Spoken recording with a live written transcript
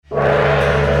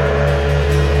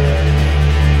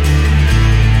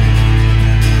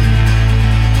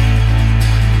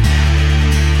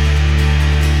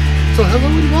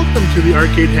welcome to the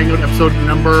Arcade Hangout episode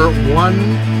number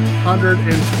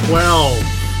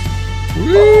 112.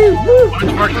 Woo!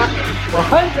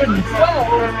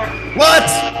 112? What?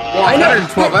 Well,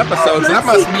 112 episodes. That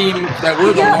must mean that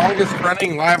we're the longest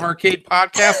running live arcade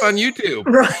podcast on YouTube.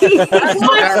 Right. Is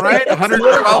that right?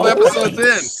 112 episodes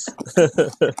in.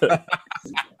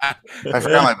 I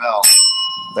forgot my bell.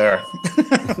 There.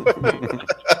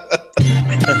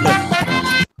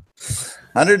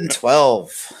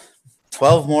 112.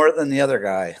 12 more than the other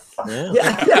guy. Yeah.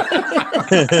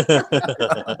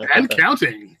 And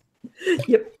counting.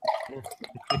 Yep.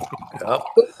 Oh.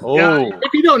 Yeah,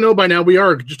 if you don't know by now, we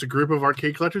are just a group of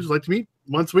arcade collectors who like to meet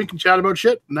once a week and chat about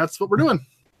shit, and that's what we're doing.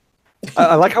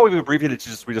 I like how we've abbreviated it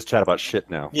to we just chat about shit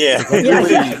now. Yeah. Has been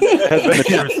the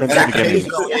truth since the beginning.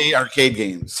 Occasionally arcade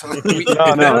games.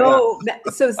 No.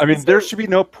 So, I mean, there should be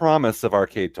no promise of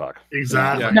arcade talk.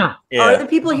 Exactly. Yeah. no. Yeah. Are the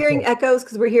people hearing echoes?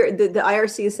 Because we're here. The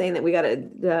IRC is saying that we got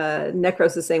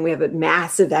Necros is saying we have a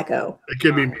massive echo. It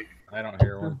could be me. I don't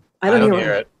hear one. I don't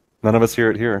hear it. None of us hear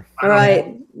it here. All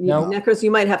right, No. Necros, you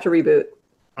might have to reboot.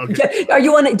 Okay. Are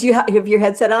you on? Do you have your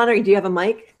headset on, or do you have a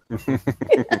mic?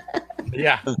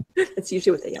 Yeah. That's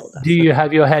usually what they yell about. Do you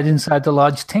have your head inside the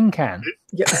large tin can?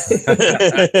 Yeah.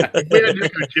 If we had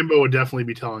Nico, Jimbo would definitely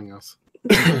be telling us.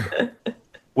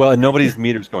 Well, and nobody's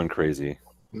meter's going crazy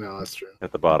No, that's true.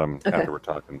 at the bottom Okay. after we're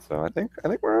talking. So I think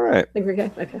we're all right. I think we're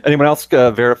okay. Okay. Anyone else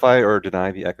verify or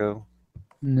deny the echo?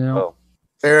 No. Oh.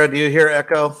 Sarah, do you hear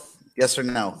echo? Yes or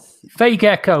no? Fake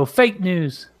echo. Fake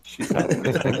news. She's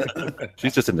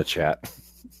just in the chat.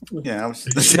 Yeah. Yeah,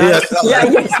 she's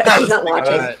not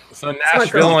watching. So Nash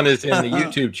Villain is in the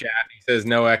YouTube chat. He says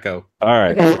no echo. All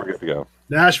right, Okay. we're good to go.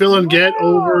 Nashville, and get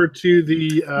over to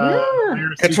the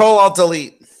IRC. Control Alt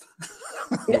Delete.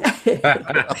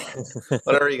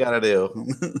 Whatever you got to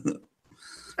do.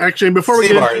 Actually, before we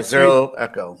get C-bar, into zero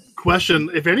echo. question,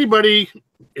 if anybody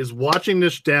is watching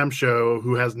this damn show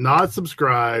who has not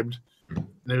subscribed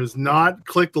and has not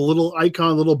clicked the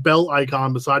little bell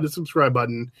icon beside the subscribe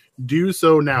button, do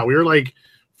so now. We're like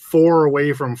 4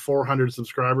 away from 400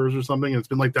 subscribers or something, and it's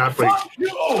been like that for like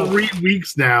 3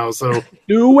 weeks now. So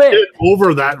Do get it.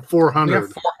 over that We 400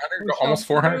 have 400, almost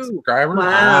 400 subscribers.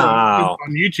 Wow.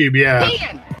 on YouTube. Yeah,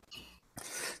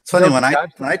 It's funny when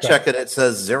I check it, it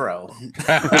says 0. Which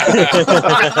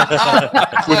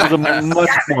is a much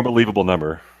more believable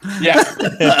number. Yeah.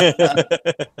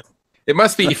 It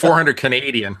must be 400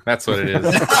 Canadian. That's what it is.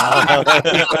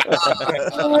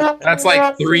 That's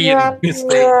like 3 in the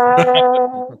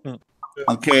States.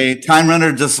 Okay, Time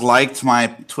Runner just liked my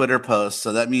Twitter post,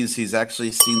 so that means he's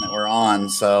actually seen that we're on.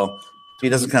 So if he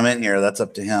doesn't come in here, that's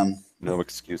up to him. No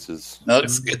excuses. No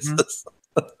excuses.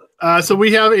 so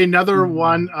we have another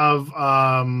one of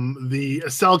the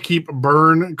sell, keep,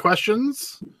 burn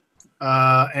questions.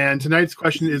 And tonight's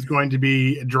question is going to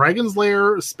be Dragon's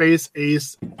Lair, Space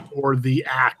Ace, or The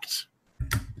Act.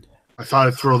 I thought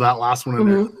I'd throw that last one in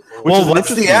there. Well, what's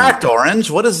the act, Orange?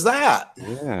 What is that?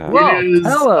 Yeah. Whoa, It is,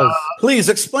 tell us. Please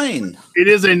explain. it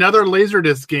is another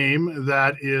Laserdisc game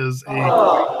that is a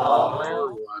rare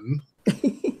one,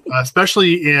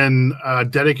 especially in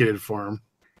dedicated form.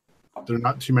 There are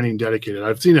not too many in dedicated.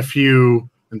 I've seen a few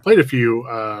and played a few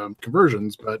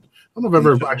conversions, but I don't know if I've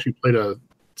ever actually played a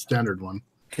standard one.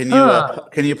 Can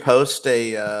you post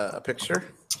a picture?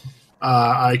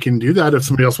 I can do that if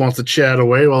somebody else wants to chat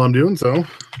away while I'm doing so.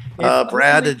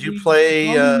 Brad, did you play?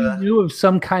 You knew of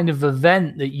some kind of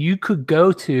event that you could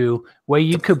go to where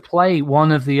you could play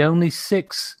one of the only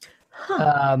 6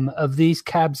 of these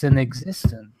cabs in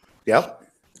existence. Yep,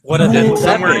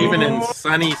 Somewhere even in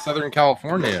sunny Southern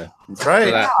California. that's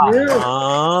right.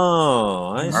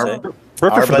 Oh, I see.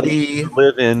 Perfect Our for buddy- those who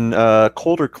live in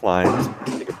colder climes.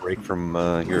 Take a break from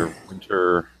your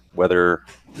winter weather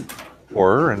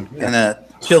horror and In a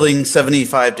chilling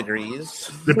 75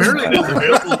 degrees. Apparently, it is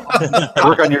available.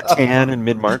 work on your tan in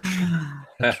mid-March.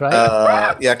 That's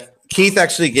right. Yeah, Keith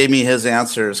actually gave me his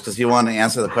answers because he wanted to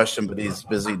answer the question, but he's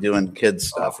busy doing kids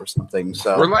stuff or something.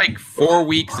 So We're like 4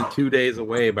 weeks and 2 days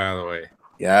away, by the way.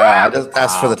 yeah, I just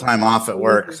asked for the time off at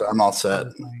work, so I'm all set.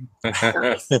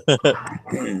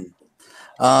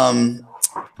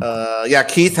 Yeah,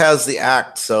 Keith has the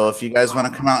act, so if you guys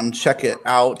want to come out and check it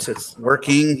out, it's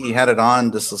working. He had it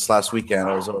on just this last weekend.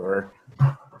 I was over,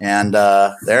 and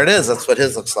there it is. That's what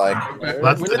his looks like.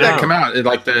 That's When did that come out? In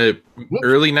like the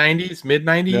early 90s, mid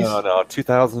 90s? No,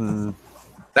 2000,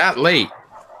 That late?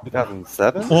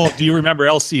 2007? Well, do you remember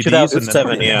LCDs?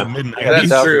 2007, yeah.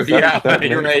 That's true. Yeah,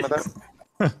 you're right.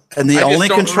 And the I just only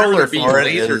don't controller remember for it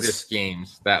being is Laserdisc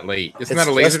games that late. Isn't it's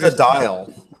that a just a Laserdisc?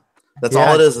 dial. That's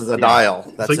all it is a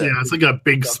dial. That's It's it. it's like a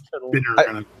big spinner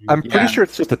kind of thing. I'm pretty sure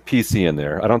it's just a PC in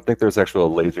there. I don't think there's actually a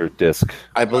laser disc.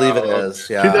 I believe it is.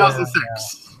 Yeah.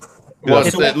 2006. Well,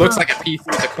 it looks like a PC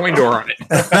with a coin door on it.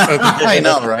 I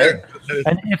know, right?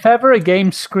 And if ever a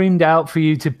game screamed out for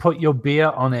you to put your beer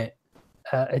on it,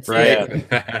 it's Right.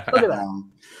 Look at that.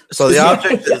 So the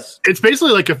object is It's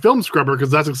basically like a film scrubber because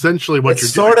that's essentially what it you're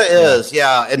sort doing. of is,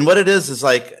 yeah. And what it is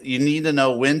like you need to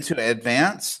know when to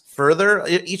advance further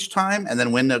each time, and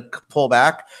then when to pull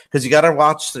back because you got to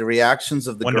watch the reactions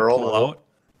of the When girl. to pull out.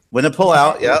 When to pull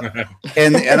out, yep.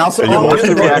 And also You watch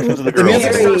the reactions of the girl.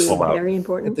 music Very, starts- very if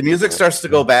important. the music starts to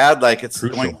go bad, like it's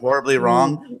Crucial. going horribly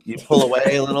wrong, you pull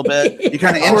away a little bit. You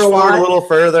kind of Or inch a forward lot. a little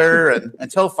further, and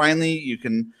until finally you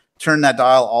can turn that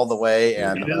dial all the way.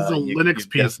 And It is a you Linux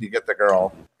piece. You get the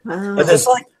girl. Wow. Is this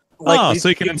like Oh, these so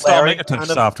you can big install layering Megatouch kind of-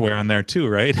 software on there too,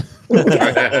 right?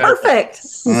 Perfect.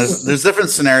 And there's different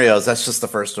scenarios. That's just the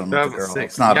first one with the girl.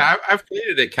 2006. It's not. Yeah, I've played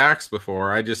it at CAX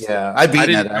before. I just I've beaten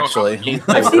didn't it know how actually. the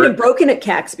gameplay I've seen it worked. broken at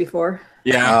CAX before.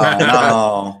 Yeah.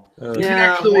 Oh Yeah.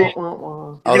 actually- Wah, wah,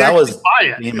 wah. Oh, You that can was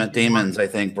actually buy it. Demons. I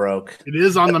think broke. It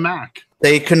is on the Mac,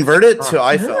 They convert it to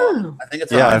iPhone. Oh. I think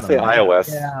it's Yeah, on I say iPhone.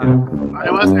 iOS. Yeah.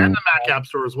 iOS and the Mac App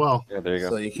Store as well. Yeah, there you So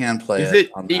go. you can play Is it.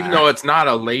 it on even Mac. though it's not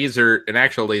an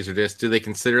actual laser disc? Do they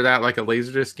consider that like a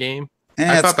laser disc game? Eh,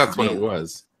 I it's thought that's what it kind-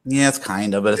 was. Yeah, it's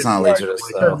kind of, but it's not a laser disc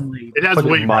though. Suddenly, It has But a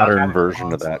way modern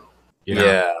version of that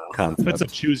Yeah. concept. It's a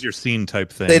choose your scene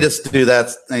type thing. They just do that.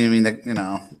 I mean,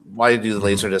 why do the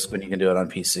laser disc when you can do it on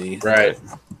PC? Right.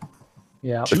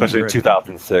 yeah. Especially in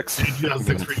 2006.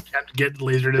 2006 where you can't get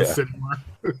Laserdiscs anymore.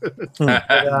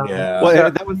 Yeah. Well, yeah,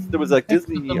 there was like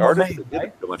Disney Something artists like that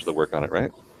did so much of the work on it,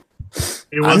 right? It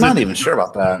I'm wasn't- not even sure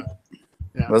about that.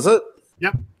 Yeah. Was it?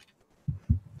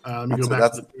 Let me go So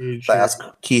back to the page. I here. asked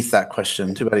Keith that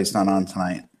question. Too bad he's not on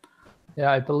tonight.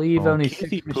 Yeah, I believe only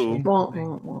Kitty six poo. machines. Wah,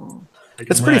 wah, wah.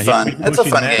 It's pretty he'd fun. be It's a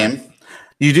pushing fun that. game.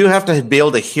 You do have to be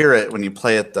able to hear it when you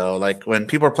play it, though. Like when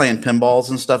people are playing pinballs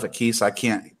and stuff at Keith's, I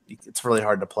can't. It's really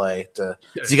hard to play.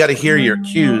 You got to hear your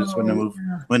cues when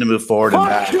to move forward and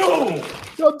back.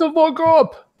 Shut the fuck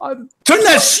up! I'm Turn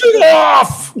that shit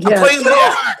off! I'm Yeah. playing the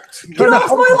act. Get off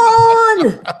my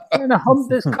lawn! trying to hump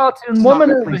this cartoon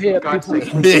woman over here. people.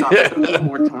 You've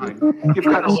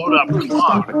got to load up. Come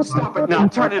on. Stop it now.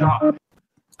 Turn it off.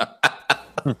 I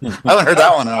haven't heard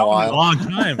that one in a A while. long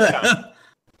time.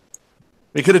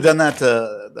 We could have done that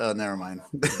to. Never mind.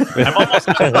 I'm almost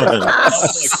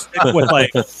stick with like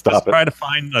Stop just it. try to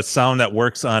find a sound that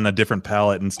works on a different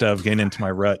palette instead of getting into my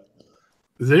rut.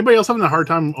 Is anybody else having a hard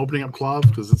time opening up Clav?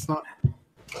 Because it's not.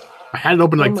 I had it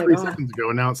open like Oh my 3 God. seconds ago,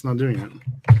 and now it's not doing it.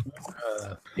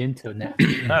 Internet.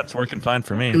 That's working fine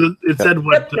for me. It said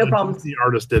what Yep, no problem. the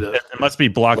artist did it. It must be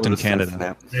blocked in Canada.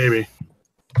 Snap. Maybe.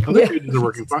 Other Yeah. pages are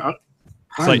working fine.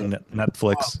 It's like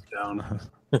Netflix. Down.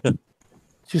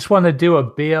 Just want to do a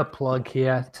beer plug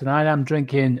here. Tonight I'm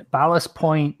drinking Ballast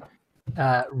Point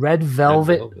Red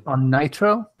Velvet on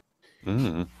Nitro.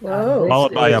 Mm. Whoa.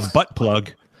 Followed by a butt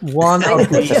plug. One of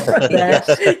the best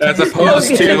As opposed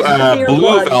to Beer Blue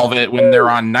plug. Velvet when they're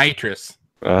on nitrous.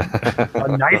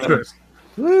 on nitrous.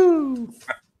 Woo.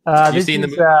 You This seen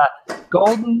the is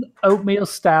golden oatmeal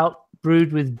stout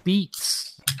brewed with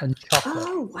beets and chocolate.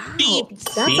 Oh wow,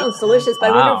 Beets. that sounds delicious.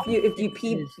 But I Wow. wonder if you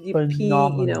pee, It's you pee,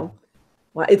 phenomenal.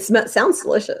 wow, sounds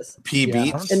delicious. P Yeah.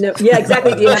 beats. And yeah,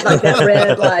 exactly. Do you have like that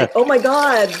red, like, oh my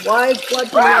god, why is blood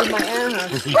coming out of my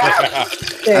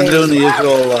ass? I'm doing the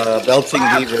usual belching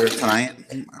beaver tonight.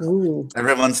 Ooh.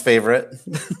 Everyone's favorite.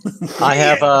 I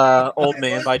have Old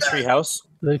Man by Treehouse.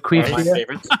 The One queef of my beer.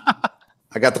 favorites.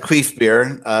 I got the queef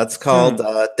beer. It's called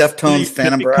Deftones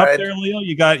Phantom Cup Bride. there, Leo?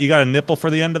 You got a nipple for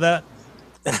the end of that?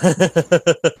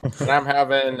 And I'm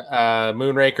having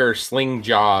Moonraker Sling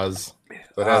Jaws.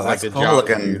 So it has Oh, like that's a cool jaw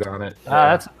looking. dude on it.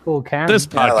 That's a cool can. This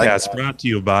Yeah, I like podcast that. brought to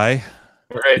you by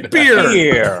Right.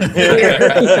 beer.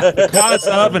 The cause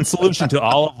of and solution to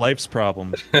all of life's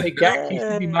problems. Hey, Gak, you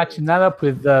should be matching that up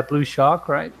with Blue Shark,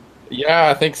 right? Yeah,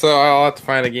 I think so. I'll have to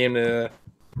find a game to.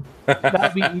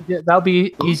 That'll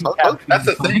be easy. That's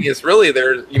the thing. It's really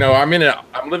there's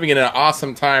I'm living in an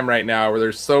awesome time right now where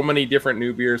there's so many different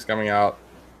new beers coming out.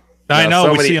 I know,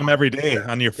 so we many- see them every day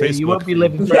on your Yeah, you won't Facebook. be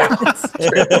living Yeah, forever. that's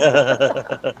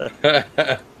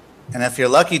true. And if you're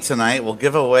lucky tonight, we'll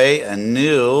give away a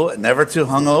new Never Too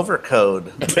Hungover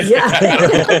code. Yeah.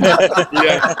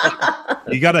 Yeah,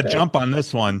 You got to jump on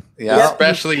this one. Yeah.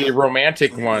 especially a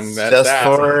romantic one. Just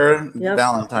for Yep.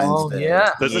 Valentine's Oh, Day.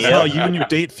 yeah. This is how you and your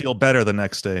date feel better the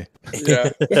next day. Yeah.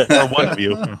 Or one of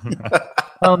you.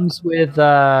 Comes with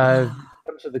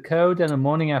to the code and a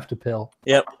morning after pill.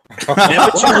 Yep.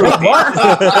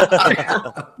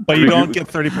 But you don't get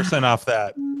 30% off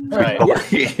that. Right.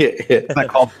 Isn't that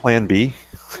called Plan B?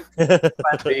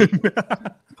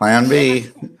 Plan B.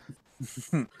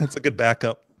 That's a good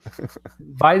backup.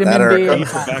 Vitamin B Need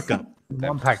for backup.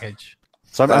 one package.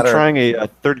 So I'm Better. trying a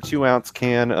 32-ounce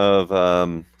can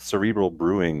of Cerebral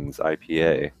Brewing's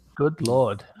IPA. Good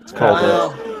lord. It's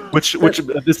called which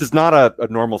this is not a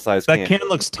normal size That can. can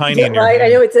looks tiny Yeah, in your right. I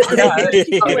hand. know it's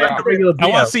A regular I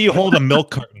want beer. to see you hold a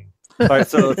milk carton. All right,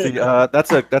 so let's see.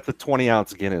 That's a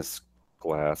 20-ounce Guinness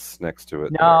glass next to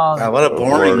it. No. God, what a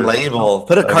boring label.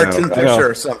 Put a cartoon I know. picture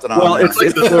or something on Well, it.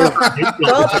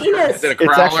 well, penis. Is it a It's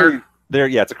crowler? actually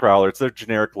it's a crowler. It's their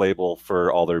generic label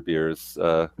for all their beers.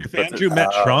 If Andrew met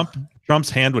Trump, Trump's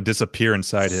hand would disappear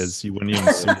inside his. You wouldn't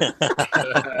even see it.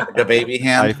 Like a baby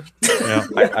hand Yeah.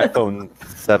 iPhone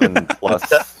 7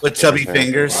 Plus. with chubby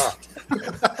fingers.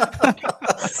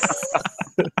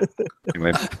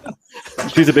 Anyway,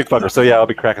 she's a big fucker. So yeah, I'll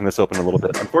be cracking this open a little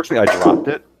bit. Unfortunately, I dropped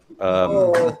it.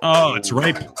 Oh, it's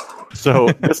ripe. So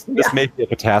this may be a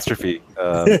catastrophe.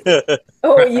 Oh,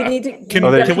 you need to. Can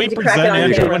we to crack it present on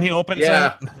Andrew camera. when he opens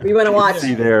Yeah. it? We want to watch.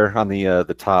 See there on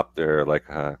the top there, like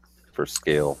for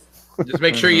scale. Just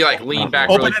make sure you like lean back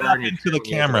Open really it far. up into the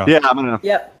camera. Yeah, I'm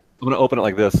gonna open it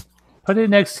like this. Put it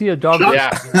next to your dog. Yeah.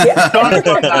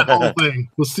 that whole thing.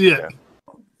 We'll see it.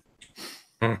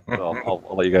 So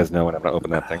I'll let you guys know when I'm gonna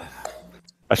open that thing.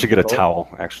 I should get a towel,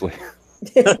 actually.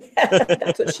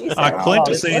 That's what she said. Clint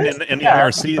is saying in the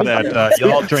IRC that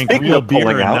y'all drink Speaking real of pulling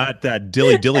beer and out. not that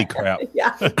dilly crap.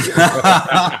 Yeah.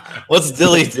 What's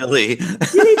dilly dilly?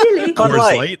 Dilly dilly. Bud Coors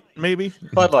Light. Light, maybe?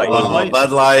 Bud Light. Oh,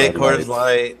 Bud Light, Coors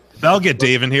Light, That'll get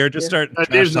Dave in here. Just start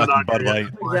Dave's trash not talking Bud here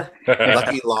Light. yet. Yeah.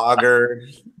 Lucky Lager.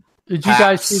 Did you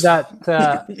guys see that?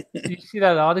 Did you see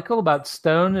that article about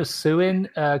Stone is suing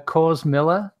Coors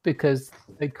Miller because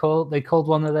they called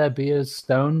one of their beers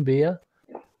Stone beer?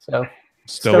 So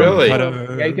Still Really?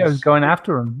 there you go, going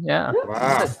after him. Yeah,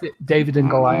 Wow. That's the David and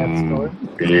Goliath story.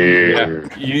 Good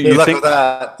You luck think with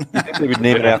that. they would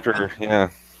name it after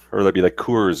or they'd be like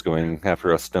Coors going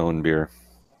after a Stone beer.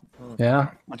 Yeah,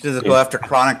 Why don't you just go after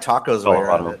Chronic Tacos while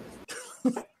you're at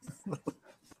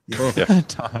it?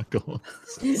 Taco.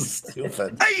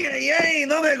 Stupid.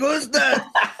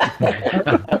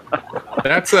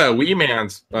 That's a Wee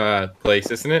Man's place,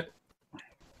 isn't it?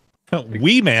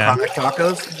 Wee Man. Chronic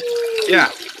Tacos? Yeah.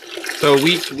 So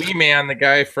Wee Man, the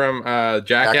guy from Jackass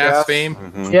Jackass? fame,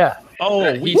 Mhm. yeah.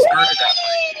 Oh, he started that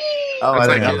place. Oh, That's I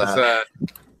like didn't know his, that.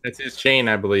 that's his chain,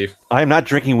 I believe. I am not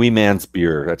drinking Wee Man's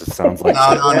beer. That just sounds like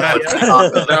No, it's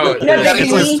tacos. No, Yeah,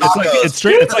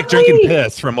 it's like drinking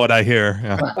piss, from what I hear.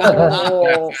 Yeah.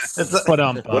 Oh. But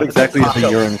what exactly is the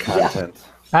urine content?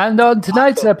 And on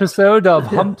tonight's episode of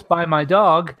Humped by My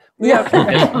Dog, we have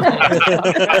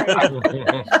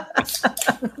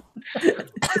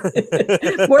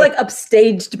More like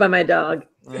upstaged by my dog.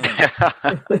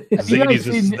 Have you guys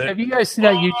seen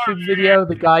that YouTube video?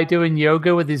 The guy doing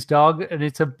yoga with his dog, and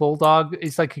it's a bulldog.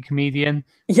 It's like a comedian.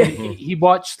 Yeah. He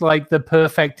watched like the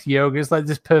perfect yoga. It's like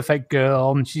this perfect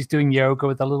girl, and she's doing yoga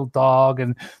with a little dog,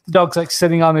 and the dog's like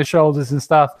sitting on her shoulders and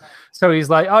stuff. So he's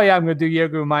like, "Oh yeah, I'm going to do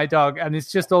yoga with my dog," and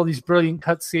it's just all these brilliant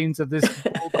cutscenes of this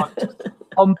bulldog just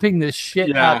pumping the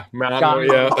shit out. Manual,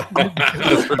 yeah.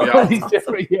 That's pretty All these awesome.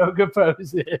 different yoga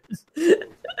poses.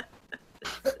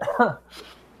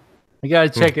 You gotta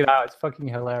check it out. It's fucking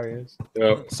hilarious.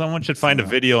 Yeah. someone should find a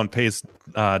video and paste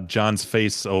John's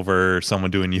face over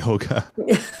someone doing yoga.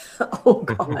 Oh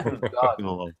god.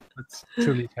 God, it's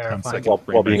truly terrifying.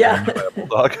 While being Yeah. owned by a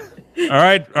bulldog. All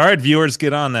right, viewers,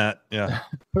 get on that. Yeah.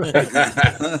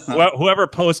 Whoever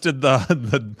posted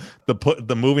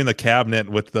the moving the cabinet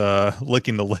with the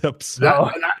licking the lips.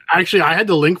 Actually, I had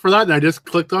the link for that, and I just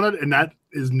clicked on it, and that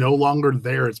is no longer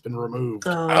there. It's been removed.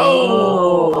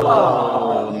 Oh.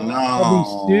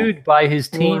 I'll be sued by his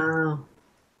team. Wow.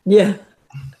 Yeah.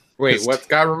 Wait, what's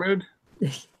got removed?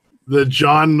 The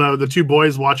the two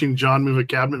boys watching John move a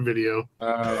cabinet video.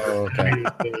 Oh, okay.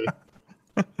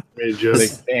 Made a joke.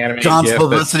 The animated John's GIF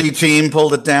publicity team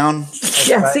pulled it down.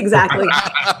 Yes, exactly.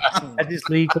 That is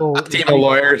legal. Team of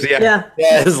lawyers, yeah. Yeah.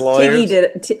 Yeah, his lawyers. Tiggy did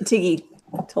it. Tiggy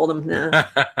told him, nah.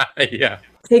 Yeah.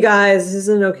 Hey guys, this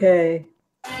isn't okay.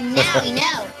 Now we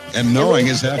know. And knowing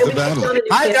is half the battle.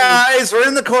 Hi guys, we're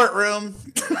in the courtroom.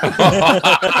 You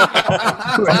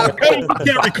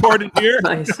can't record it here.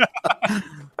 Nice.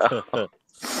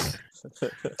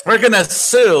 We're gonna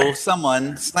sue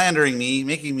someone slandering me,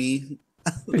 making me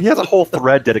He has a whole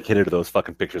thread dedicated to those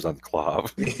fucking pictures on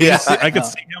Clav. Yeah, I could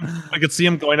see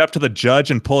him going up to the judge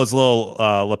and pull his little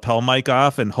lapel mic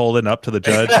off and hold it up to the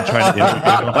judge and trying to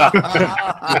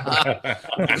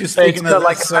interview him. Just It's thinking got of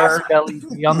like this, a massive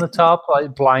LED on the top,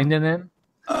 like blinding him.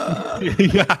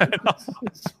 Yeah, I know.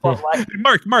 Spotlight.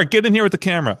 Mark, get in here with the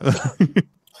camera.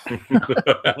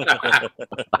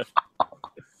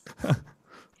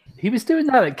 He was doing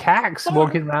that at CAX,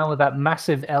 walking around with that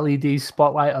massive LED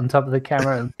spotlight on top of the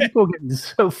camera, and people were getting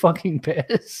so fucking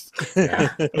pissed.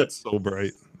 It's so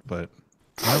bright, but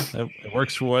it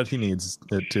works for what he needs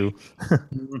it to. I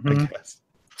guess.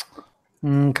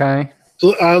 Okay. So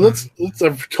let's.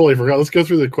 I've totally forgot. Let's go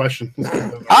through the question.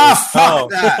 fuck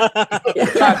that.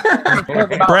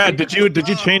 Brad, did you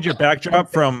change your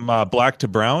backdrop from black to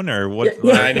brown, or what?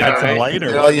 Yeah. Add some light, or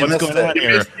No, you what's missed going on it.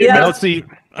 here? Yeah.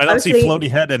 I don't see floaty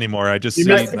head anymore. I just see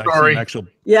missed it, an sorry. actual.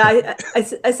 Yeah, I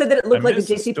said that it looked I like a missed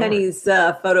the JCPenney's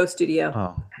photo studio.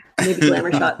 Oh. Maybe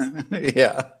glamour shots.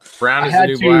 Yeah. Brown I is the had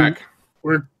new to-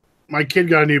 black. My kid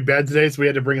got a new bed today, so we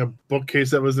had to bring a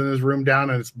bookcase that was in his room down,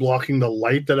 and it's blocking the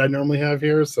light that I normally have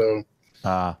here. So,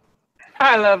 Ah.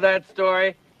 I love that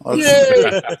story.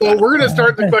 yay! So we're gonna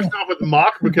start the question off with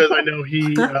Mock because I know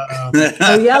he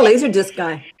Oh yeah, laser disc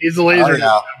guy. he's a laser Oh, yeah.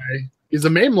 guy. He's a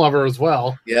MAME lover as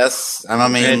well. Yes, I'm a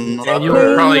main. And you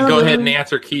would probably go ahead and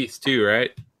answer Keith too,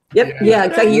 right? Yep. Yeah,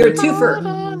 exactly. You're a twofer.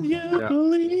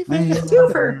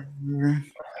 Twofer.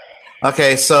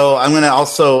 Okay, so I'm going to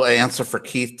also answer for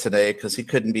Keith today because he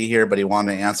couldn't be here, but he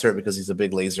wanted to answer it because he's a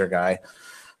big laser guy.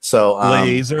 So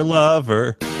Laser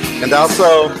lover. and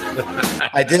also,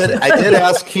 I did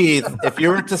ask Keith if you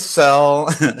were to sell.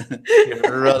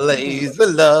 You're a laser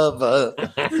lover.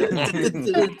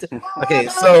 Okay,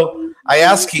 so I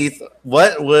asked Keith,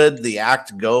 what would the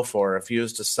act go for if he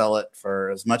was to sell it for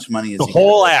as much money as The he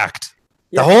whole could? act.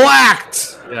 The whole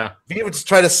act. Yeah. If you were to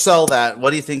try to sell that,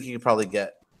 what do you think you could probably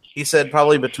get? He said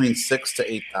probably between 6,000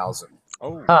 to 8,000.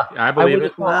 Oh, Huh. I believe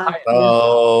would've it. thought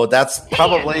Oh, that's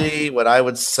probably what I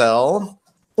would sell,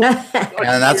 and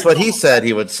that's what he said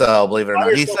he would sell. Believe it or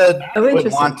not, he said Oh, he would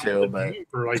interesting. want to, but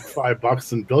For like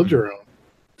 $5 and build your own.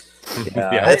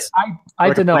 yeah, it's I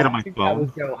don't know. play it on my I think that phone.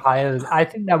 would go higher. I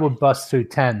think that would bust through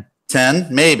 10. 10,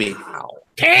 maybe.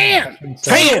 10.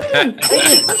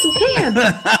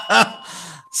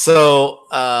 So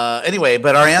anyway,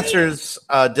 but our answers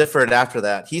differed after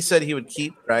that. He said he would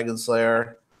keep Dragon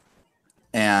Slayer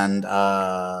and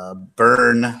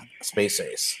burn Space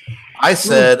Ace. I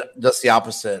said just the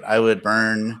opposite. I would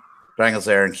burn Dragon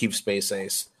Slayer and keep Space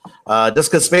Ace. Just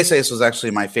because Space Ace was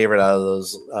actually my favorite out of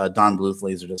those Don Bluth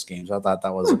Laserdisc games. I thought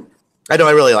that was. I know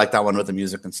I really like that one with the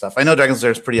music and stuff. I know Dragon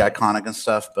Slayer is pretty iconic and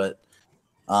stuff, but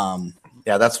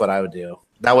yeah, that's what I would do.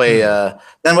 That way,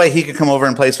 he could come over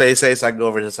and play Space Ace. I could go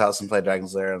over to his house and play Dragon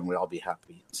Slayer, and we'd all be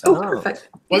happy. So, Oh, perfect.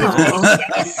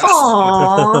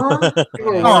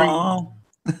 Aww.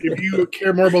 If you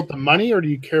care more about the money, or do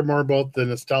you care more about the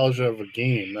nostalgia of a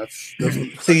game? That's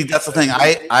see, that's the thing.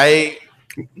 I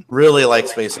really like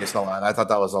Space Ace a lot. I thought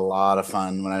that was a lot of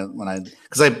fun when I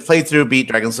because I played through beat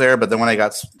Dragon Slayer, but then when I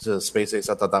got to Space Ace,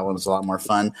 I thought that one was a lot more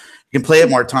fun. You can play it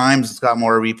more times. It's got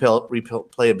more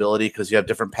replayability because you have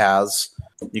different paths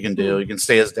you can do. You can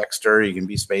stay as Dexter. You can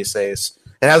be Space Ace.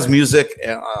 It has music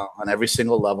on every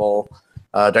single level.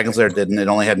 Dragon Slayer didn't. It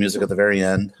only had music at the very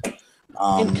end.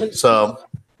 So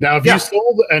now, if you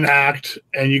sold an act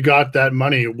and you got that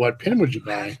money, what pin would you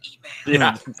buy?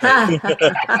 Yeah.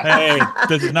 Hey,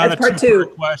 this is not That's a part two.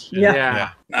 question. Yeah.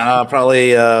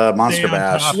 probably Monster Stay on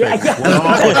Bash. topic. Yeah,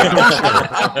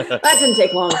 that didn't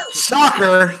take long.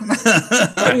 Soccer.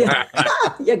 Yeah.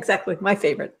 Yeah, exactly. My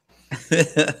favorite.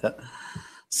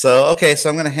 So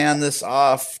I'm going to hand this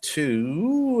off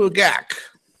to Gak.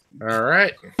 All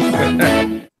right.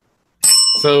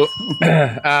 So,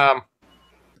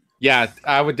 yeah,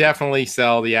 I would definitely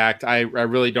sell the act. I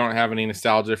really don't have any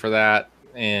nostalgia for that.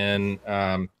 And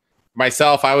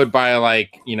myself, I would buy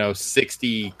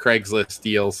 60 Craigslist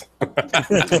deals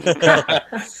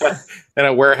and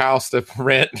a warehouse to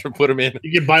rent to put them in.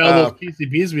 You could buy all those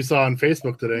PCBs we saw on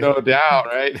Facebook today. No doubt,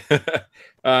 right?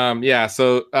 Yeah.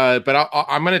 So, but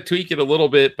I'm going to tweak it a little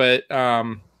bit. But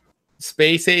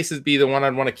Space Ace would be the one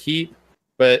I'd want to keep.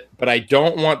 But I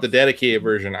don't want the dedicated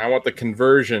version. I want the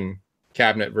conversion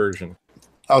cabinet version.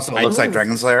 Oh, so it looks like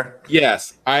Dragon Slayer?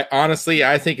 Yes. I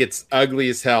think it's ugly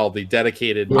as hell, the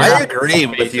dedicated. I agree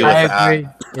with you with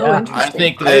that. Yeah. I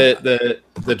think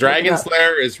the Dragon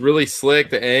Slayer is really slick,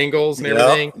 the angles and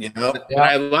everything. Yep. And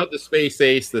I love the Space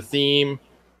Ace, the theme,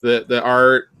 the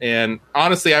art, and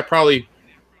honestly, I probably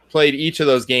played each of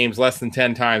those games less than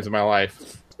 10 times in my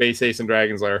life. Space Ace and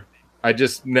Dragon Slayer. I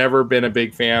just never been a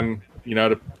big fan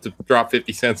to drop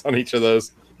 50 cents on each of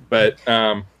those. But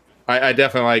I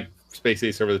definitely like Space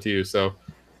Ace over the two. So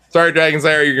sorry, Dragon's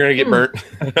Lair, you're gonna get burnt.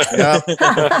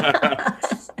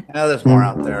 Yeah. There's more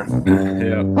out there.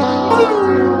 Yeah. All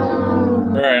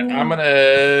right, I'm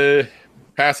gonna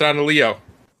pass it on to Leo.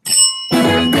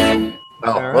 Oh,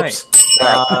 All whoops.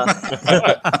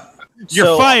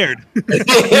 You're fired.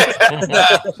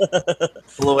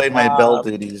 Blew away my bell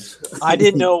duties. I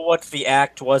didn't know what the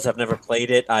act was. I've never played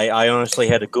it. I honestly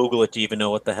had to Google it to even know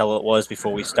what the hell it was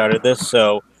before we started this.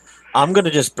 So I'm going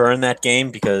to just burn that game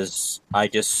because I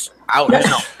just... I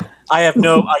have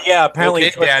no... yeah, apparently...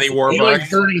 Okay, Daddy You Warbucks. like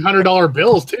burning $100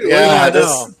 bills too. Yeah,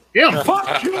 no. Yeah,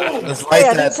 fuck you. Let's light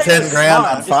I that didn't say 10 it's grand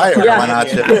smart. on fire. Yeah. Why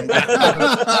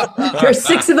not? There's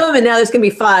 6 of them, and now there's going to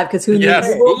be 5 because who Yes.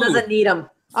 needs, who Ooh. doesn't need them?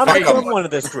 I'm the dumb one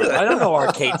of this group. I don't know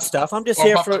arcade stuff. I'm just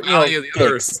here for, All the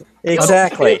others.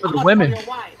 Exactly. For the women.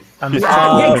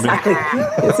 Yeah, exactly.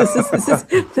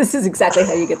 This is exactly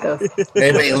how you get those.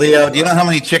 Hey, wait, Leo, do you know how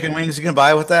many chicken wings you can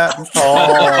buy with that?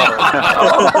 Probably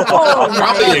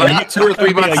like $2 or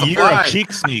 $3 A year supply. of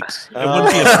cheek sneaks. It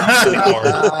wouldn't be a sneak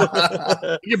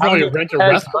anymore. You can probably rent a How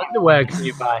much restaurant. underwear can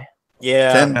you buy?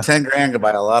 Yeah. 10 grand could buy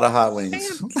a lot of hot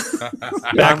wings.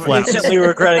 I'm instantly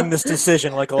regretting this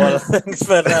decision, like a lot of things.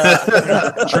 But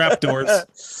Trapdoors.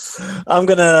 I'm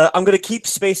gonna keep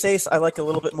Space Ace. I like a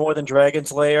little bit more than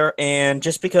Dragon's Lair, and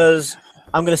just because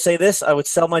I'm gonna say this, I would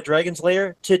sell my Dragon's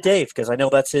Lair to Dave because I know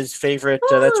that's his favorite.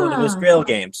 That's one of his Grail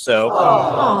games. So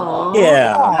Aww.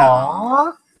 yeah,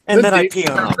 Aww. and then I Dave pee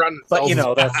on him. turns But you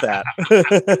themselves- know that's that.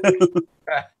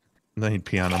 Then he'd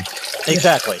pee on him.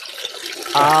 Exactly.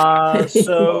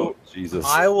 So Jesus.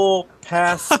 I will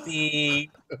pass the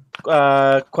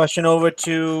question over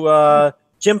to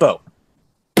Jimbo.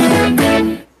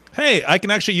 Hey, I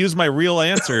can actually use my real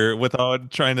answer without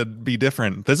trying to be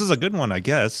different. This is a good one, I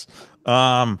guess.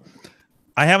 I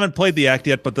haven't played the act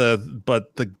yet, but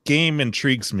the game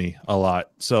intrigues me a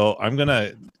lot. So I'm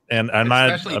gonna, and I'm not.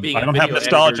 Especially being I a don't have video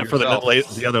nostalgia editor for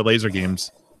yourself. the other laser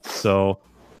games. So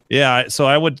yeah, so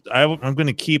I'm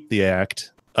gonna keep the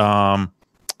act.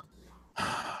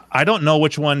 I don't know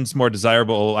which one's more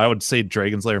desirable. I would say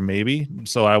Dragon's Lair maybe.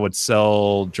 So I would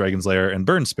sell Dragon's Lair and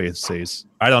burn Space Ace.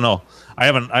 I don't know. I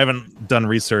haven't done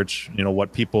research,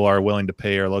 what people are willing to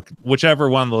pay or look. Whichever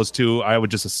one of those two, I would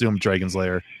just assume Dragon's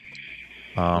Lair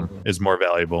is more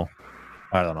valuable.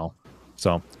 I don't know.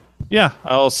 So yeah,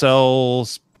 I'll sell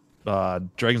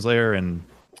Dragon's Lair and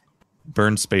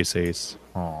burn Space Ace.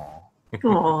 Aww.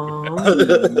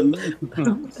 Aww.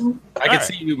 I could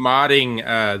see you modding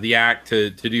the act to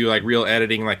do like real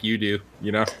editing like you do,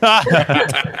 Yeah,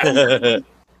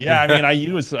 I mean, I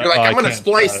use. You're like, I'm going to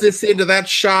splice this into that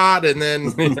shot, and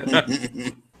then.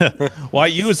 Well, I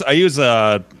use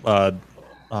Dog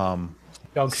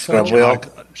Scrub show. wheel.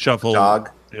 shuffle. Jog.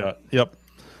 Yeah. Yep.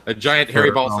 A giant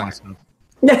hairy ball all sack.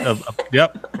 that stuff.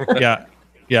 Yep. Yeah.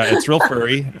 Yeah. It's real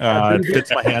furry. It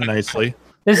fits my hand nicely.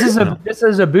 This is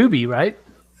a booby, right?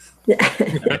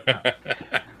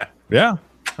 Yeah.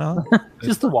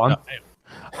 Just the one.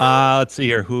 Let's see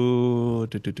here. Who?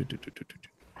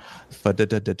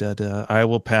 I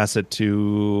will pass it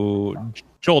to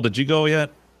Joel. Did you go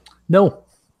yet? No.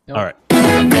 All right.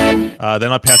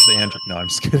 Then I'll pass it to Andrew. No, I'm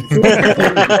just kidding.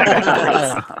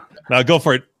 No, go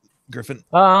for it, Griffin.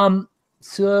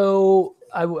 So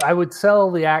I would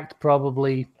sell the act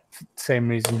probably same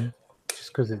reason,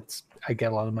 just because I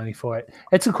get a lot of money for it.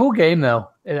 It's a cool game though.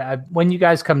 When you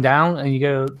guys come down and you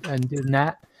go and do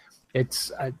that,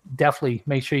 it's definitely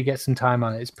make sure you get some time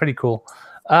on it. It's pretty cool.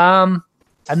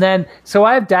 And then so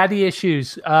I have daddy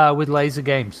issues with laser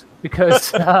games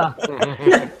because as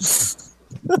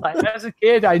a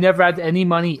kid I never had any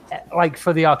money like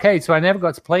for the arcade, so I never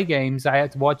got to play games. I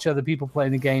had to watch other people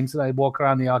playing the games, and I'd walk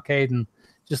around the arcade and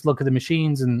just look at the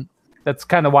machines, and that's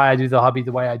kind of why I do the hobby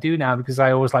the way I do now, because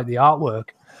I always like the artwork.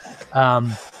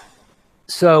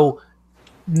 So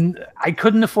I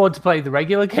couldn't afford to play the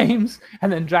regular games,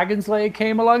 and then Dragon's Lair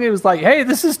came along. It was like, hey,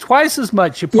 this is twice as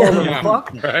much, you poor little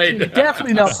fuck. Right. You're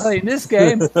definitely not playing this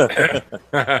game.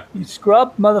 You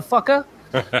scrub, motherfucker.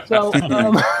 So,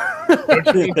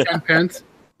 Don't you need 10 pence?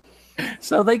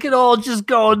 so they could all just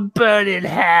go and burn in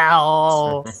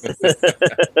hell.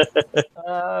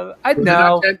 I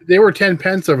know. They were 10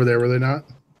 pence over there, were they not?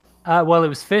 Well, it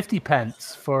was 50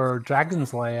 pence for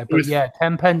Dragon's Lair, but was- yeah,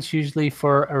 10 pence usually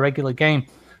for a regular game.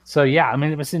 So yeah, I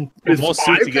mean, it was in. Is Most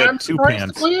five suits you get times 2 the price to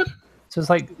pants. play it? So it's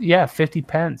like 50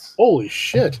 pence. Holy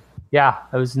shit. Yeah,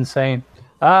 it was insane.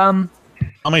 How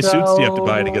many suits do you have to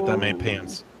buy to get that many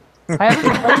pants? I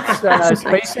haven't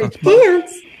played Space Age.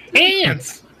 Pants.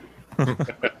 Ants.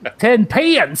 10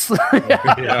 pants.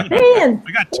 Yeah. Man,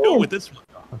 I got 2 with this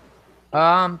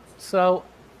one. So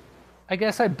I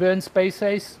guess I burn Space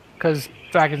Ace because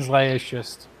Dragon's Lair is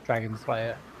just Dragon's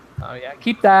Lair. Oh yeah,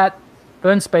 keep that.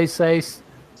 Burn Space Ace.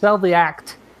 Sell the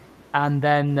act, and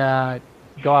then go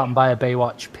out and buy a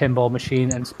Baywatch pinball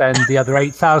machine and spend the other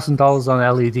 $8,000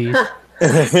 on LEDs.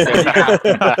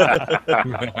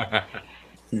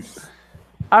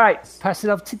 All right, pass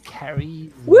it up to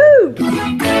Carrie. woo!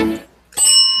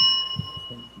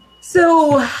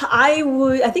 So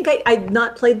I think I'd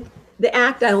not played the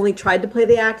act. I only tried to play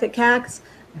the act at CAX,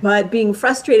 but being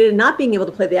frustrated and not being able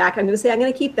to play the act, I'm going to say I'm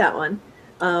going to keep that one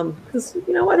because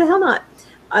why the hell not?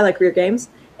 I like rear games,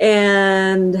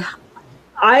 and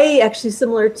I actually,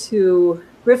 similar to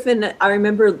Griffin, I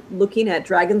remember looking at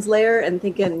Dragon's Lair and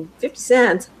thinking, 50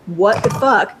 cents, what the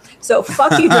fuck? So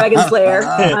fuck you, Dragon's Lair.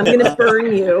 I'm going to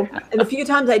burn you. And the few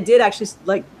times I did actually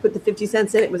put the 50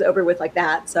 cents in, it was over with like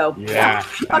that. So Yeah.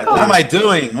 What am I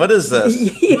doing? What is this?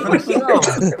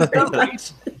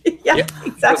 Yeah, It was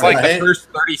exactly. like the first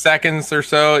 30 seconds or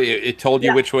so, it told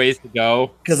you which ways to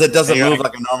go. Because it doesn't move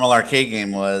like a normal arcade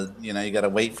game would. You got to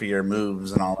wait for your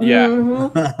moves and all that. Yeah.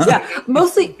 Mhm. Yeah,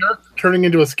 mostly. Turning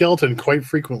into a skeleton quite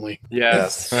frequently.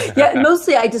 Yes. Yeah,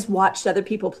 mostly I just watched other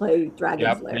people play Dragon's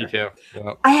Yep, Lair. me too.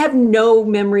 Yep. I have no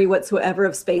memory whatsoever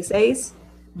of Space Ace,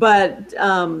 but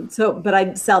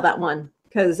I'd sell that one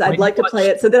because I'd like to play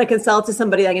it so that I can sell it to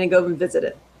somebody. I'm going to go and visit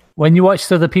it. When you watched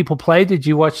other people play, did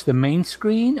you watch the main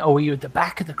screen, or were you at the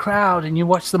back of the crowd and you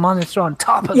watched the monitor on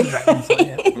top of the Dragon's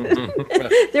Lair?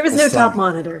 There was no top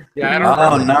monitor. Yeah, I don't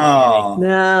remember. no.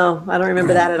 No, I don't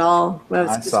remember that at all. When I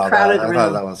was I just saw that. crowded I thought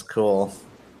around. that was cool.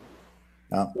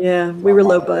 Yeah, we were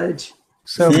low budge.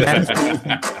 So, It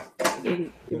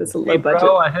was a hey, low budget.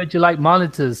 bro, I heard you like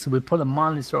monitors, so we put a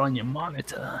monitor on your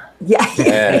monitor. Yeah.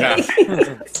 I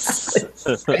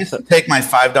used to take my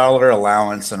 $5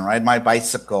 allowance and ride my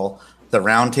bicycle to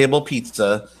Round Table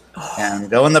Pizza and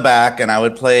go in the back, and I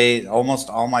would play almost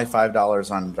all my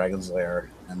 $5 on Dragon's Lair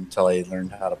until I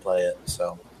learned how to play it.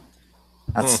 So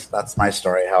that's my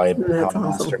story, how I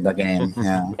mastered the game.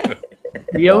 Yeah.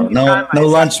 The only time No I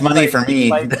lunch money for me.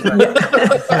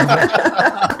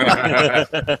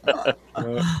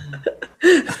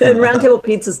 And Round Table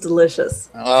Pizza's delicious.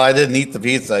 Oh, I didn't eat the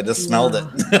pizza. I just smelled it.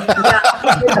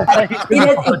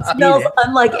 It smells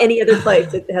unlike any other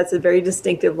place. It has a very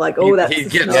distinctive, He'd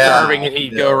get smell. starving and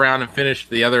he'd go around and finish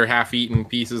the other half-eaten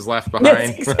pieces left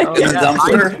behind. In the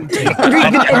dumpster.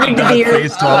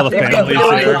 Taste all the family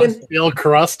share. The old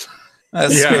crust. I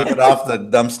scrape it off the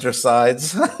dumpster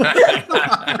sides. nice.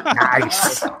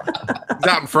 He's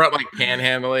out in front, like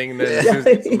panhandling. Then as soon as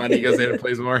he gets some money, he goes in and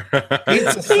plays more.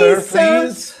 Pizza, sir,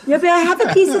 please. Yeah, but I have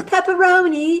a piece of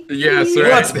pepperoni. Yes, please.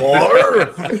 right. What's more?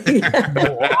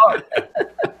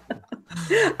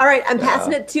 All right, I'm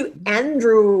passing it to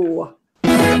Andrew.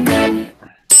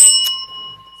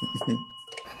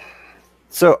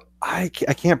 So I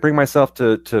can't bring myself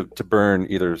to burn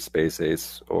either Space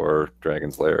Ace or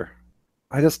Dragon's Lair.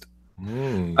 I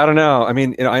don't know. I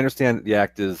mean, I understand the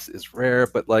act is rare,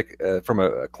 but from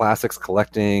a classics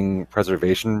collecting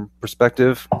preservation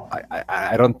perspective,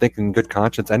 I don't think in good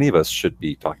conscience any of us should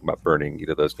be talking about burning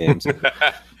either of those games,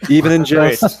 even in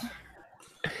jest.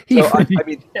 I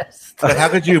mean, yes. But how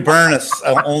could you burn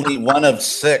only one of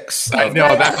 6? I know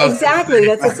Exactly.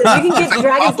 That's you can get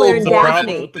Dragon's Lair and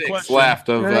Daphne. Six left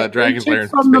of Dragon's Lair and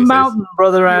from the Space Ace. mountain,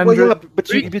 brother Andrew. Well, yeah,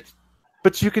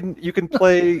 but you can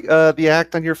play the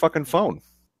act on your fucking phone.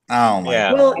 Oh my!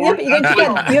 Yeah. Well, yeah, but you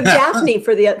have Daphne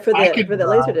for the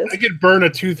Laserdisc. I could burn a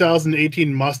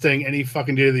 2018 Mustang any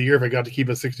fucking day of the year if I got to keep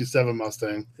a 67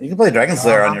 Mustang. You can play Dragon's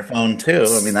Lair on your phone too.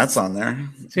 I mean, that's on there.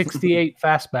 68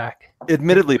 fastback.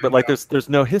 Admittedly, but there's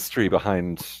no history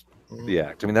behind the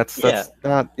act. I mean, that's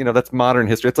not that's modern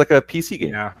history. It's like a PC game.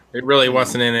 Yeah, it really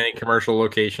wasn't in any commercial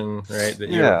location, right? That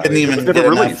you Didn't even get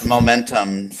enough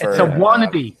momentum for. It's a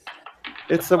wannabe.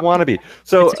 It's a wannabe.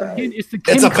 So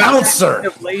it's a bouncer.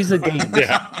 Laser game.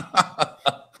 Yeah.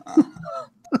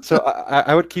 So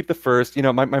I would keep the first.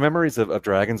 My memories of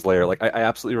Dragon's Lair. Like I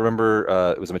absolutely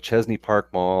remember. It was a McChesney Park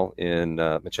Mall in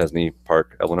McChesney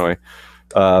Park, Illinois.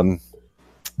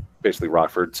 Basically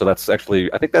Rockford. So that's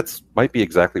actually, I think might be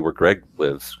exactly where Greg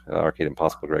lives, Arcade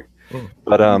Impossible Greg.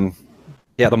 But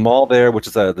yeah, the mall there, which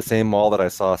is the same mall that I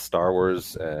saw Star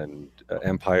Wars and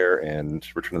Empire and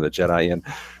Return of the Jedi in.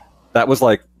 That was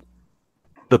like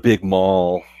the big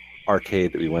mall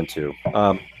arcade that we went to.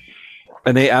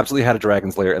 And they absolutely had a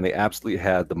Dragon's Lair, and they absolutely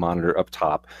had the monitor up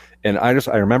top. And I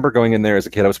remember going in there as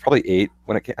a kid. I was probably 8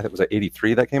 when it came. I think it was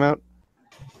 83 that came out.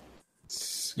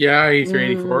 Yeah, 83,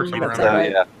 84, somewhere around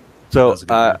there. Yeah. So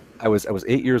I was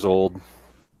 8 years old,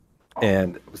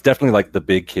 and it was definitely like the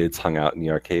big kids hung out in the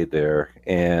arcade there,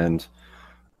 and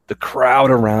the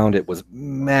crowd around it was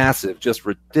massive, just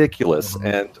ridiculous.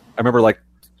 And I remember like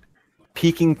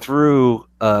peeking through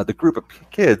the group of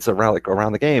kids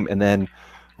around the game, and then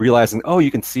realizing, oh,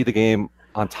 you can see the game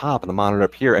on top of the monitor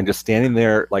up here, and just standing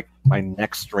there, like my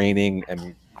neck straining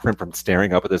and crimp from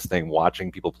staring up at this thing,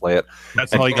 watching people play it.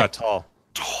 That's how you got tall.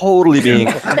 Totally being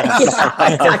Yeah,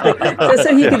 exactly. Just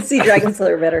so he can see Dragon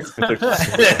Slayer better. Fuck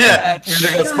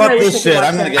this shit.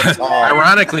 I'm gonna get tall.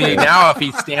 Ironically, now if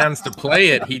he stands to play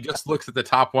it, he just looks at the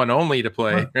top one only to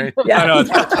play. Right? Yeah.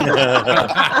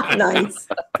 Nice.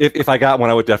 If I got one,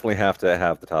 I would definitely have to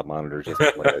have the top monitor just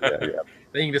to play it. Yeah.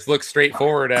 Then you can just look straight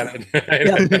forward at it.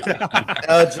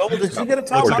 Joel, did you get a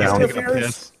top monitor of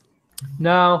yours?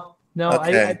 No.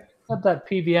 Okay. I had that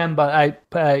PVM, but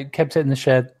I kept it in the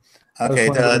shed. Okay,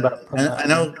 I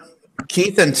know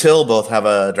Keith and Till both have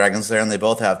a Dragon Slayer, and they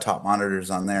both have top monitors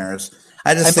on theirs.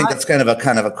 I just think that's kind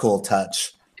of a cool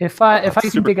touch. If I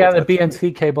can dig out a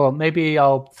BNC cable, maybe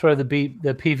I'll throw the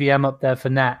PVM up there for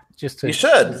Nat just to. You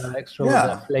should.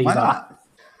 Extra flavor. Why not?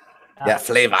 Yeah,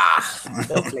 flavor.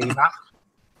 Flavor.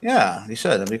 Yeah, you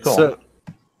should. That'd be cool. So,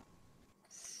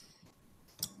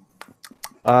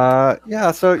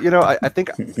 so I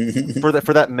think for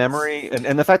that memory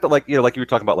and the fact that like you were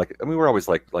talking about, like, I mean, we were always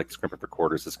like scrimping for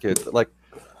quarters as kids, but like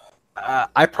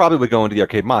I probably would go into the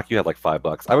arcade. Mock, you had like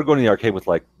 $5. I would go into the arcade with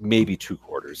like maybe 2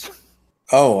 quarters.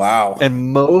 Oh wow!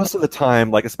 And most of the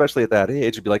time, like especially at that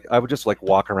age, it'd be like I would just like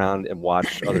walk around and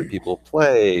watch other people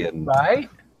play, and right.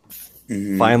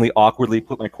 Finally awkwardly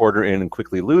put my quarter in and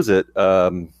quickly lose it.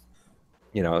 At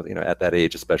that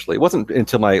age, especially, it wasn't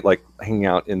until my like hanging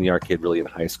out in the arcade really in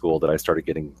high school that I started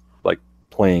getting like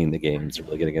playing the games and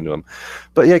really getting into them.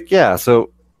 But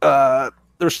so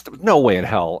there's no way in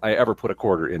hell I ever put a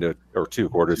quarter into or 2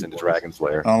 quarters into Dragon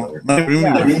Slayer. Oh, let me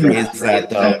rephrase that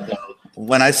though.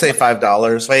 When I say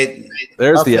 $5, wait,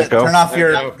 there's the echo. Turn off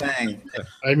your thing.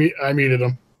 I muted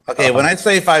him. Okay, when I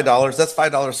say $5, that's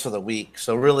 $5 for the week.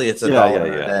 So really, it's $1 a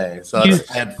day. So I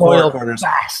had 4 quarters.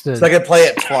 Bastard. So I could play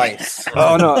it twice.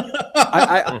 Oh no!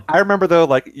 I remember though,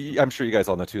 like I'm sure you guys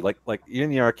all know too. Like you're in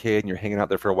the arcade and you're hanging out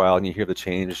there for a while, and you hear the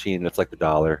change machine, and it's like the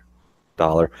dollar,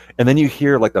 and then you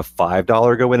hear like the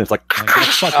 $5 go in. And it's like,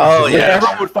 oh yeah,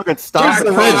 everyone would fucking stop. Here's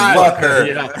the rich fucker.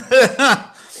 Yeah.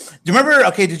 Do you remember?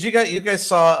 Okay, you guys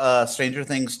saw Stranger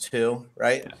Things 2,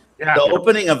 right? Yeah. The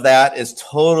opening of that is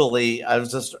totally, I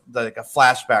was just like a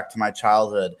flashback to my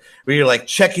childhood, where you're like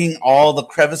checking all the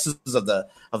crevices of the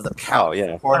couch.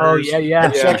 Quarters,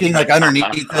 and checking like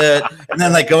underneath it, and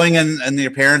then like going in your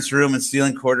parents' room and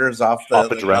stealing quarters off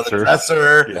the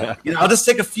dresser. Yeah. I'll just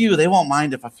take a few. They won't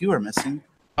mind if a few are missing.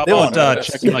 How about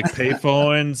checking like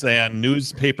payphones and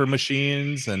newspaper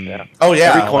machines and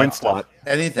every coin slot,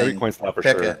 anything, every coin slot for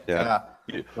check sure. It. Yeah.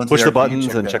 Push the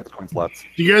buttons and check the coin slots.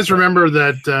 Do you guys remember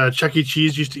that Chuck E.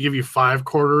 Cheese used to give you 5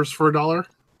 quarters for $1 or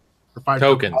 5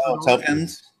 tokens? Oh,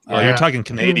 tokens. Oh, you're talking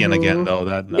Canadian again, though.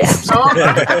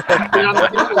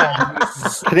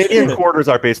 Canadian quarters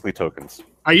are basically tokens.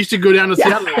 I used to go down to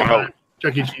Seattle and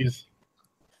Chuck E. Cheese.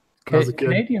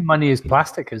 Canadian money is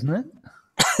plastic, isn't it?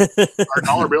 Our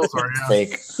dollar bills are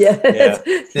fake. Yeah.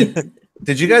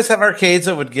 Did you guys have arcades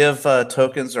that would give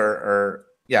tokens or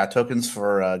tokens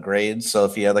for grades? So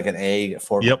if you had like an A, you get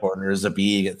 4 quarters, a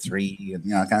B, you get 3, and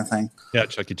that kind of thing. Yeah,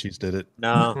 Chuck E. Cheese did it.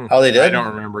 No, oh, they did. I don't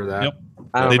remember that. Yep,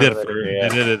 they did it. They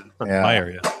did it in my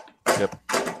area. Yep.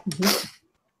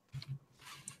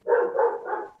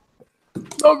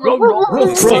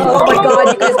 Oh my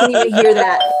god, you guys can even hear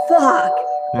that. Fuck.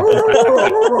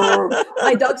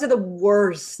 My dogs are the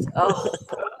worst. Oh.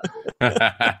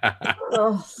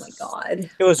 Oh my god.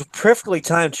 It was perfectly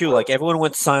timed too. Like everyone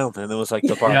went silent and it was like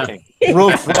the barking.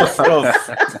 Roof.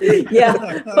 Yeah.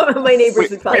 My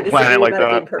neighbors would probably disagree like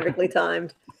about it being perfectly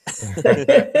timed.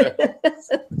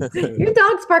 Your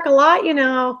dogs bark a lot,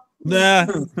 Nah,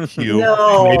 Hugh.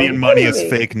 No. Canadian money is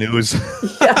fake news.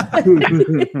 Yeah.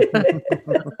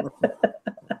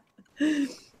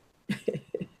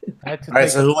 All right,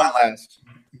 so who went last?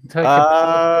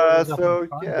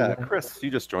 Chris, you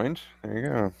just joined. There you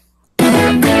go.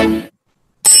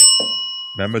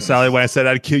 Remember, Sally, when I said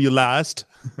I'd kill you last?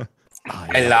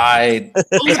 I lied.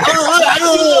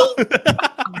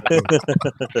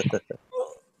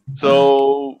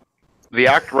 So, the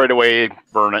act right away,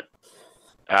 burn it.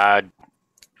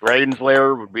 Dragon's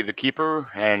Lair would be the keeper,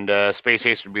 and Space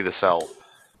Ace would be the cell.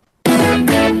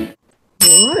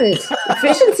 Nice.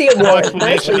 Efficiency award.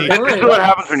 Nicely done. This is what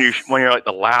happens when you're like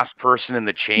the last person in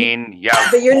the chain. Yeah,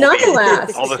 but you're not the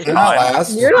last. All this You're not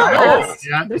last. You're not last.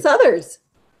 Yeah. There's others.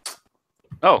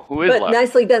 Oh, who is But left?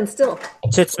 nicely done still.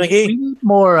 Tits We McGee. need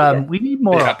more. We need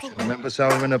more. Yeah. options. Remember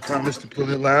Solomon, I promised to put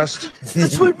it last?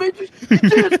 That's what made you.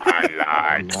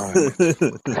 I lied.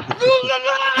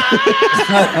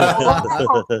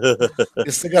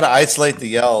 You still got to isolate the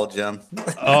yell, Jim.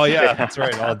 Oh yeah, that's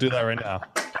right. I'll do that right now.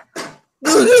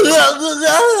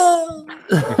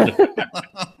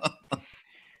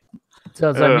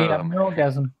 Sounds like me having an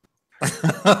orgasm.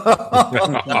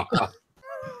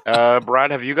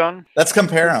 Brad, have you gone? Let's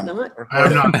compare them. Not. I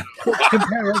have not.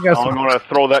 Compare I'm orgasm going to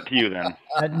throw that to you then.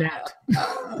 at Nat.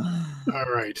 All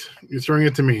right, you're throwing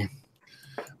it to me.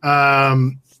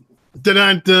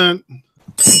 Dun-dun-dun.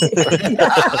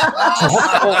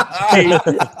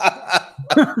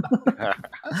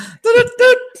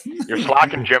 You're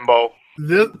slacking, Jimbo.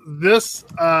 This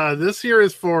here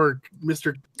is for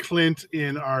Mr. Clint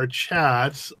in our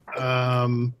chat.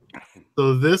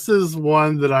 So this is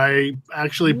one that I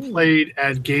actually played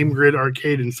at Game Grid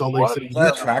Arcade in Salt Lake City.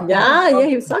 Yeah,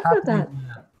 he was talking about that.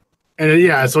 And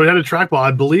yeah, so it had a trackball. I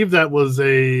believe that was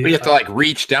a. We have to like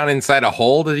reach down inside a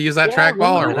hole to use that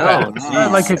trackball, or what? Is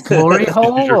that like a glory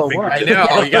hole or what? I know.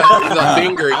 You got to use the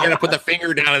finger. You got to put the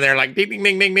finger down in there, like ding, ding,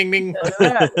 ding, ding, ding, ding.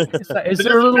 Is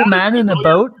there a little man in a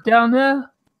boat down there?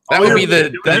 That would be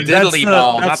the diddly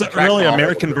ball, not That's the the early trackball.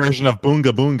 American version of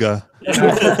Boonga Boonga.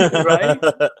 Right?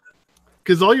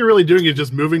 Because all you're really doing is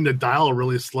just moving the dial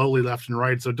really slowly left and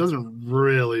right, so it doesn't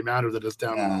really matter that it's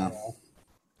down. Yeah.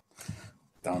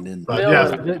 Down in. But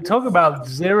Yeah, talk about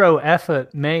zero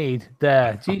effort made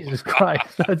there. Jesus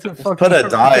Christ, that's a fucking Put a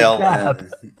dial job.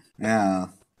 in. Yeah.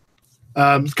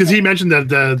 Because he mentioned that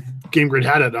the Game Grid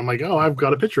had it. I'm like, oh, I've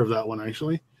got a picture of that one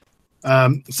actually.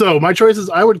 So my choices,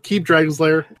 I would keep Dragon's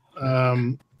Lair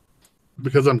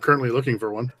because I'm currently looking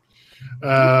for one.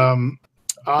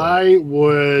 I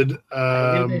would.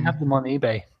 Maybe they have them on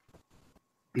eBay.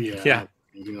 Yeah.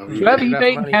 Do you have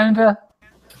eBay in Canada?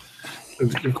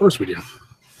 Of course we do.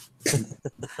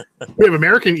 We have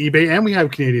American eBay and we have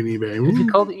Canadian eBay. Is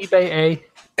it called eBay A?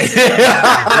 I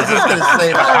was just gonna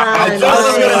say that. I was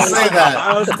gonna say that.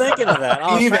 I was thinking of that.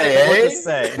 I was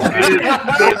eBay, trying to what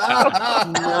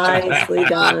to say. Nicely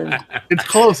done. It's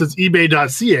close. It's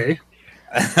ebay.ca.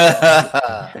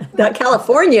 That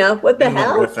California, what the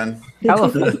hell? Griffin.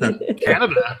 California.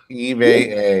 Canada.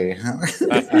 eBay A.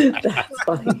 That's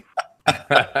funny.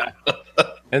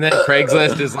 And then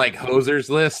Craigslist is like hoser's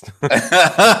list.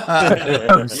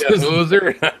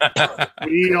 Hoser.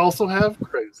 We also have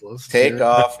Craigslist. Take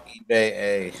off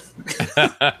eBay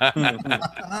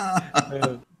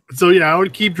A. So yeah, I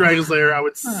would keep Dragon's Lair. I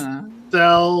would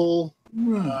sell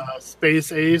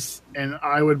Space Ace, and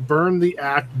I would burn the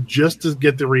act just to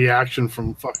get the reaction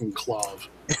from fucking Clav.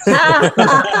 You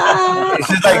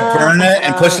should like burn it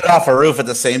and push it off a roof at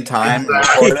the same time.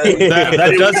 Exactly.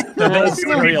 That does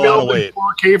carry a lot of weight.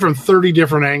 4K from 30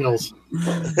 different angles.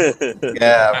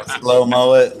 Yeah, slow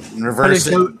mo it, and reverse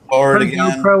it forward Put a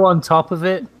again. GoPro on top of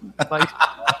it, like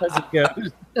as it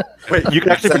goes. Wait, you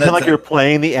can actually Send pretend it like to- you're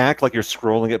playing the act, like you're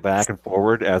scrolling it back and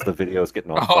forward as the video is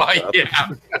getting all Oh fucked up. yeah,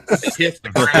 it hits the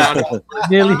ground.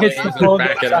 Nearly hits the floor.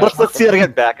 Back it up. Let's see it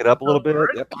again. Back it up a little bit.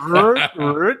 Yep.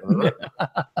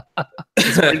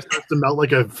 It starts to melt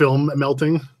like a film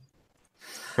melting.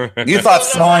 You thought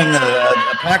sawing a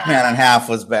Pac-Man in half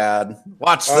was bad.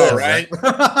 Watch this. Oh, right?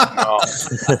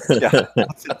 Yeah,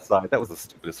 that's inside. That was the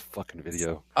stupidest fucking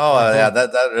video. Oh yeah,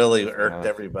 that really irked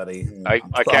everybody. I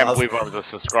can't believe I was a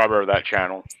subscriber of that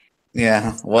channel.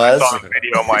 Yeah, I was. saw the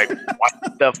video. I'm like,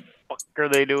 what the fuck are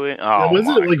they doing? Oh, Was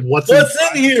it like what's What's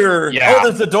in here? Yeah. Oh,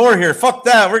 there's a door here. Fuck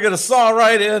that. We're gonna saw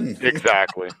right in.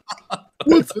 exactly.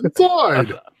 what's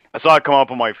inside? I saw it come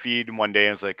up on my feed one day,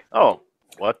 and it's like, oh,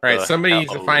 what? All right, the somebody hell?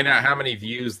 needs to find out how many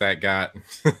views that got.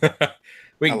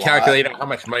 We can A lot. calculate out how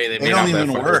much money they They made don't off that.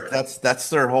 even fucker. work. That's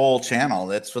their whole channel.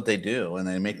 That's what they do, and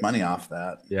they make money off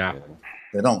that. Yeah,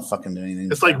 They don't fucking do anything.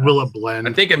 It's like Will It Blend.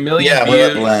 I think a million yeah, views.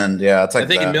 with a blend. Yeah, it's like I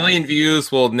think that. a million views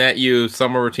will net you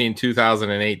somewhere between 2,000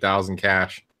 and 8,000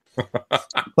 cash.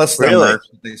 Plus the Really? merch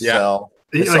that they Yeah. sell.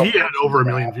 he They sell had over 1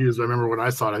 million views. I remember when I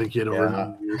saw it. I think he had over 1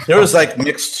 million views. There was like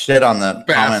mixed shit on the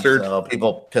Bastard. comments, though.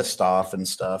 People pissed off and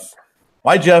stuff.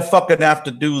 Why'd you fucking have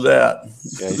to do that?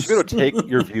 Yeah, you should be able to take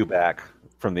your view back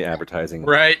from the advertising.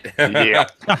 Right? Yeah.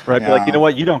 Right. Be Yeah. like, you know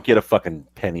what? You don't get a fucking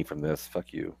penny from this.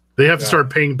 Fuck you. They have to start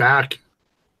paying back.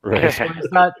 Right.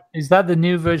 Is that the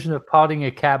new version of parting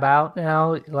a cab out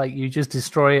now? Like you just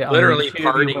destroy it. on Literally the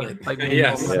parting computer, it. like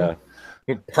Yes.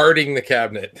 Yeah. Parting the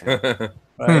cabinet.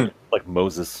 Like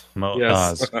Moses.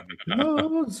 Yes.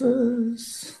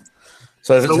 Moses.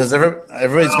 So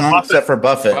everybody's gone except for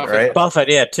Buffett, Buffett. right? Buffett,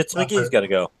 yeah. Tits McGee's got to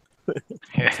go.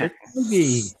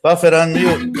 Maybe. Buffett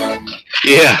unmute.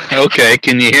 Yeah. Okay.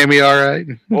 Can you hear me all right?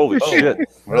 Holy shit!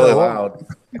 Really loud.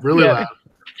 Really loud.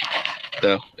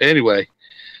 So anyway,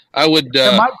 I would.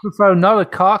 The microphone, not a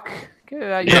cock. Get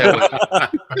it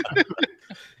out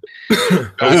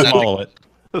Don't swallow it.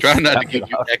 Try not to give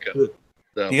you echo.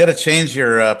 So. You got to change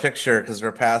your picture because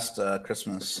we're past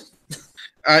Christmas.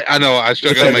 I know. I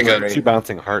still got to make a. Two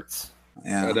bouncing hearts.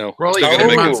 Yeah, I know. We're only Still a gotta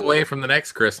few make months a- away from the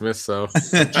next Christmas, so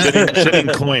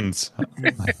Shitting coins.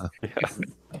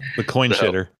 The coin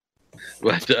shitter.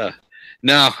 But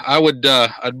no, I would.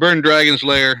 I'd burn Dragon's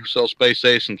Lair, sell Space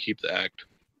Ace, and keep the Act.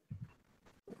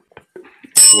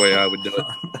 That's the way I would do it.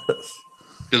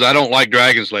 Because I don't like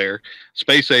Dragon's Lair.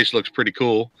 Space Ace looks pretty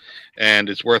cool, and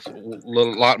it's worth a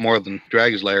lot more than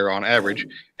Dragon's Lair on average.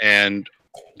 And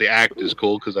the Act is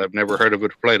cool because I've never heard of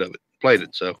it or played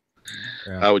it. So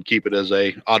I would keep it as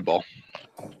a oddball.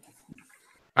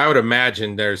 I would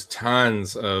imagine there's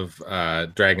tons of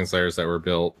Dragon's Lairs that were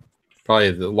built.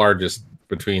 Probably the largest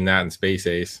between that and Space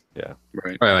Ace. Yeah,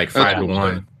 right. Probably like 5 to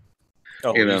 1.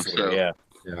 Oh, You know, easily, so- yeah.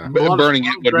 Yeah. Burning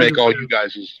it would make all you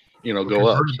guys, go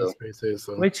up. So Space Ace,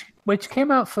 so. Which came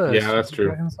out first? Yeah, that's true.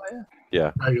 Dragon's Lair?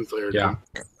 Yeah. Dragon's Lair, Yeah.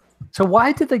 So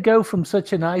why did they go from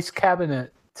such a nice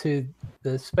cabinet to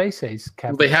the Space Ace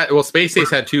cabinet? Space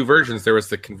Ace had 2 versions. There was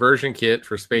the conversion kit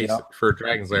for for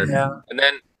Dragon's Lair. Yeah. And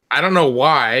then I don't know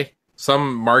why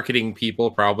some marketing people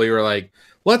probably were like,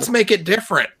 let's make it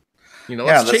different.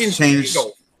 Let's change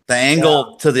the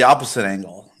angle to the opposite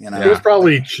angle. It was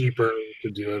probably cheaper to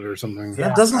do it or something.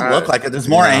 It doesn't look like it. There's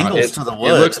more angles to the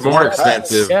wood. It looks It's more cuts.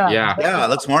 expensive. Yeah. It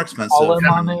looks more expensive.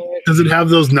 Does it have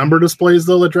those number displays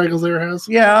though that Dragon's Lair has?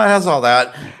 Yeah, it has all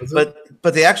that.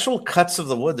 But the actual cuts of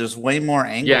the wood, there's way more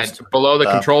angles. Yeah, to below the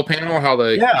stuff. control panel, how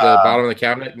the bottom of the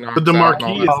cabinet. But the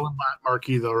marquee is the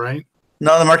marquee though, right?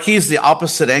 No, the marquee is the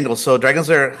opposite angle. So Dragon's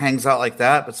Lair hangs out like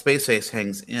that, but Space Ace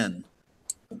hangs in.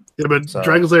 Yeah, but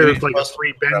Dragon's Lair is like a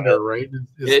free bender, right?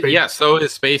 So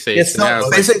is Space Ace.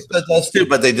 Space Ace does too,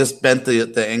 but they just bent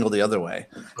the angle the other way.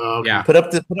 Yeah. Put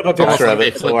up a picture of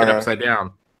it, Flip it upside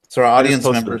down, so our audience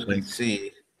members can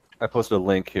see. I posted a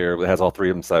link here that has all 3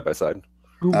 of them side by side.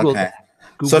 Okay.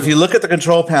 So if you look at the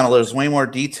control panel, there's way more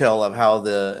detail of how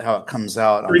it comes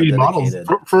out. 3D models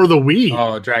for the Wii.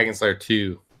 Oh, Dragon's Lair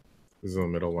 2 is in the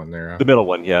middle one there. The middle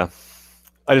one, yeah.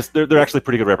 They're actually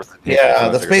pretty good representation. Yeah,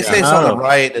 the Space Ace on the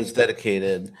right is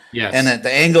dedicated. Yes. And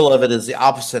the angle of it is the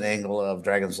opposite angle of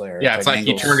Dragon's Lair. Yeah, it's like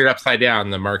you turned it upside down,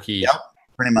 the marquee. Yep,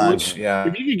 pretty much. Yeah.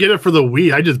 If you could get it for the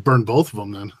Wii, I just burned both of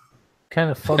them then.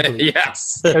 Kind of fugly.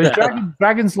 Yes.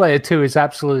 Dragon's Lair 2 is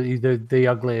absolutely the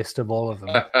ugliest of all of them.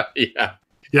 Yeah.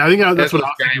 Yeah, I think that's what I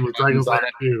was thinking with Dragon's Lair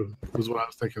 2 was what I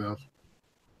was thinking of.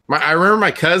 I remember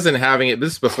my cousin having it.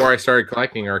 This is before I started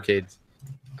collecting arcades.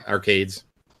 Arcade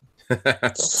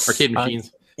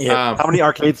machines. How many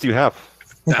arcades do you have?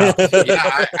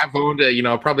 I've owned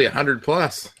probably 100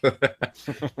 plus.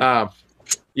 So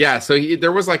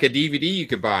there was like a DVD you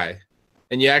could buy,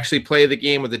 and you actually play the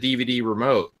game with the DVD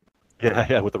remote.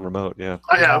 Yeah, with the remote. Yeah,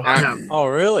 I have. Oh,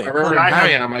 really? I remember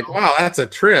having it. I'm like, wow, that's a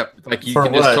trip. Like you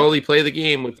can just totally play the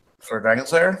game with for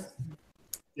Dragon's Lair.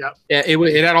 Yep. Yeah,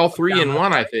 it had all 3 in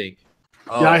one, I think.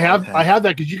 Oh, yeah, I have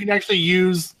that because you can actually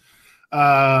use,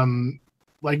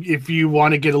 like if you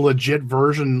want to get a legit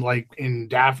version, like in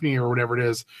Daphne or whatever it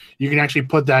is, you can actually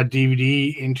put that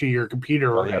DVD into your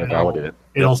computer.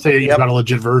 It'll say that you've got a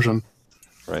legit version.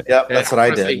 Right. Yep, that's what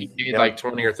I did. He paid like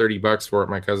 $20 or $30 for it,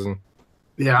 my cousin.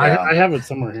 Yeah, I have it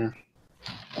somewhere here.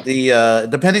 The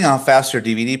depending on how fast your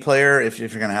DVD player, if you're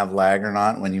going to have lag or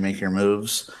not when you make your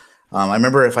moves. I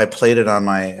remember if I played it on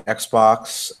my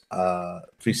Xbox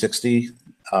 360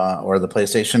 or the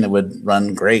PlayStation, it would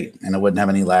run great and it wouldn't have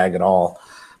any lag at all.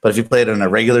 But if you played it on a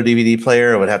regular DVD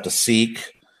player, it would have to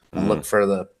seek and look for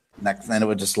the next, and it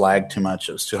would just lag too much.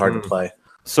 It was too hard to play.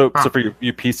 So for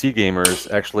you PC gamers,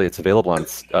 actually, it's available on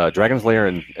Dragon's Lair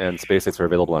and Space Ace are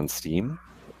available on Steam.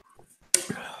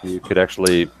 You could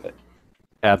actually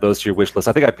add those to your wish list.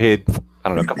 I think I paid, I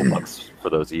don't know, a couple bucks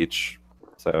for those each.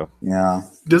 So yeah,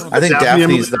 I think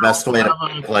Daphne's the best way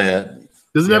to play it.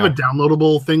 Does it have a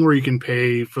downloadable thing where you can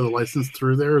pay for the license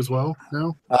through there as well?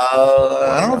 No.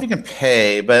 I don't know if you can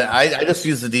pay, but I just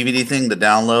use the DVD thing to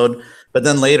download. But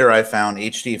then later I found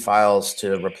HD files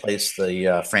to replace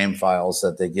the frame files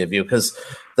that they give you, because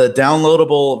the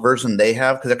downloadable version they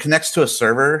have, because it connects to a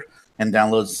server and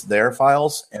downloads their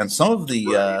files, and some of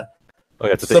the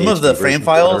frame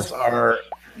files are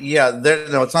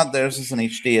it's not theirs. It's an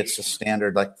HD. It's just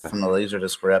standard, like from the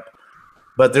Laserdisc rip.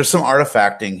 But there's some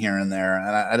artifacting here and there, and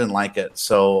I didn't like it.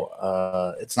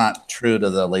 So it's not true to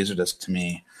the Laserdisc to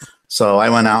me. So I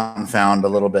went out and found a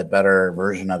little bit better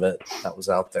version of it that was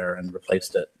out there and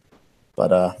replaced it.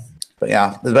 But But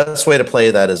yeah, the best way to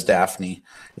play that is Daphne.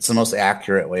 It's the most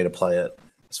accurate way to play it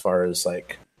as far as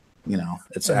like,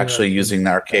 it's actually using the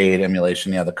arcade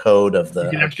emulation. Yeah, the code of the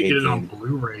You can actually arcade get it on game.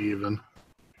 Blu-ray even.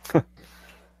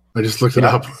 I just looked it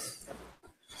up.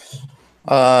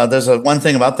 There's one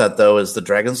thing about that though is the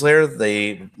Dragon's Lair.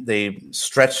 They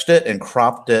stretched it and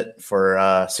cropped it for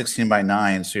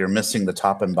 16:9, so you're missing the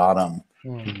top and bottom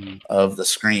of the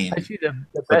screen. Actually,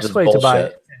 the best way to buy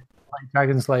it, like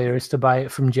Dragon's Lair, is to buy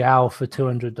it from Jow for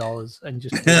 $200 and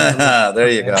just. There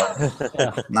you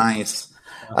go. Nice.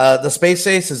 The Space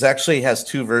Ace actually has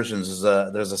two versions.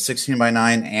 There's a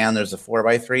 16:9 and there's a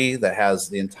 4:3 that has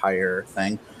the entire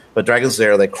thing. But Dragon's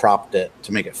Lair, they cropped it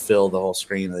to make it fill the whole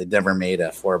screen. They never made a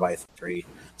 4:3,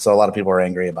 so a lot of people are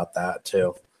angry about that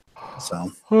too.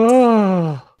 So,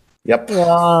 yep.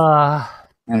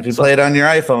 And if you play it on your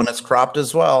iPhone, it's cropped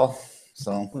as well.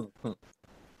 So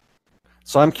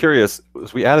I'm curious.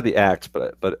 We added the act,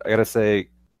 but I gotta say,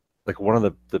 like one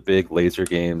of the big laser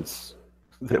games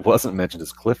that wasn't mentioned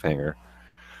is Cliffhanger,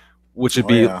 which would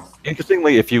be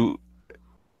interestingly if you.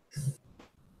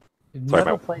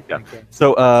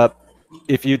 So,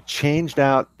 if you changed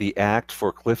out the act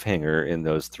for Cliffhanger in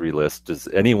those three lists, does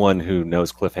anyone who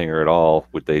knows Cliffhanger at all,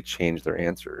 would they change their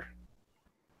answer?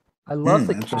 I love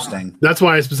the interesting. That's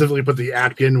why I specifically put the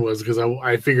act in, was because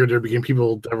I figured there became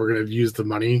people that were going to use the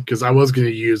money, because I was going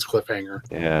to use Cliffhanger.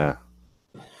 Yeah.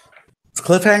 Is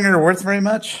Cliffhanger worth very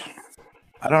much?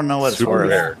 I don't know what it's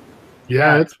worth.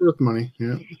 Yeah, it's worth money.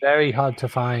 Yeah. Very hard to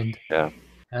find. Yeah.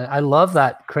 And I love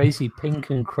that crazy pink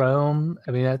and chrome.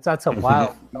 I mean, that's a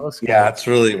wild color scheme. Yeah, it's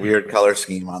really weird color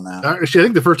scheme on that. Actually, I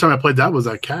think the first time I played that was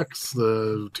at CAX,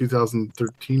 the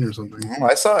 2013 or something. Oh,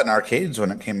 I saw it in arcades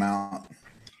when it came out.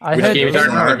 I heard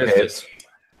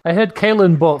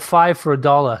Kalen bought 5 for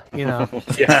 $1. You know,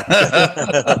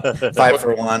 5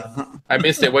 for 1. I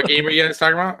missed it. What game are you guys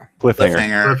talking about?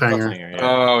 Cliffhanger.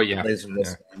 Oh yeah.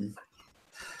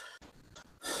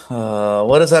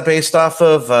 What is that based off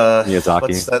of? Miyazaki.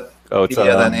 What's that? Oh, it's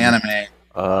that anime.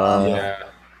 Yeah.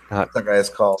 What's that guy's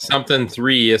called? Something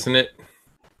 3, isn't it?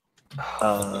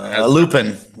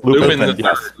 Lupin. Lupin the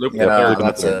Third. Lupin the Third.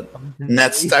 That's it. And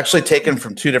that's actually taken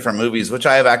from 2 different movies, which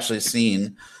I have actually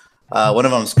seen. One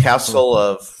of them is Castle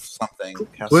of something.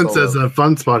 Clint says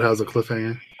Fun Spot has a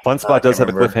cliffhanger. Fun Spot does have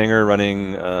a cliffhanger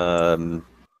running.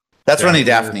 That's running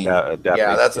Daphne. Daphne.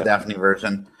 Yeah, that's a Daphne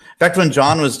version. In fact, when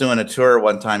John was doing a tour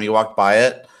one time, he walked by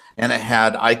it, and it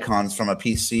had icons from a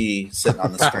PC sitting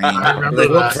on the screen. They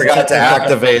forgot to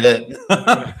activate it.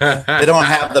 They don't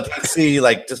have the PC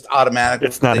like just automatically.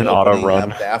 It's not an auto run.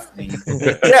 Daphne.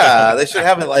 Yeah, they should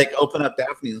have it like open up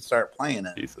Daphne and start playing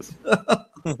it. Jesus.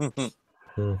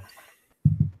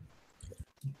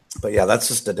 But yeah, that's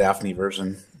just the Daphne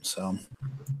version. So,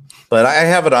 but I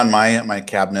have it on my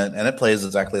cabinet, and it plays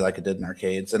exactly like it did in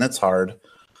arcades, and it's hard.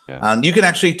 Yeah. You can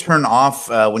actually turn off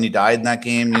when you died in that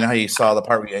game. You know how you saw the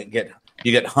part where you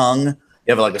get hung. You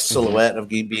have like a silhouette of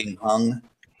being hung. I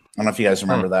don't know if you guys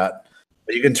remember that,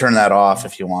 but you can turn that off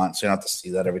if you want, so you don't have to see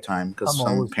that every time, because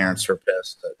some parents are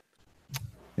pissed that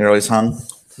you're always hung.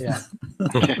 Yeah.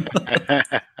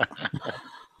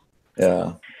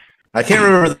 Yeah. I can't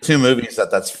remember the 2 movies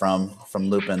that's from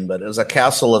Lupin, but it was a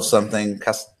Castle of something.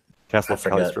 Castle of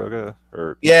Kalistoga,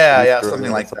 or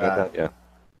something like that.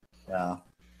 Yeah.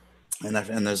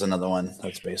 And there's another one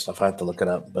that's based off. I have to look it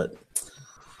up, but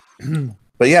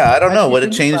yeah, I don't know. Would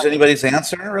it change anybody's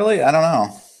answer? Really, I don't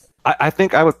know. I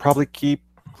think I would probably keep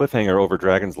Cliffhanger over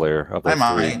Dragon's Lair. Of those I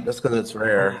might, just because it's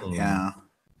rare. Yeah,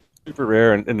 super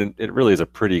rare, and it really is a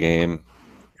pretty game.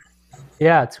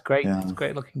 Yeah, it's great. Yeah. It's a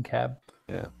great looking cab.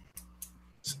 Yeah.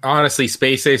 Honestly,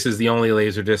 Space Ace is the only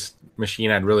Laserdisc machine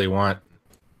I'd really want,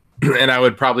 and I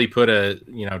would probably put a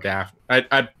Daphne.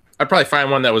 I'd probably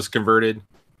find one that was converted,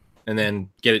 and then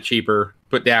get it cheaper.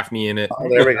 Put Daphne in it. Oh,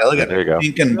 there we go. Look at there you go.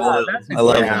 Pink and blue. I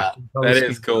love that. That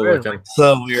is cool looking.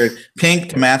 So weird. Pink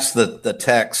to match the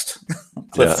text.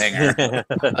 Cliffhanger.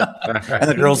 And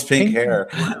the girl's pink hair.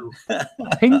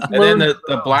 Pink, and then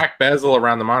the black bezel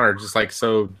around the monitor, just like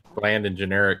so bland and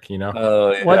generic,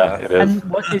 Oh yeah. It is. And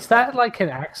what is that, like an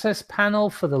access panel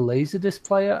for the Laserdisc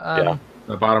player? Yeah.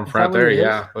 The bottom front there,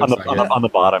 yeah. On the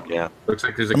bottom, yeah. Looks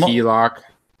like there's a key lock.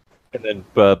 And then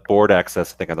board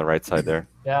access, I think, on the right side there.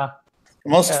 Yeah. The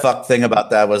most fucked thing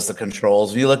about that was the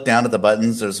controls. When you look down at the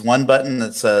buttons, there's one button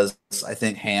that says, I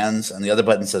think, hands, and the other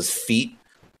button says feet.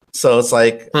 So it's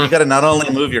like you got to not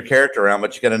only move your character around,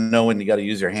 but you got to know when you got to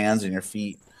use your hands and your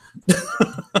feet.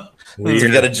 If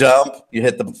you got to jump, you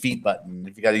hit the feet button.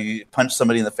 If you got to punch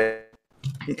somebody in the face,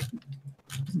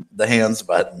 the hands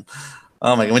button.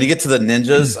 Oh my god! When you get to the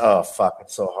ninjas, oh fuck,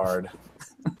 it's so hard.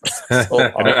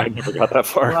 I never got that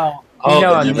far. Well, Oh,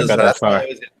 know, the I mean, ninjas, got that that's far.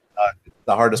 always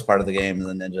the hardest part of the game,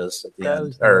 and the ninjas at the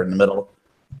end, or in the middle.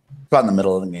 About in the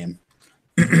middle of the game.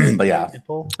 But yeah.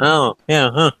 Oh, yeah,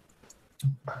 huh.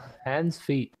 Hands,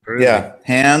 feet. Yeah,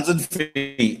 hands and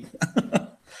feet.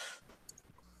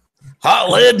 Hot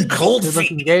lead and cold Good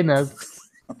looking feet. game though.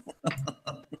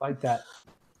 Like that.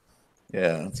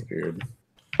 Yeah, that's weird.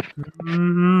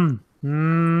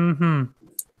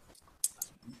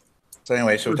 So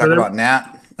anyway, should we talk about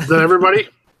Nat? Is that everybody?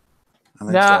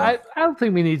 I don't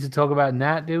think we need to talk about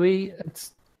Nat, do we?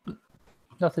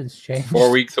 Nothing's changed. 4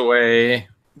 weeks away.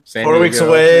 San 4 weeks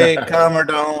Diego. away, come or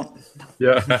don't.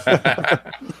 Yeah.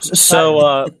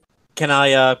 So, can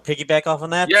I piggyback off on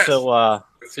that? Yes. So,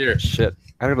 Let's hear it. Shit.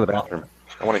 I gotta go to the bathroom.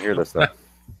 I want to hear this though.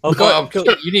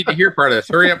 You need to hear part of this.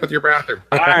 Hurry up with your bathroom.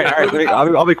 All right.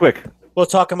 I'll be quick. We'll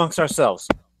talk amongst ourselves.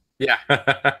 Yeah.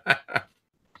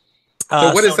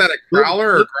 So what is that? A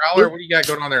growler or growler? What do you got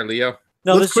going on there, Leo?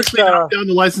 No, Let's this is quickly knock down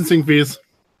the licensing fees.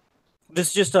 This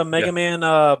is just a Mega Man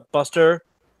Buster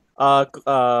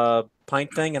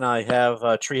pint thing, and I have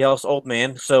Treehouse Old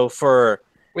Man. So for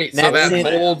Wait, so that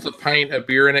holds a pint of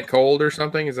beer in it cold or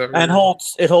something? Is that? And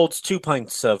holds 2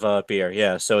 pints of beer.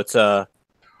 Yeah, so it's a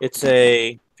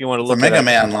if you want to look a Mega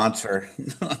Man launcher.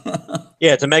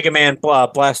 Yeah, it's a Mega Man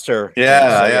blaster.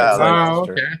 Yeah. Oh,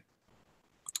 okay.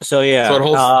 So yeah, so it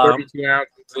holds 32 ounces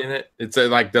in it. It's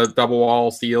like the double wall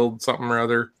sealed something or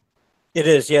other. It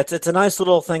is. Yeah, it's a nice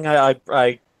little thing.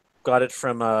 I got it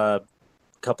from a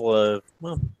couple of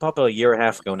probably a year and a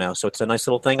half ago now. So it's a nice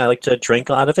little thing. I like to drink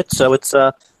out of it. So it's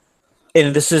and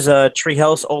this is a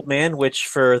Treehouse Old Man, which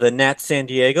for the Nat San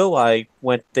Diego, I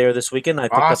went there this weekend. I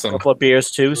picked up a couple of beers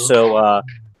too. So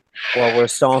while we're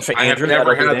stalling for Andrew, I have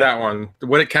never had that one.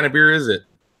 What kind of beer is it?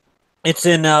 It's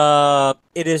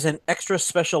it is an extra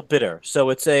special bitter. So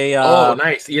it's a oh,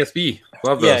 nice ESB.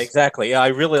 Love those. Yeah, exactly. Yeah,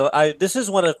 this is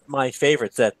one of my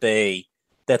favorites that they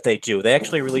do. They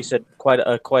actually release it quite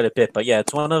a bit, but yeah,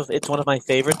 it's one of my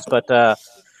favorites. But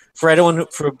for anyone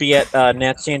for be at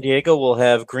Nat San Diego, we'll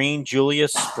have Green,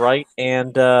 Julius, Sprite,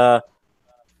 and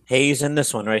Haze in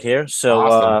this one right here. So,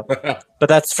 awesome. But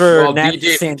that's for Nat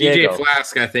DJ, San Diego. DJ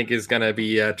Flask, I think, is going to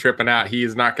be tripping out. He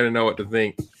is not going to know what to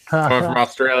think. Coming from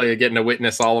Australia, getting to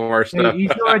witness all of our stuff.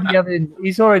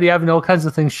 He's already having all kinds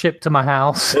of things shipped to my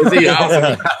house. Is he?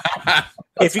 Awesome.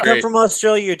 If you come from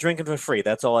Australia, you're drinking for free.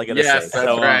 That's all I got to say. Yes, that's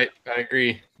right. I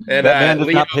agree. And that man does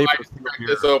Leo, not pay for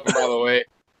this open, by the way.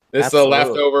 This Absolutely. is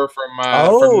a leftover from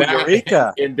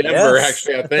Eureka. in Denver, Yes.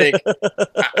 actually, I think.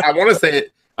 I want to say,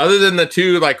 other than the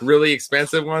two like really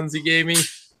expensive ones he gave me,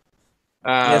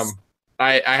 Yes.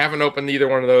 I haven't opened either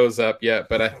one of those up yet,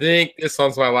 but I think this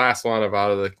one's my last one of out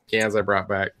of the cans I brought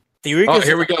back. Eureka's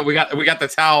here we go. We got the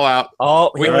towel out. Oh,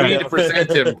 we here we need go. to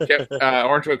present him.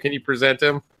 Orange, can you present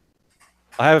him?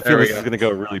 I have a There feeling we this go. is going to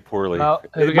go really poorly. Oh,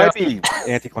 here It we might go. be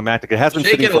anticlimactic. It has been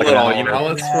Shake sitting it a for like little, an you know. hour.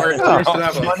 Let's squirt it up.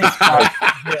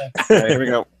 Okay, here we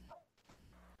go.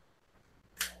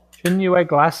 Shouldn't you wear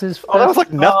glasses? Oh, that was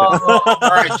like nothing. All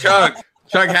right,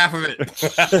 chug half of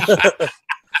it.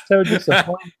 So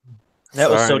disappointing. That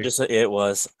was so Sorry. it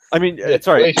was. I mean,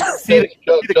 sorry. See,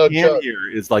 Chug, the chug, can chug. here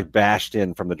is like bashed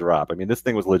in from the drop. I mean, this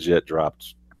thing was legit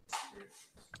dropped.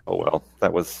 Oh well,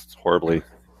 that was horribly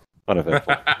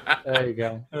uneventful. There you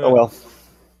go. Oh well.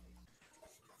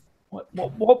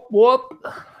 What?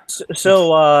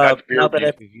 So That's beer now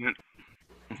that beef, isn't it?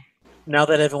 now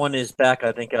that everyone is back,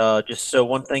 I think just so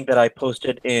one thing that I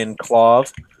posted in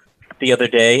Clove the other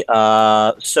day.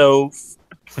 So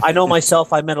I know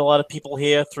myself, I met a lot of people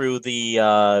here through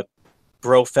the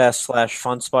Brofest /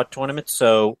 Fun Spot tournament.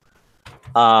 So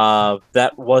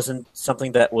that wasn't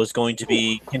something that was going to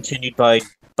be continued by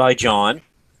John. Are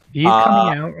you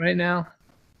coming out right now?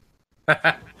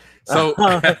 So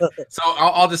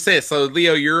I'll just say it. So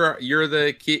Leo, you're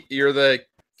the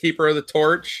keeper of the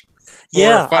torch.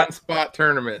 Yeah, for a Fun Spot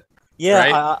tournament.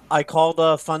 Yeah, right? I called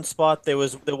a Fun Spot. There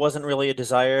wasn't really a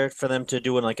desire for them to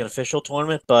do an official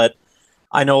tournament, but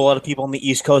I know a lot of people on the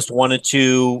East Coast wanted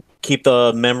to keep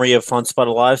the memory of Fun Spot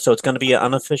alive, so it's going to be an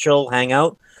unofficial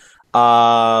hangout.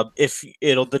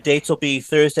 The dates will be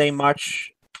Thursday,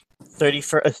 March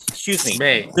 31st. Excuse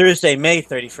me, Thursday, May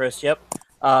 31st.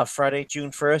 Yep. Friday,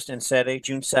 June 1st, and Saturday,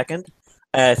 June 2nd.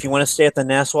 If you want to stay at the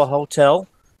Nassau Hotel,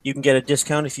 you can get a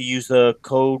discount if you use the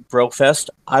code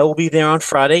Brofest. I will be there on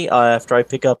Friday after I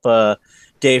pick up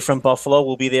Dave from Buffalo.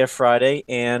 We'll be there Friday,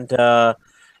 and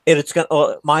it's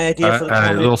going. My idea for the a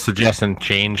tournament. little suggestion: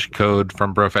 change code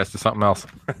from Brofest to something else.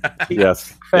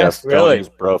 Yes. Fest, Don't really? use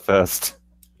Brofest.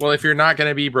 Well, if you're not going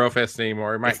to be Brofest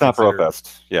anymore, it might It's not consider-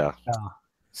 Brofest. Yeah.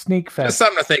 Sneakfest. Just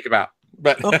something to think about.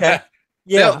 But Okay.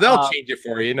 Yeah, they'll change it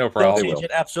for you, no problem. They'll change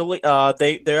it absolutely.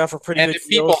 They offer pretty And good if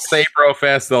people deals. say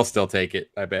Brofest, they'll still take it.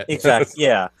 I bet. Exactly.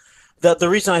 Yeah. The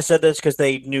reason I said this because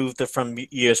they knew from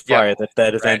years prior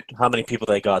that event how many people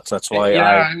they got. So that's why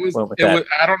I went with that.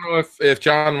 I don't know if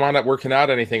John wound up working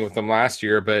out anything with them last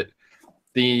year, but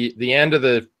the end of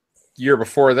the year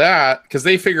before that, because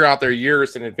they figure out their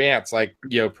years in advance, like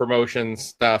promotion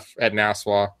stuff at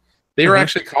Nassau. They were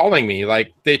actually calling me,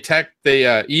 like they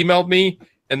emailed me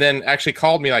and then actually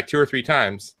called me like 2 or 3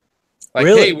 times. Like,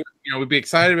 really? Hey, we'd be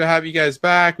excited to have you guys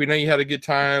back. We know you had a good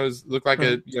time. It looked like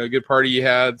a good party you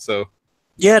had. So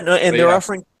yeah, no, and they're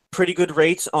offering pretty good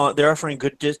rates on. They're offering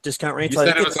good discount rates. You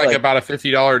said it was like about a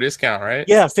 $50 discount, right?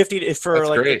 Yeah, 50 for That's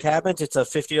like great. the cabins. It's a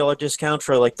 $50 discount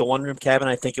for like the 1-room cabin.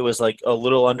 I think it was like a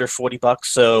little under $40.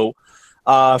 So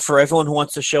for everyone who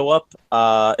wants to show up,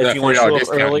 if you want to show up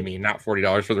early, you mean not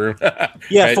 $40 for the room?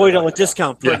 yeah, Right? $40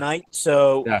 discount per night.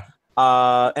 So. Yeah.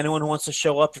 Anyone who wants to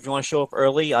show up, if you want to show up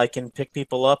early, I can pick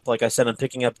people up. Like I said, I'm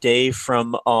picking up Dave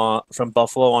from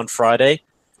Buffalo on Friday.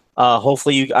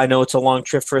 Hopefully, I know it's a long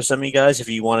trip for some of you guys if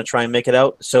you want to try and make it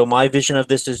out. So my vision of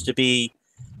this is to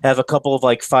have a couple of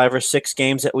like 5 or 6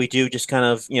 games that we do just kind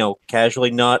of, casually,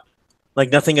 not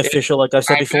like nothing official, like I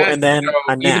said before, and then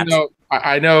a nat.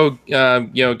 I know,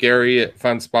 Gary at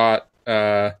Fun Spot,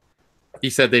 he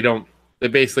said they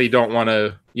basically don't want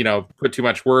to, put too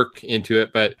much work into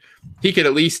it, but he could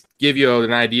at least give you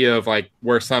an idea of like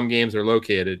where some games are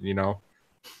located,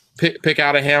 pick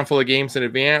out a handful of games in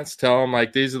advance, tell him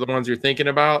like, these are the ones you're thinking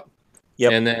about.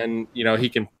 Yep. And then,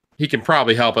 he can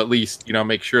probably help at least,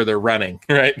 make sure they're running,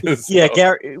 right? Yeah,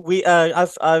 Gary,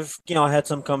 I've I had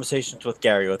some conversations with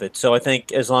Gary with it. So I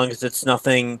think as long as it's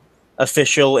nothing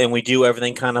official and we do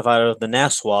everything kind of out of the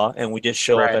Nassau and we just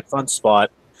show up at Fun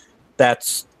Spot,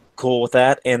 that's cool with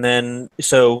that. And then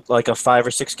so like a 5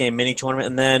 or 6 game mini tournament,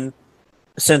 and then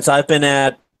since I've been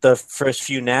at the first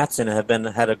few Nats and have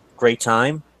had a great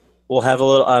time, we'll have a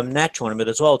little Nat tournament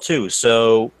as well too.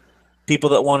 So people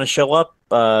that want to show up,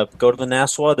 go to the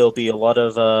Nassau. There'll be a lot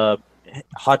of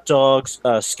hot dogs,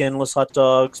 skinless hot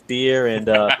dogs, beer,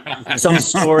 and some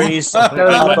stories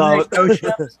about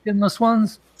skinless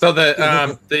ones. So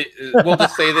we'll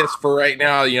just say this for right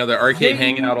now. The Arcade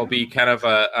Hangout will be kind of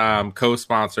a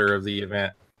co-sponsor of the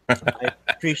event. I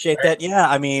appreciate that. Yeah,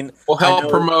 I mean, we'll help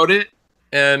promote it,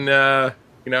 and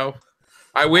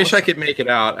I wish I could make it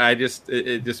out.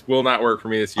 It just will not work for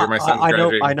me this year. My son's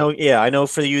graduating. I know. Yeah, I know.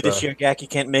 For you this year, Gak, you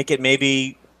can't make it.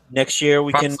 Maybe next year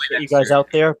we can get you guys out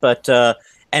there. But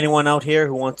anyone out here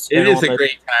who wants, it is a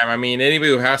great time. I mean, anybody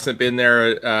who hasn't been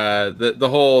there, the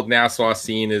whole Nassau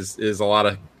scene is a lot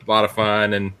of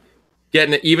fun, and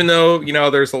getting it, even though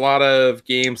there's a lot of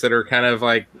games that are kind of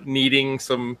like needing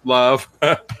some love.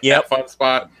 At Fun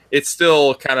Spot, it's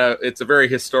still it's a very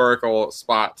historical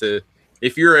spot to.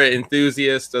 If you're an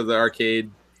enthusiast of the arcade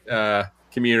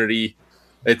community,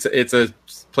 it's a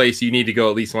place you need to go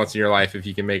at least once in your life if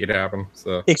you can make it happen.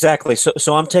 So exactly.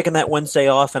 So I'm taking that Wednesday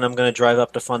off, and I'm going to drive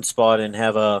up to Fun Spot and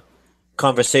have a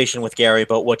conversation with Gary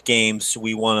about what games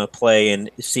we want to play and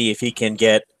see if he can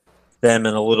get them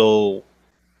in a little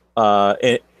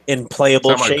in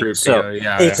playable shape.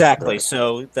 Exactly.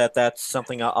 So that's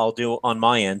something I'll do on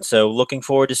my end. So looking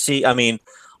forward to see. I mean.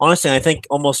 Honestly, I think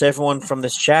almost everyone from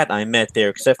this chat I met there,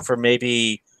 except for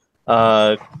maybe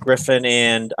Griffin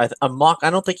and Mock.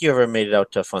 I don't think you ever made it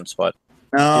out to Fun Spot.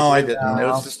 No, I didn't. It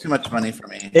was just too much money for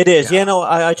me. It is. Yeah, no,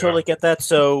 I totally get that.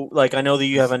 So, like, I know that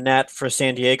you have a nat for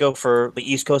San Diego for the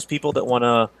East Coast people that want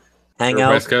to hang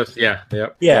out. West Coast, yeah.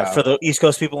 For the East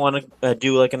Coast people want to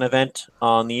do like an event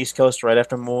on the East Coast right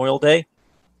after Memorial Day.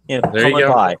 There you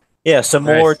go. By. Yeah, some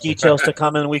more details to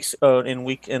come in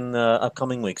the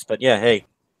upcoming weeks. But yeah, hey.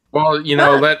 Well,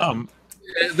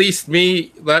 at least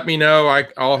let me know.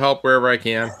 I'll help wherever I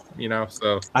can.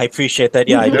 So I appreciate that.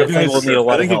 Yeah, I definitely will need a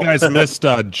lot of help. I think you guys missed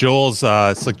Joel's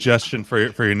suggestion for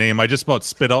your name. I just about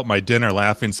spit out my dinner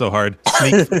laughing so hard.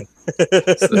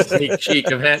 It's the Sneak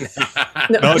Cheek event.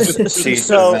 No, just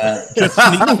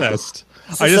Sneakfest.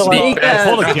 I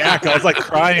pulled a Gak. I was like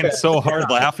crying so hard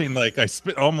laughing, like I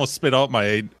almost spit out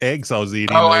my eggs I was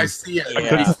eating. Oh, I see it. I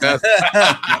couldn't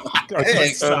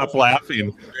stop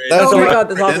laughing. That's my God,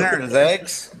 dinner is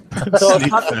eggs. So I was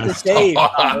talking to Dave.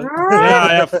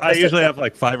 I usually have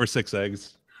like 5 or 6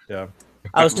 eggs. Yeah.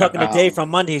 I was talking to Dave from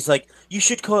Monday. He's like, "You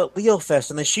should call it Leo Fest,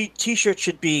 and the T-shirt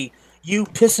should be you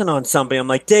pissing on somebody." I'm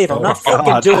like, Dave, I'm not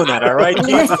fucking doing that. All right,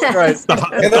 Jesus Christ. The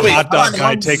hot dog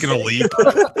guy taking a leap.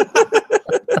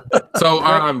 So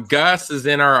Gus is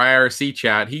in our IRC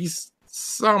chat. He's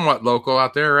somewhat local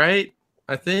out there, right?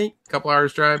 I think a couple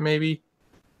hours drive, maybe.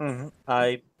 Mm-hmm.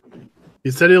 He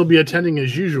said he'll be attending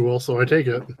as usual, so I take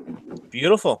it.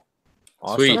 Beautiful.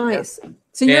 Awesome. Sweet. Nice.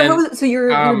 So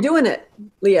you're doing it,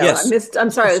 Leo. Yes. I'm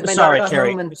sorry. It was my Sorry, daughter got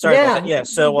Carrie. home and, Sorry yeah. about that. Yeah.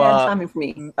 So bad timing for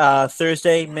me.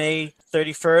 Thursday, May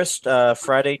 31st,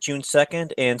 Friday, June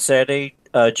 2nd, and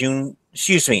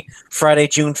Friday,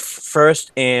 June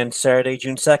 1st, and Saturday,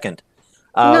 June 2nd.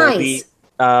 Will be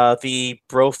the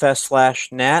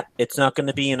Brofest /Nat. It's not going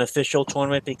to be an official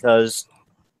tournament because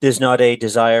there's not a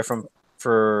desire for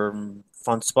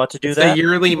Fun Spot to do that. A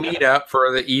yearly meetup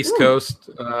for the East Coast.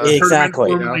 Exactly.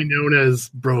 Formerly known as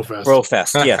Brofest.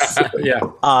 Brofest, yes. Yeah.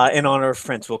 In honor of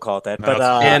Prince, we'll call it that. But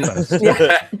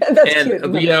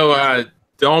and Leo,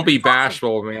 don't be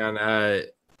bashful, man.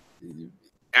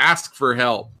 Ask for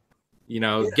help.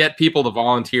 Get people to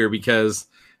volunteer because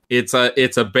it's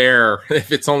a bear.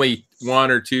 If it's only 1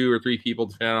 or 2 or 3 people,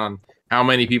 depending on how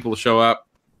many people show up,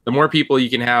 the more people you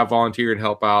can have volunteer and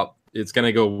help out, it's going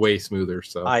to go way smoother.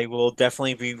 So I will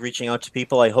definitely be reaching out to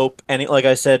people. I hope like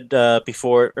I said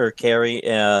before, or Carrie,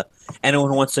 anyone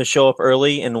who wants to show up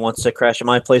early and wants to crash at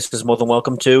my place is more than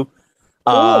welcome to.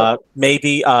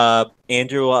 Maybe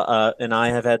Andrew and I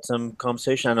have had some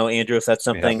conversation. I know Andrew, if that's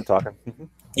something. Talking.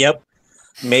 Yep.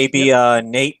 Maybe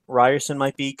Nate Ryerson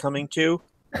might be coming too.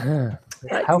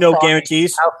 No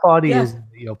guarantees. How farty is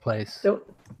your place? Is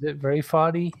it very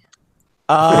farty?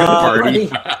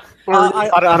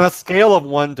 On a scale of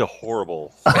 1 to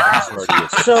horrible.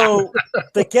 So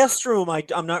the guest room,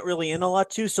 I'm not really in a lot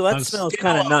too, so that smells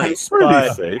kind of nice.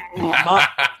 But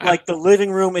like the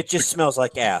living room, it just smells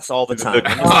like ass all the time.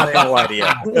 I have no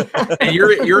idea. And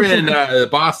you're in the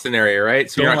Boston area,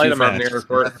 right? So you're not too far from the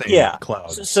airport. Yeah.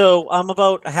 So I'm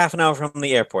about a half an hour from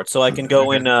the airport, so I can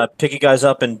go and pick you guys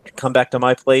up and come back to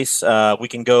my place. We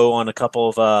can go on a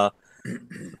couple of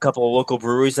local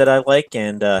breweries that I like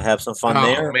and have some fun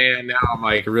there. Oh man, now I'm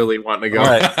like really wanting to go.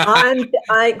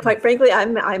 I quite frankly, I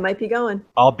might be going.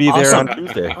 I'll be there on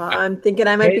Tuesday. I'm thinking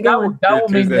I might be going. That will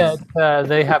mean that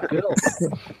they have girls.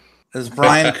 Is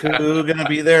Brian Koo going to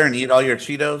be there and eat all your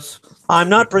Cheetos? I'm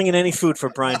not bringing any food for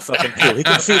Brian fucking Koo. He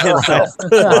can feed himself.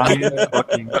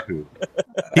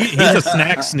 He's a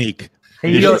snack sneak.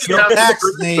 There's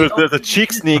a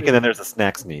cheek sneak and then there's a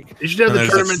snack sneak. You should have the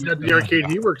tournament at the arcade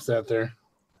he works at there.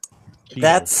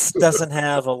 That doesn't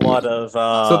have a lot of.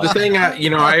 So the thing,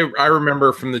 I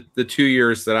remember from the 2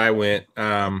 years that I went,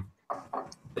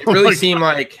 it really seemed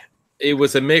like it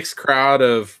was a mixed crowd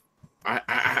of.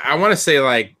 I want to say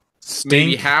like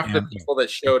maybe half the people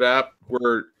that showed up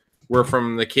were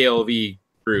from the KLV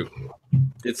group.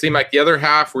 It seemed like the other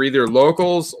half were either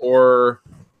locals or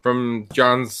from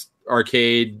John's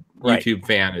Arcade YouTube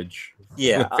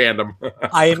fandom.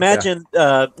 I imagine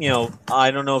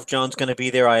I don't know if John's going to be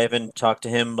there. I haven't talked to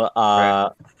him,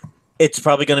 but it's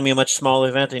probably going to be a much smaller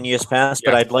event in years past,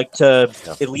 but I'd like to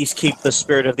at least keep the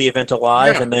spirit of the event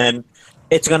alive, and then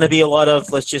it's going to be a lot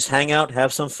of let's just hang out,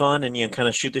 have some fun, and kind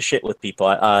of shoot the shit with people.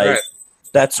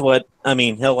 That's what I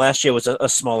mean. Hell, last year was a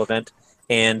small event,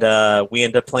 and we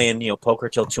ended up playing poker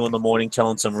till 2 a.m,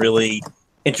 telling some really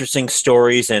interesting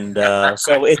stories, and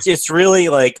so it's really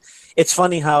like it's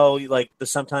funny how like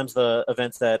sometimes the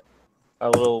events that are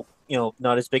a little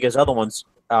not as big as other ones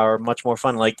are much more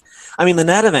fun. Like I mean the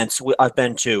Nat events I've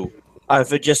been to,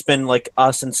 I've just been like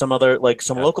us and some other like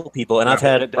some local people, and I've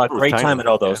had a great time at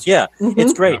all those.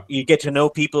 It's great. You get to know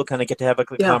people, kind of get to have a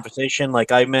quick conversation.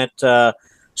 Like I met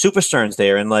Super Stearns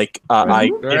there, and like I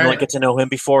didn't really get to know him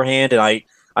beforehand, and I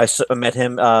met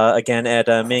him again at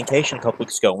Mancation a couple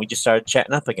weeks ago, and we just started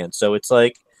chatting up again. So it's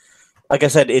like I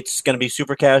said, it's going to be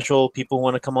super casual. People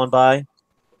want to come on by.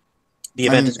 The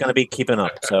event is going to be keeping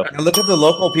up. So look at the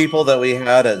local people that we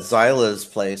had at Zyla's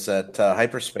place at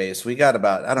Hyperspace. We got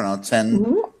about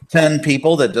 10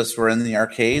 people that just were in the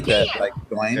arcade that like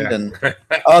joined, and there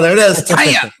it is,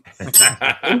 Tanya.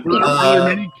 Were there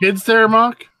many kids there,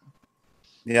 Mock?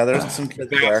 Yeah, there's some kids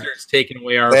there. Taking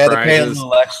away our they had prizes. to pay a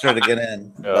little extra to get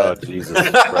in. Oh, Jesus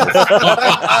Christ.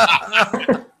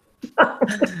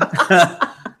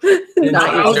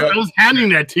 I was handing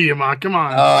that to you, Mock. Come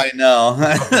on. Oh, I know.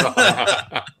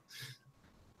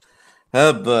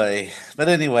 Oh boy. But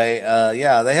anyway,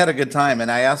 they had a good time, and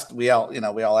we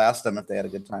all asked them if they had a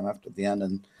good time after the end,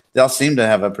 and they all seemed to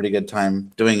have a pretty good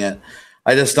time doing it.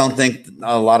 I just don't think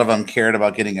a lot of them cared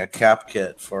about getting a cap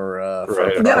kit for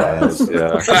got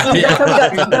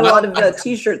a lot of the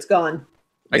T-shirts gone.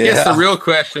 I guess the real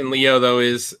question, Leo, though,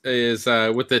 is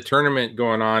with the tournament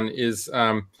going on, is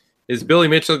Billy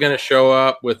Mitchell going to show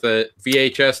up with a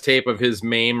VHS tape of his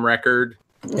MAME record?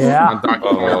 Yeah.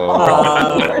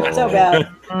 So bad.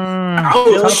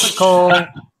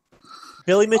 Billy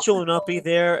Billy Mitchell will not be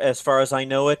there, as far as I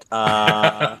know it.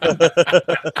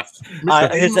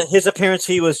 His appearance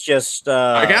fee was just.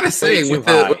 I gotta say, way with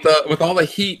too high. with all the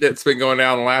heat that's been going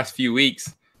down the last few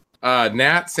weeks,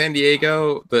 Nat San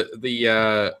Diego,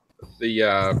 the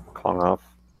Kong off.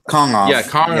 Kong off. Yeah,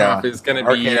 Kong off is going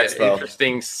to be Arcade an Expo.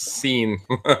 interesting scene.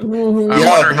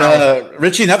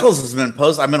 Richie Knuckles has been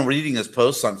I've been reading his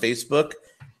posts on Facebook.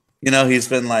 You know, he's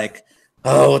been like,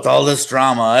 "Oh, with all this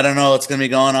drama, I don't know what's going to be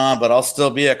going on, but I'll still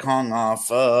be at Kong off."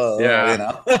 Yeah. You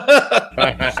know.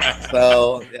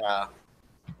 So yeah,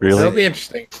 Really? It'll be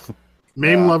interesting.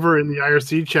 Mame Lover in the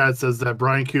IRC chat says that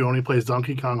Brian Q only plays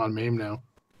Donkey Kong on Mame now.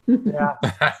 Yeah.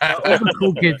 All the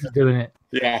cool kids are doing it.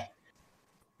 Yeah.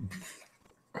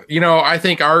 You know, I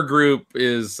think our group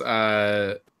is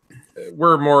we're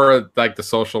more like the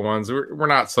social ones. We're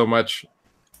not so much,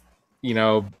 you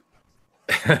know,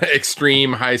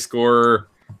 extreme high score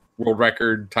world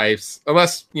record types,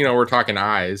 unless you know we're talking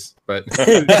eyes. But That's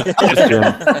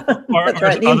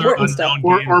right, the important stuff.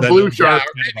 Or Blue Shark.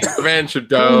 Revenge of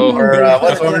Doe. or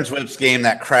what's Orange Whip's game?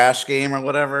 That Crash game or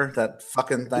whatever? That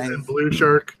fucking thing. Blue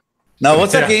Shark. No,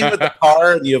 what's that game with the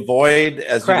car and you avoid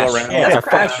as Crash. you go around? Yeah,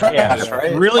 Crash. Yeah, that's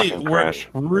right.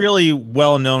 Really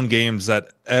well-known games that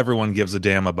everyone gives a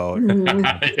damn about.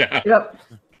 Yeah. Yep.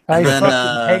 I And then,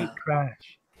 fucking hate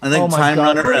Crash. I think Oh my Time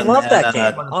God. Runner I and love that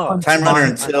game. Time Runner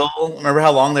and Till. Remember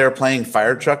how long they were playing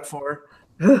Fire Truck for?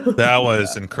 That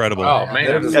was incredible. Oh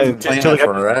man, Until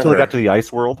we got to the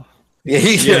ice world.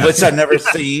 Yeah, which I've never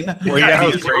seen. Well, yeah,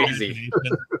 that was crazy.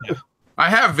 I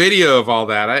have video of all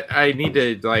that. I need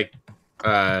to like,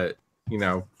 you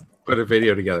know, put a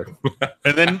video together.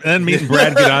 And then me and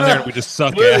Brad get on there and we just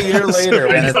suck A ass. year later,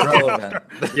 when it's relevant.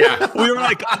 Yeah, we're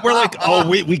like, oh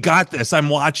wait, we got this. I'm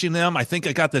watching them. I think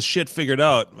I got this shit figured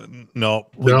out. No,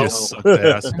 we just sucked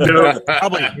ass. No.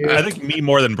 Probably, I think me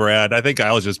more than Brad. I think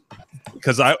I was just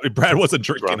because Brad wasn't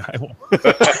drinking.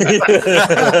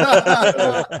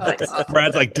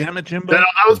 Brad's like, damn it, Jimbo. That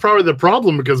was probably the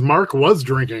problem because Mark was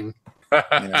drinking.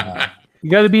 Yeah. You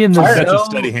got to be in the That's just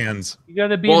zone. steady hands. You got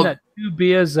to be in that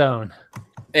 2-beer zone.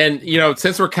 and you know,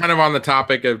 since we're kind of on the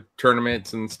topic of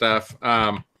tournaments and stuff,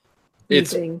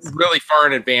 it's really far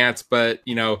in advance. But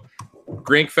you know,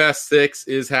 Grinkfest 6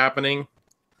 is happening.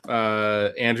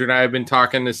 Andrew and I have been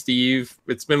talking to Steve.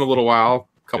 It's been a little while,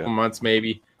 a couple months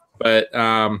maybe. But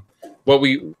what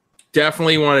we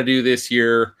definitely want to do this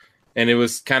year, and it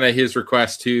was kind of his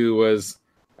request too, was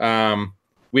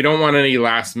we don't want any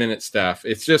last minute stuff.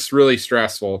 It's just really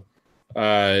stressful,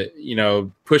 you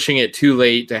know, pushing it too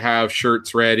late to have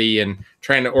shirts ready and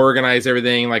trying to organize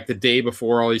everything like the day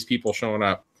before all these people showing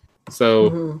up.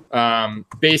 So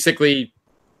basically,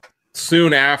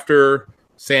 soon after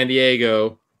San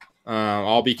Diego,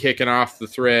 I'll be kicking off the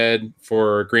thread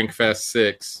for Grinkfest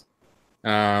 6.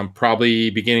 Probably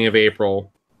beginning of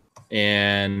April,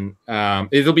 and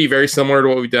it'll be very similar to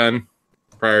what we've done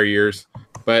prior years,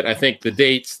 but I think the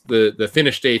dates, the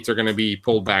finish dates are going to be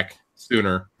pulled back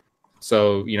sooner.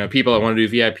 So, you know, people that want to do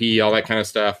VIP, all that kind of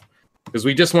stuff, because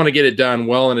we just want to get it done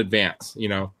well in advance. You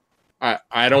know,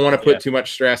 I don't want to put too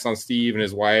much stress on Steve and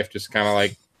his wife. Just kind of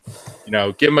like, you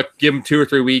know, give them 2 or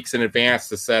 3 weeks in advance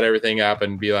to set everything up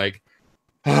and be like,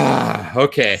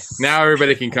 okay, now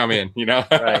everybody can come in, you know.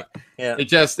 Right. Yeah.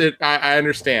 I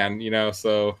understand, you know,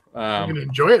 so You can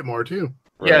enjoy it more too.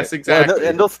 Yes, exactly.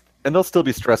 Well, and they'll still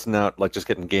be stressing out, like just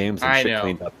getting games and I shit know.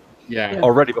 cleaned up. Yeah.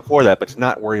 Already before that, but to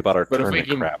not worry about our But if we tournament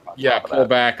can crap. on top of pull that.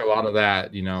 back a lot of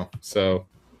that, you know. So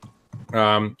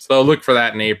so look for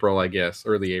that in April, I guess.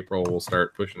 Early April we'll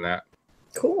start pushing that.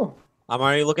 Cool. I'm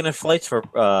already looking at flights for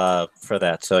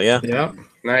that. So yeah. Yeah.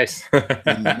 Nice. We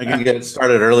can get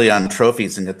started early on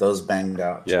trophies and get those banged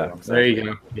out. Yeah. too. There you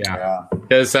go. Yeah.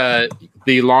 Because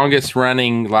the longest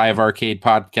running live arcade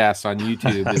podcast on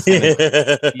YouTube is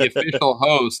the official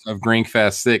host of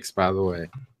Grinkfest 6, by the way.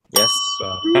 Yes.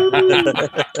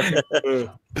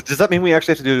 Does that mean we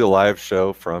actually have to do a live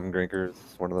show from Grinkers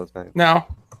one of those nights? No.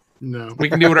 We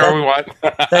can do whatever we want.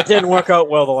 That didn't work out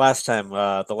well the last time.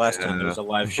 The last time there was a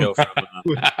live show. From,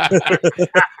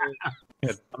 Do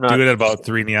it at about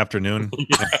 3 p.m.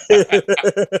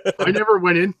 I never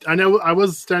went in. I know I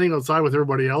was standing outside with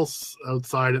everybody else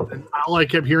outside, and all I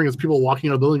kept hearing is people walking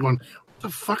out of the building going, "What the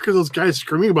fuck are those guys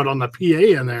screaming about on the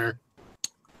PA in there?"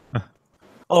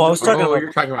 Oh, I was talking about.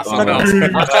 You're talking about I was talking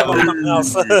about something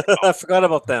else. I forgot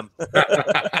about them.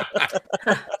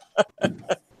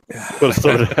 But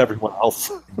so did everyone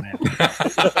else.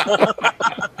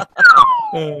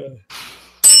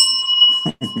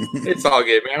 It's all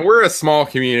good, man. We're a small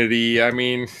community. I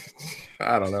mean,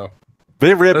 I don't know.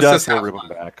 They ribbed Let's us, just we'll have rib them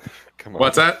fun. back. Come on.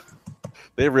 What's that?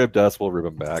 They ribbed us, we'll rib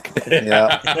them back.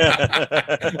 Yeah.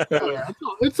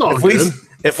 It's all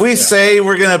If good. we say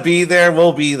we're gonna be there,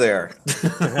 we'll be there.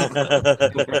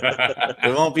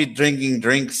 We won't be drinking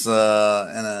drinks in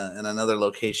another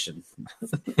location.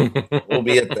 We'll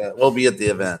be at the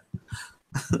event.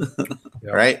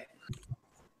 Right?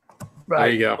 There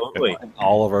you go. Totally.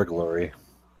 All of our glory.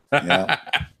 Yeah.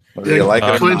 Whether you like it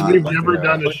or Clint, not. we've never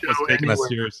done a show It's taking us anywhere.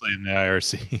 seriously in the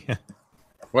IRC.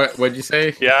 What'd you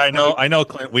say? Yeah, I know,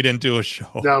 Clint. We didn't do a show.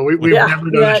 No, we've never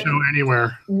done a show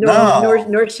anywhere.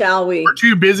 Nor shall we. We're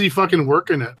too busy fucking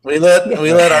working it. We let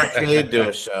Arcade do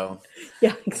a show.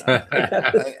 Yeah,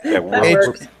 exactly. Yeah,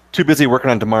 we're too busy working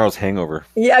on tomorrow's hangover.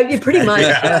 Yeah, pretty much.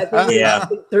 Yeah.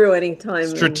 Through any time.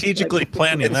 Strategically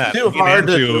planning It's that. too We hard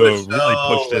to do a really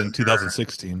show pushed it in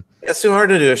 2016. It's too hard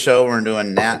to do a show when we're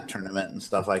doing Nat tournament and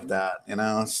stuff like that. You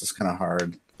know, it's just kind of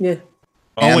hard. Yeah.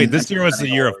 Oh wait, this year was the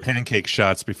year of pancake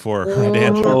shots before. Right,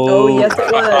 Andrew? Oh yes,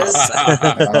 it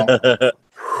was.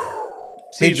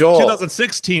 Hey, Joel.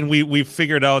 2016, we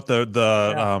figured out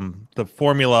the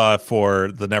formula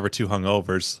for the Never Too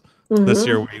Hungovers. This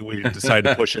year we decided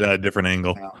to push it at a different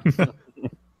angle.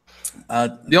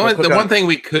 The one thing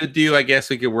we could do, I guess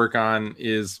we could work on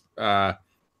is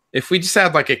if we just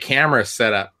had like a camera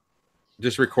set up,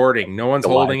 just recording. No one's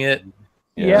holding it.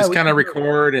 Yeah, just kind of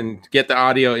record and get the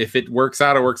audio. If it works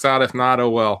out, it works out. If not, oh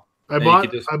well. I bought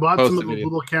some of the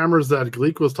little cameras that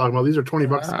Gleek was talking about. These are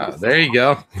 $20. There you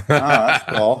go. That's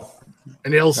cool.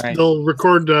 And they'll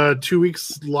record 2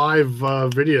 weeks live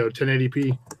video,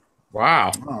 1080p.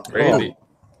 Wow, crazy.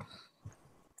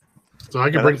 So I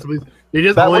can bring some of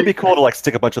these. That would be cool to like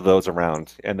stick a bunch of those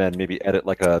around and then maybe edit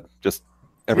like a just.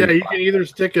 Yeah, you can either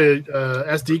stick a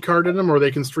SD card in them or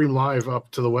they can stream live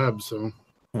up to the web. So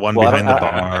behind the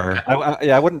bar.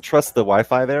 I wouldn't trust the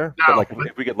Wi-Fi there. No, but like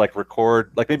if we could like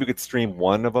record, like maybe we could stream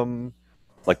one of them,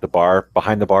 like the bar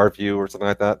behind the bar view or something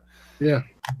like that. Yeah,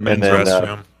 men's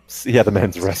restroom. The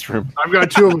men's restroom. I've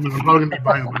got 2 of them, and I'm probably going to be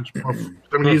buying a bunch more. I'm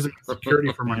going to use them as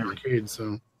security for my arcade.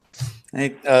 So,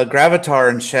 hey, Gravatar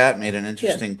in chat made an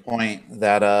interesting point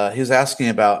that he was asking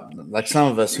about. Like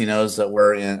some of us, he knows that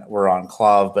we're on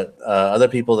Clav, but other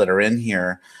people that are in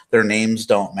here, their names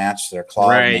don't match their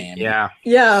Clav name. Yeah.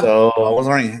 So I was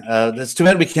wondering. It's too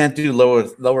bad we can't do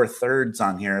lower thirds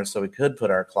on here, so we could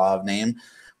put our Clav name.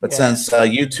 But since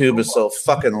YouTube is so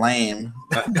fucking lame,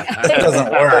 it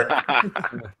doesn't work.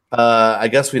 I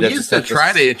guess we used to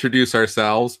try to introduce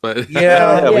ourselves, but we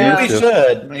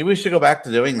should. Maybe we should go back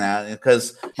to doing that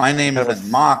because my name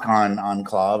isn't Mock on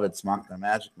Clav. It's Mock the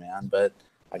Magic Man, but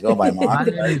I go by Mock.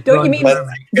 Don't you mean Mock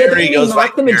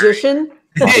the Magician?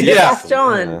 Yeah,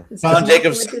 John. John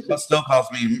Jacobs still calls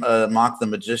me Mock the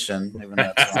Magician. Even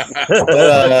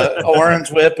but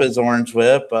Orange Whip is Orange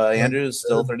Whip. Andrew is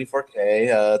still 34K.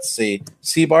 Let's see,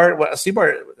 Seabart.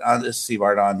 Seabart is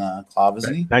Seabart on Clav,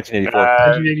 isn't he? 1984.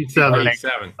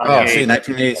 1987. Oh, see,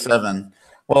 1987.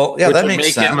 Well, yeah, that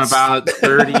makes sense. Him about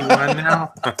 31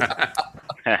 now.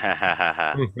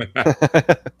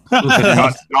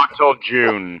 not till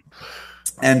June.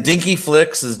 And Dinky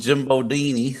Flicks is Jimbo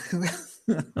Deany.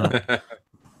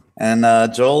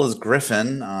 And Joel is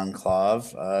Griffin on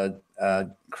Clav.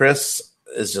 Chris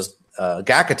is just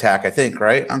Gak Attack, I think,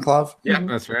 right? On Clav? Yeah,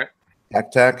 that's right. Gak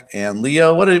Attack. And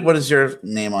Leo, what is your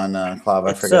name on Clav?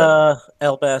 I forget.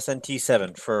 Elbass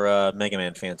NT7 for Mega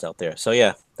Man fans out there. So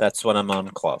yeah, that's what I'm on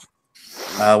Clav.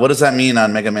 What does that mean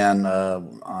on Mega Man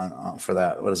on for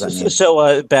that? What does that mean?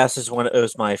 So Bass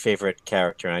was my favorite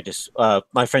character, and I just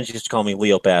my friends used to call me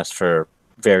Leo Bass for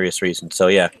various reasons. So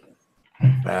yeah,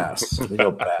 Bass,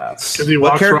 Leo Bass. Because he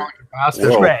walks around like a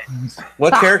bastard.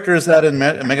 What character is that in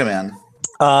Mega Man?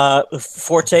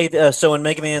 Forte. So in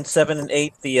Mega Man 7 and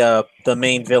 8, the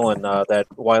main villain that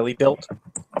Wily built.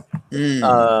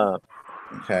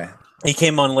 Okay. He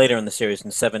came on later in the series in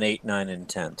 7, 8, 9, and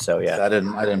 10. So yeah, I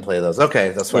didn't play those. Okay,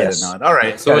 that's why I didn't know it. All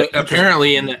right. So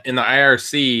apparently in the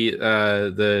IRC,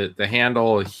 the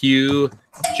handle Hugh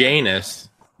Janus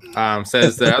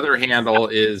says the other handle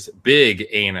is Big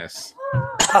Anus.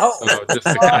 So just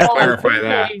to kind of clarify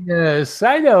that. Yes,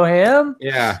 I know him.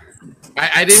 Yeah,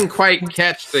 I didn't quite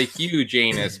catch the huge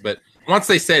anus, but once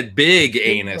they said Big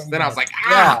Anus, then I was like,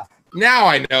 now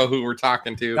I know who we're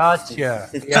talking to. Gotcha.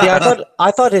 Yeah,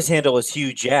 I thought his handle was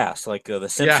Huge Ass, like the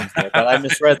Simpsons did, but I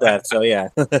misread that. So yeah.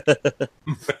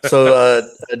 So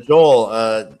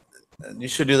Joel, you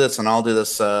should do this, and I'll do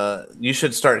this. You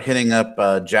should start hitting up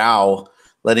Jow,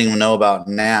 letting him know about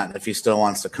Nat if he still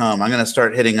wants to come. I'm going to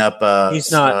start hitting up. He's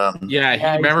not.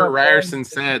 Remember Ryerson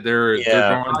said they're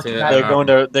going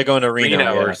to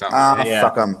Reno or something.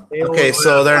 Fuck them. Okay,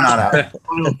 so they're not out.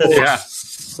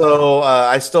 So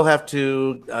I still have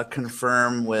to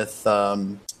confirm with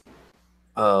who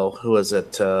is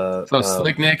it? So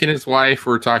Slick Nick and his wife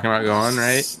were talking about going,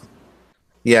 right?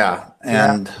 Yeah,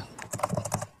 and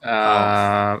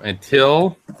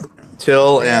Till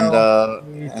and I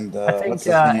think what's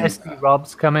his name? SD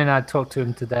Rob's coming. I talked to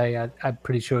him today. I'm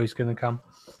pretty sure he's going to come.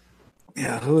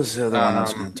 Yeah, who was the other one I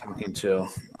was talking to?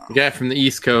 The guy from the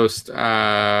East Coast,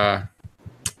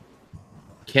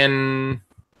 Ken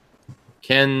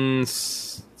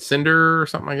Cinder or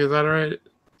something like that. Is that right?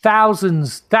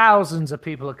 Thousands of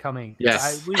people are coming.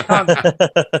 Yes. We can't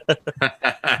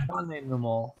name them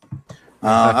all.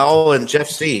 And Jeff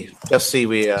C. Jeff C.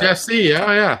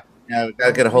 Yeah, we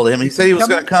gotta get a hold of him. He said he was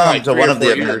going to come to one of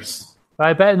the events. But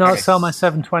I better not sell my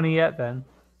 720 yet. Then.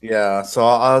 Yeah, so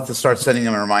I'll have to start sending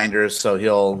him reminders so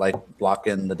he'll block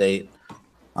in the date.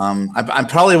 I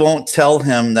probably won't tell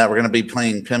him that we're going to be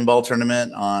playing pinball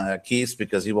tournament on Keith's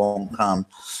because he won't come.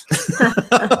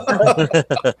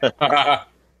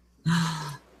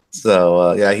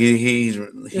 So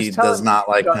he does not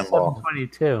like pinball.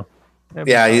 722.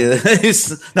 Yeah,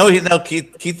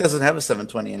 Keith doesn't have a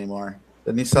 720 anymore.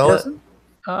 Didn't he sell it?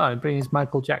 Oh, he brings his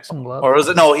Michael Jackson glove. Or was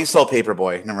it? No, he sold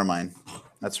Paperboy. Never mind.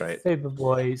 That's right.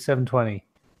 Paperboy 720.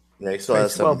 Yeah, he still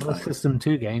has 720. Well, System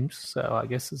 2 games, so I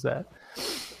guess is that.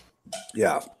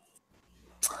 Yeah.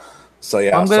 So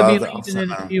yeah, I'm going to be leaving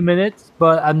in a few minutes,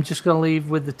 but I'm just going to leave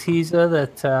with the teaser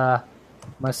that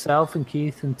myself and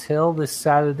Keith and Till this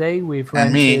Saturday we've rented.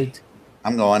 And me,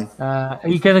 I'm going. Are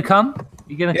you going to come?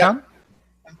 You going to come?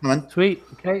 I'm coming. Sweet.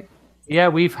 Okay. Yeah,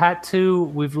 we've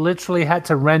literally had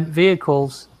to rent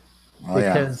vehicles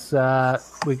because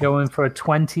we're going for a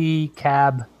 20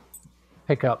 cab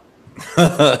pickup.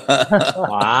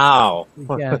 Wow.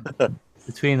 Yeah,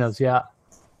 between us, yeah.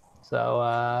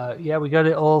 So, we got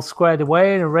it all squared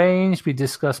away and arranged. We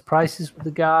discussed prices with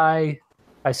the guy.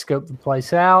 I scoped the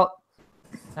place out.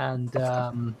 And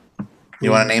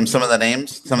you want to name some of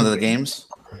the games?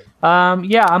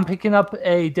 I'm picking up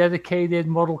a dedicated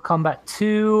Mortal Kombat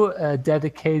 2, a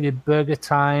dedicated Burger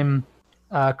Time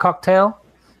cocktail,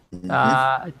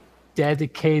 a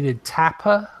dedicated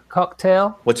Tapper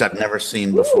cocktail. Which I've never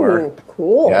seen before. Ooh,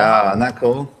 cool. Yeah, isn't that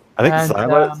cool? I think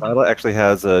Zyla actually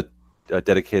has a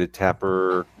dedicated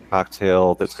Tapper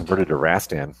cocktail that's converted to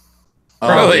Rastan.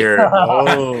 Oh, really? Weird.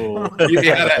 Oh, you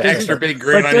had an extra big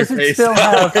grin on your face. Does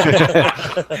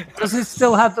it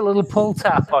still have the little pull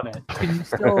tap on it? Can you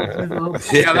still do the little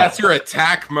yeah, that's your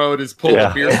attack mode. Is pull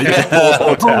the beer.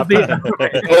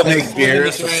 Pull make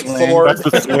beers. That's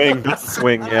the swing. That's the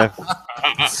swing. Yeah.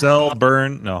 Sell,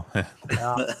 burn. No.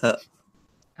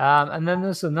 And then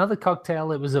there's another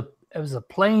cocktail. It was a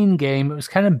plain game. It was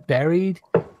kind of buried.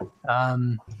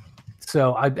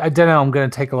 So I don't know. I'm going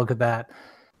to take a look at that.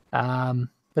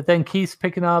 But then Keith's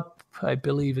picking up, I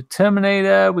believe, a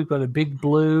Terminator. We've got a Big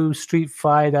Blue Street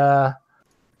Fighter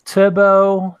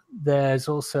Turbo. There's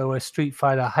also a Street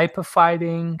Fighter Hyper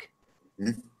Fighting.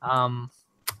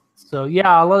 So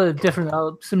yeah, a lot of different,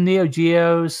 some Neo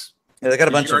Geos. Yeah, they got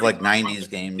a bunch of 90s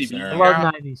games there. A lot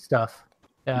of 90s stuff.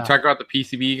 Yeah. You talk about the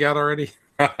PCB you got already?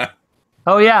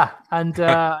 Oh yeah, and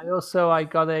I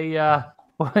got a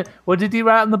what did he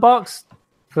write on the box?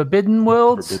 Forbidden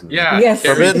Worlds? Yeah. Yes.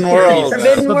 Forbidden World.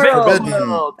 Forbidden World. Forbidden.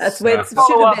 That's what it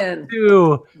should have been.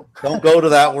 Don't go to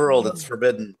that world. It's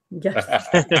forbidden. Yes.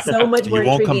 So much more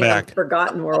won't come intriguing back. than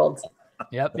Forgotten Worlds.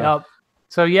 Yep.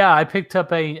 So yeah, I picked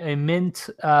up a mint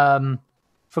Forgotten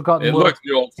It Worlds. looks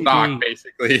the old stock, CD.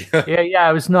 basically. Yeah,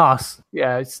 it was NOS.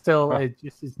 Yeah, it's still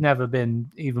it's never been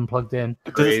even plugged in.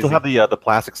 Does it still have the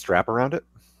plastic strap around it?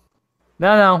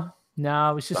 No,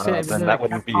 it was just sitting then in that a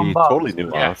wouldn't be Capcom box. totally new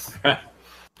loss.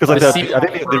 Because I think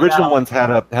the original ones had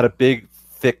a big,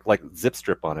 thick zip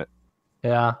strip on it.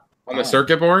 Yeah. On the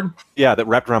circuit board? Yeah, that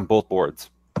wrapped around both boards.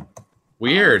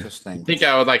 Weird. Interesting. I think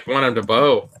I would want him to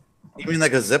bow. You mean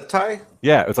like a zip tie?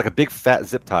 Yeah, it was like a big fat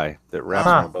zip tie that wraps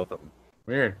around both of them.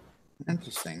 Weird.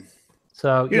 Interesting.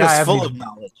 So You're just full of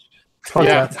knowledge.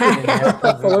 Yeah.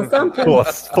 Full of something. Full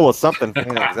of something.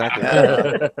 Yeah, exactly.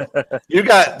 You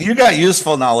got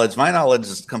useful knowledge. My knowledge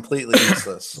is completely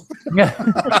useless.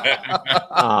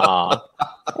 Aw.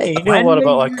 Hey, you know what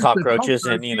about cockroaches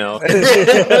and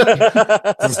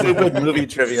Stupid movie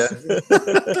trivia.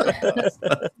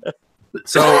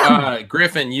 So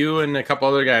Griffin, you and a couple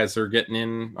other guys are getting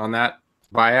in on that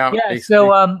buyout. Yeah, basically.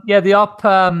 so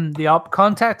the op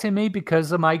contacted me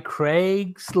because of my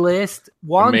Craigslist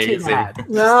wanted Amazing. ad.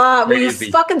 Will you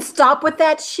Crazy. fucking stop with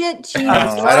that shit? Jesus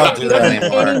I don't do that Christ,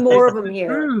 anymore. any more of them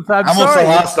here. Truth, I I'm almost sorry.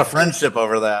 lost a friendship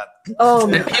over that. Oh,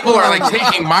 And people are like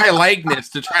taking my likeness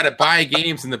to try to buy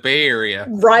games in the Bay Area.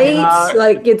 right?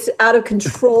 Like it's out of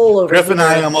control over Griff and here.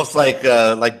 I almost like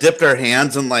dipped our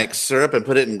hands in like syrup and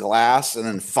put it in glass and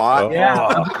then fought.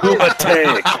 Yeah. Kuma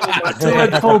take. I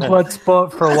went full blood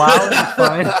sport for a while. It's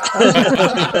fine.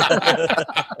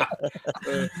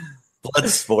 Blood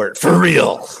sport for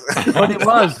real. But it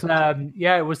was,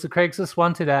 it was the Craigslist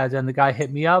wanted ad, and the guy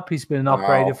hit me up. He's been an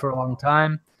operator for a long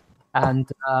time, and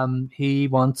he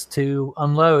wants to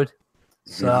unload.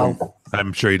 So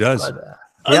I'm sure he does.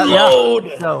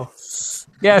 Unload.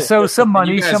 So some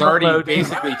money, You guys some already unloading.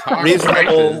 basically talked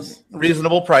prices.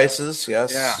 Reasonable prices,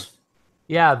 yes. Yeah.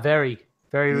 Yeah, very,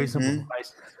 very reasonable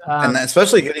price. And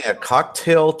especially getting a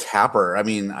cocktail tapper. I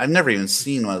mean, I've never even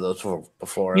seen one of those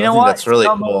before. You I know think what? that's really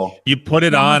Not cool. much. You put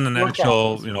it Not on much an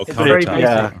actual, workout. It's countertop. very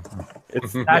Yeah.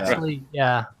 basic. It's Actually,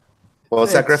 yeah. What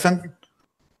was that, Griffin?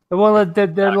 Well,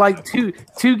 they're like two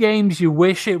games. You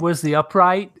wish it was the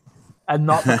upright and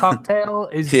not the cocktail.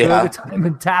 Is Yeah. Burger Time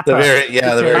and Tapper. The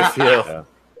very few.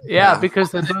 Yeah,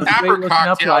 because they're both great Tapper looking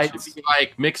cocktail uprights. should be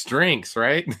like mixed drinks,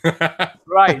 right?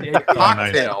 Right.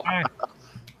 Cocktail.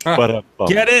 But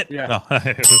Get it? Yeah. No.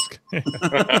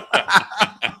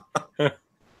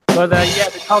 But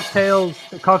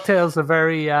the cocktails are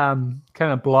very kind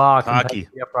of blah compared Cocky.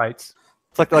 to the uprights.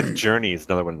 it's like Journey is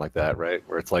another one like that, right?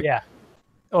 Where it's like Yeah.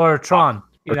 Or Tron.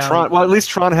 you or know? Tron. Well, at least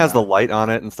Tron has the light on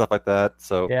it and stuff like that.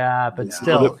 So Yeah, but a little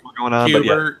still, bit more going on. But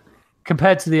yeah, Hubert.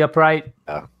 compared to the upright,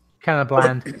 Yeah. kind of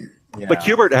bland. Yeah. but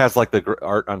Qbert has like the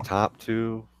art on top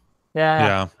too. Yeah.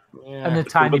 Yeah. And the a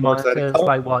tiny little bit more monitor is exciting.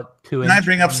 like what, 2 Can I inches?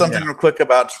 bring up something real quick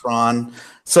about Tron?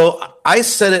 So I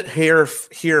said it here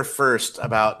first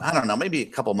about, I don't know, maybe a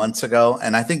couple months ago,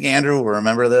 and I think Andrew will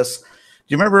remember this. Do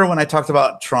you remember when I talked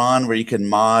about Tron where you can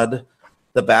mod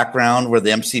the background where the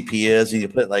MCP is and you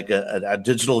put like a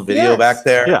digital video Yes. back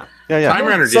there? Yeah. Time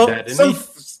Runner did So- that, didn't he?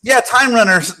 Yeah, Time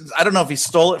Runner, I don't know if he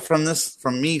stole it from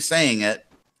me saying it,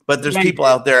 but there's Yeah, he people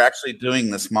out there actually doing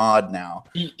this mod now.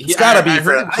 It's I got to be.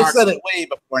 heard him I talk- said it way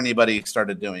before anybody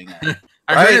started doing it.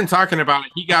 I right? heard him talking about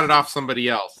it. He got it off somebody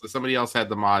else. Somebody else had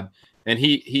the mod, and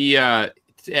he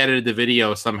edited the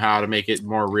video somehow to make it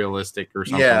more realistic or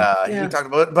something. Yeah, Yeah. he talked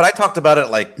about it, but I talked about it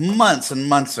like months and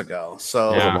months ago.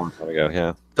 So Yeah. A long time ago,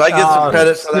 yeah. do I get some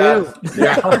credit for that?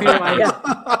 Yeah.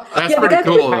 That's Yeah, but pretty that's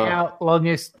cool. Hang Though. out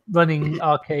longest running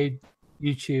arcade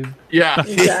YouTube. Yeah,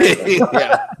 Exactly.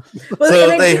 Yeah. Well,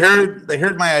 So and they then-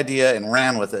 heard my idea and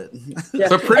ran with it. yeah.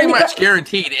 so pretty And you much got-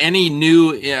 guaranteed any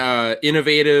new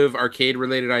innovative arcade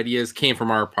related ideas came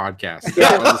from our podcast.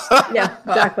 That was- Yeah,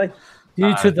 exactly.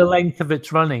 Due to the length of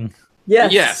its running.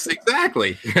 Yes. yes,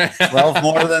 exactly. 12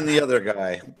 more than the other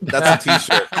guy. That's a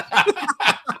t-shirt.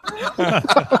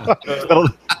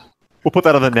 We'll put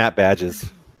that on the Nat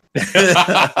badges.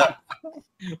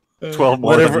 12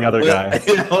 more than the other guy.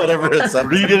 Whatever it's up.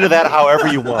 Read into that however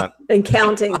you want. And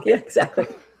counting. Yeah, exactly.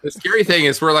 The scary thing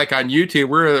is we're like on YouTube,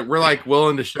 we're like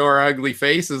willing to show our ugly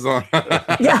faces on.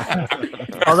 Yeah.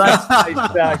 Oh, that's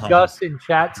nice. Gus in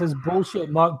chat says bullshit.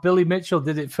 Mark Billy Mitchell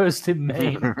did it first in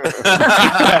Maine.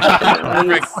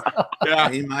 Yeah.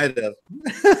 He might have.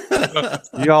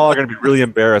 You all are going to be really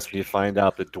embarrassed when you find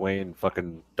out that Dwayne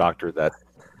fucking doctored that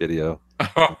video.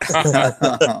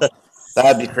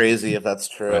 That'd be crazy if that's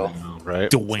true. Right?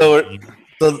 Dwayne.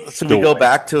 So should we go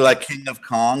back to like King of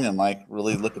Kong and like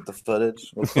really look at the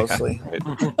footage real closely?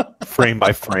 Frame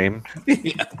by frame. Where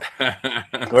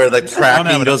the I don't have tracking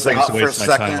enough goes things out to for a waste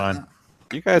my time second. on.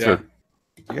 You guys Yeah.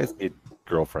 you guys need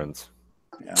girlfriends.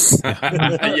 Yes. All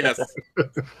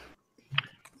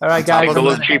right, guys. It's a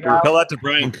little cheaper. Tell that to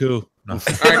Brian Koo. No.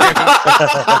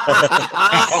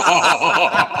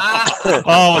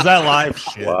 Oh, was that live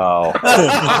shit? Wow.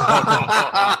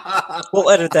 We'll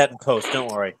edit that in post.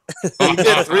 Don't worry. He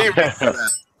did 3 reps for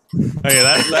that. Hey,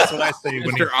 that's what I say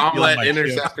when you Mr. Omelet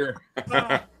Interceptor.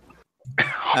 That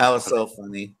was so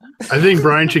funny. I think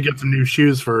Brian should get some new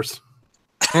shoes first.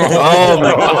 Oh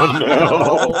my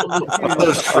god.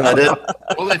 Those shredded.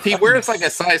 Well, if he wears like a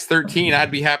size 13,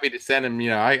 I'd be happy to send him. You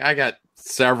know, I got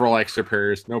several extra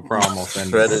pairs. No problem. I'll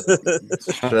send him.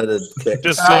 Shredded kick.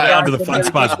 Just go down to the Fun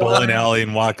Spots bowling alley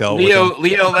and walk out. Leo,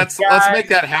 let's make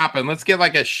that happen. Let's get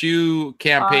like a shoe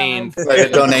campaign. Like a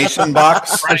donation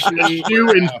box. Freshly Shoe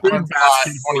and food Fun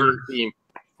basket Spot 2018.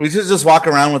 We should just walk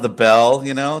around with a bell,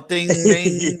 you know, ding,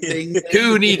 ding, ding.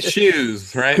 Who needs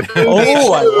shoes, right?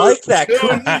 Oh, I like that.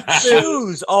 Who needs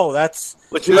shoes? Oh, that's.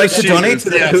 Would you like to donate to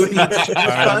the Yes. Who Needs Shoes All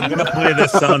right, I'm Fund? gonna play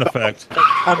this sound effect.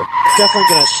 I'm definitely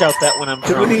gonna shout that when I'm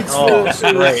drunk. needs Oh,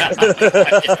 shoes? great.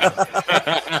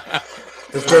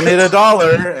 Just donate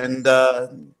 $1 and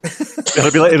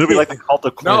It'll be like the cult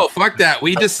of No, fuck that.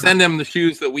 We just send him the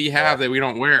shoes that we have that we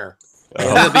don't wear.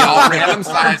 It'll be all random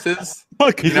sizes.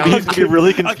 He's You know, going to be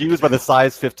really confused by the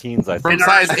size 15s. I from think.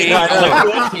 size 8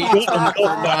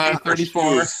 to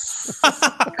 34.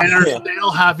 And our stale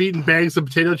half-eaten bags of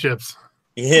potato chips.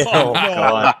 Yeah. Oh,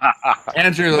 God.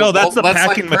 Andrew, No, that's the let's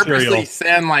packing purposely material.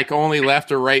 send like only left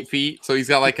or right feet, so he's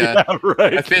got like a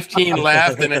 15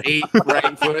 left and an 8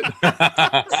 right foot.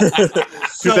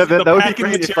 So that the would be packing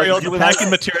great if, material, like, you the would have-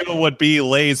 packing material would be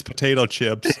Lay's potato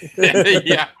chips.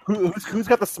 Yeah, Who's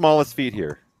got the smallest feet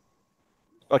here?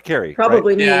 Carrie.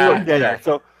 Probably me. Yeah. Right? Yeah.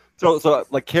 So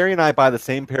like Carrie and I buy the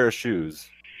same pair of shoes,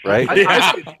 right?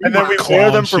 Yeah. And then we Clown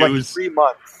wear them for like shoes. 3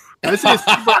 months, I say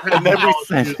and then we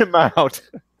send him out.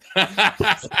 Like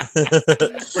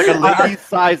a ladies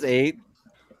size 8,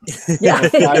 Yeah. and a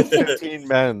size 15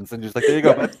 men's, and just like, there you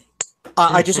go. bud.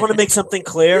 I just want to make something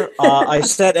clear. I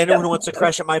said anyone who wants to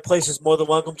crash at my place is more than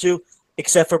welcome to,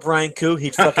 except for Brian Koo.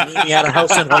 He'd fucking eat me out of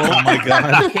house and home. Oh my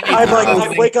god!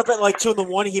 I'd wake up at like 2 in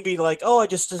the he'd be like, "Oh, I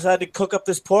just decided to cook up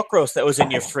this pork roast that was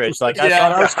in your fridge." Like I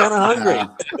thought I was kind of hungry.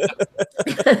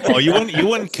 Oh, you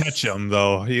wouldn't catch him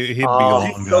though. He'd be long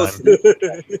he's gone.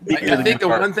 so I think the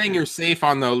one thing you're safe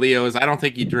on though, Leo, is I don't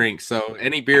think you drink. So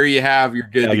any beer you have, you're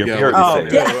good Yeah, to your go. beer is Oh, safe.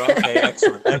 good. Okay,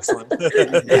 excellent.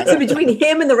 So between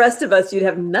him and the rest of us, you'd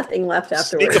have nothing left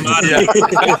afterwards.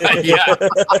 Yeah.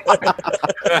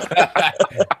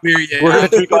 Beer you We're have. gonna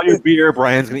drink all your beer.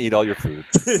 Brian's gonna eat all your food.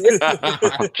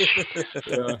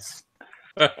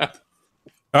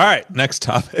 All right, next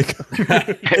topic.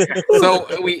 So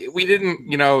we didn't,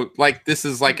 like this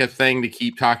is like a thing to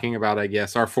keep talking about, I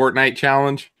guess. Our Fortnite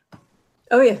challenge.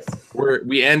 Oh yes.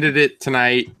 We ended it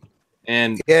tonight,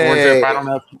 and Yay. Thorntrip, I don't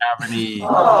know if you have anything you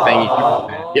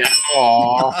can say.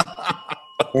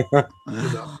 Yeah.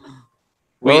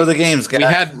 what were the games,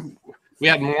 guys? We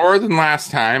had more than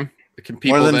last time. The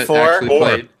people More than that 4? actually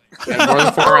played. We had more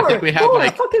than 4. I think we had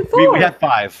like fucking 4. We had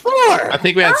 5. I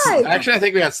think we had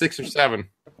 6 or 7.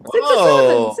 6 or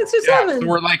Yeah, 7. so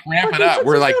we're like ramping Fucking up. 6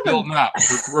 We're or like 7. building up.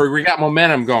 We got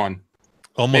momentum going.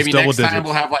 Almost Maybe double next time digits.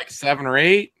 we'll have like 7 or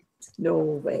 8. No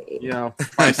way.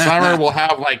 By summer we'll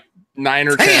have like 9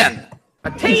 or 10.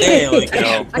 There we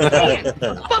go.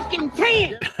 Fucking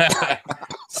can.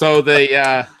 So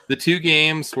the 2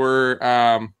 games were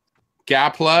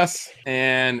Gaplus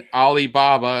and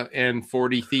Alibaba and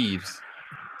 40 Thieves.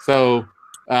 So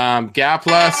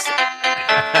Gaplus,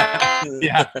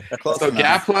 yeah. Close So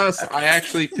enough. Gaplus, I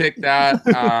actually picked that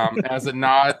as a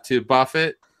nod to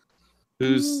Buffett,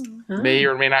 who's may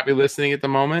or may not be listening at the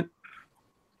moment.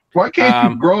 Why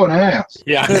can't you grow an ass?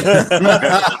 Yeah.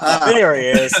 There he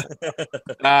is.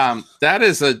 That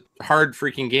is a hard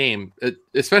freaking game,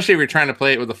 especially if you're trying to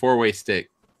play it with a 4-way stick,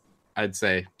 I'd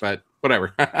say. But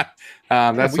whatever.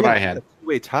 That's what I had. A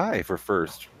 2-way tie for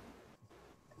first.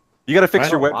 You got to fix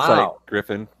your website, Wow.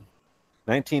 Griffin.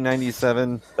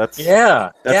 1997. That's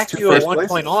Yeah. That's Dak, 2 you were first 1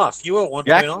 places. point off. You were 1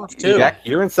 Dak, point off too. Dak,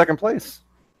 you're in second place.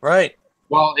 Right.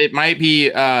 Well, it might be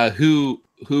who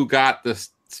got the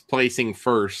placing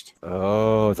first.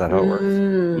 Oh, is that how it works?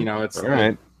 It's All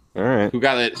right. who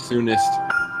got it soonest.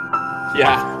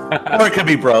 Yeah. Or it could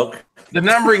be broke. The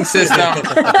numbering system.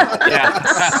 Yeah.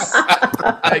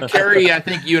 Carrie, I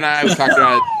think you and I have talked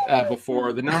about it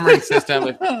before. The numbering system,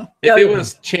 if it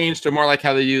was changed to more like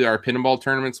how they do our pinball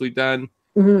tournaments we've done,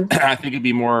 I think it'd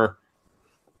be more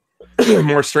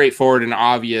straightforward and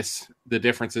obvious the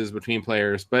differences between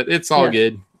players. But it's all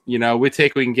good. We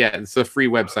take what we can get. It's a free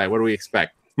website. What do we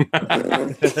expect? I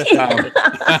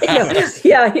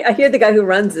hear the guy who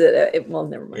runs it. Well,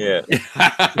 never mind. Yeah.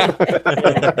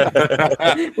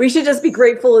 We should just be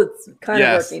grateful it's kind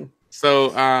of working.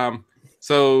 So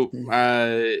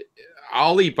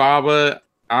Alibaba,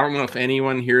 I don't know if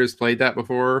anyone here has played that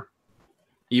before,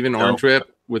 even Orange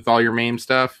Whip with all your MAME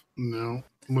stuff. No.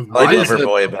 I like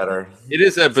Loverboy better. It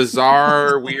is a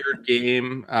bizarre, weird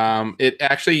game. It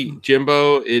actually,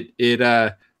 Jimbo,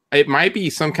 it might be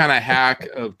some kind of hack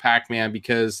of Pac-Man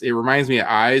because it reminds me of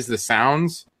Eyes, the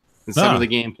sounds, and some of the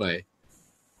gameplay.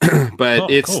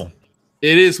 But it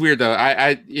is weird though.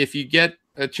 I if you get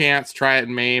a chance, try it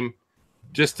in MAME.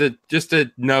 Just a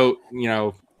note,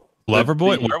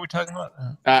 Loverboy? What are we talking about?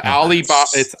 Alibaba.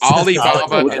 It's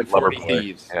Alibaba and 40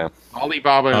 Thieves. Yeah.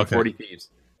 Alibaba and 40 Thieves.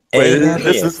 Wait,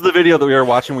 this is the video that we were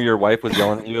watching where your wife was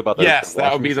yelling at you about the Yes,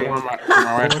 that would be the one my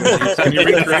wife. Can you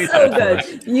recreate So that?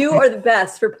 good. You are the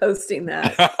best for posting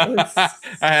that.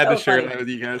 I had so to share funny. that with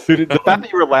you guys. Dude, the fact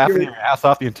that you were laughing your ass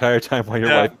off the entire time while your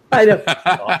wife. I know.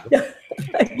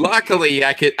 Luckily,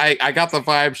 I got the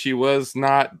vibe she was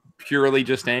not purely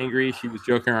just angry. She was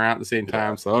joking around at the same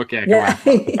time. So okay,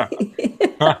 come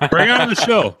on. Bring her on the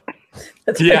show.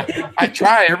 Yeah, I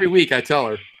try every week. I tell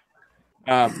her.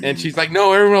 And she's like,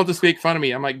 no, everyone will just make fun of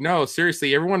me. I'm like, no,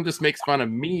 seriously, everyone just makes fun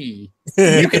of me.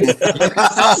 You can make fun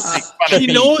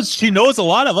of She knows a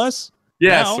lot of us.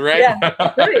 Yes, now. right?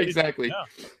 Yeah, Exactly. Yeah.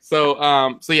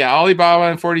 So yeah, Alibaba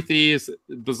and 40 Thieves,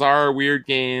 bizarre, weird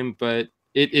game, but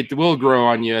it will grow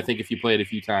on you, I think, if you play it a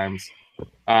few times.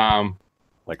 And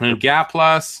Gap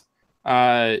Plus,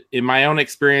 in my own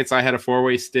experience, I had a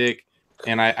 4-way stick.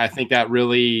 And I think that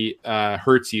really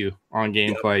hurts you on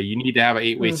gameplay. You need to have an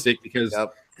 8-way stick because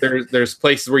there's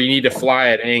places where you need to fly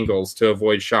at angles to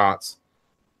avoid shots,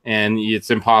 and it's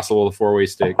impossible with a 4-way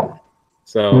stick.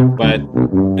 So, but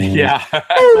yeah,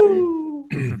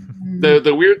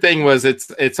 the weird thing was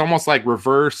it's almost like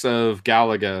reverse of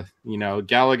Galaga. You know,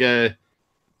 Galaga,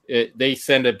 they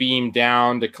send a beam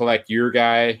down to collect your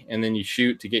guy, and then you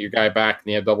shoot to get your guy back, and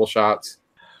you have double shots.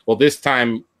 Well, this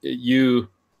time you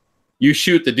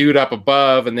shoot the dude up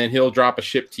above, and then he'll drop a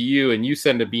ship to you, and you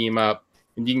send a beam up,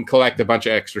 and you can collect a bunch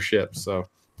of extra ships. So,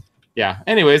 yeah.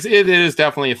 Anyways, it is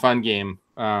definitely a fun game.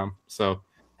 But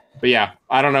yeah,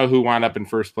 I don't know who wound up in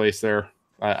first place there.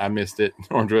 I missed it.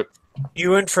 Orange Whip. You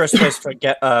were in first place for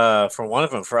one of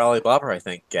them, for Alibaba, I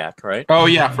think, Gap, right? Oh,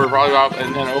 yeah, for Alibaba.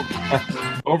 And then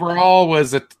overall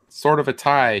was a sort of a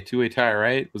tie, two-way tie,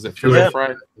 right? Was it Frizzle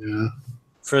Fried? Yeah.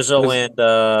 Frizzle and...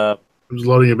 I'm just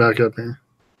loading it back up here.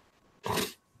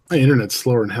 My internet's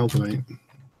slower than hell tonight.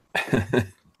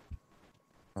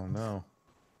 Oh no!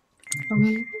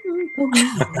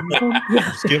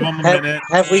 Just give them a minute.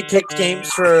 Have we picked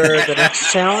games for the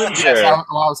next challenge? Yes, I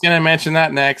was going to mention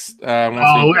that next.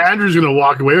 Andrew's going to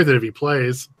walk away with it if he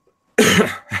plays.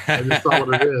 I just saw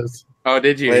what it is. Oh,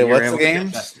 did you? Wait, what's the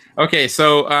game? Okay,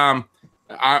 so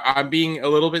I'm being a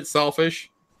little bit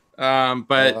selfish.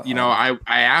 But you know, I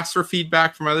asked for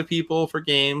feedback from other people for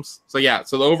games. So yeah,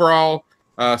 so the overall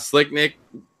Slick Nick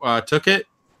took it.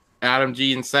 Adam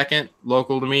G in second,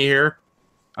 local to me here.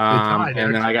 And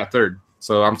then I got third.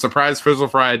 So I'm surprised Frizzle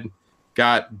Fried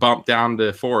got bumped down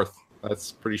to fourth.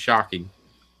 That's pretty shocking.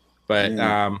 But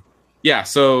yeah,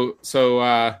 so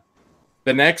the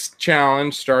next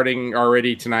challenge starting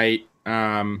already tonight.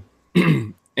 And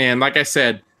like I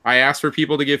said, I asked for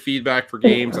people to give feedback for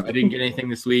games. I didn't get anything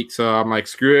this week, so I'm like,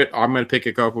 screw it. I'm going to pick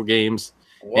a couple games.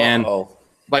 Whoa. And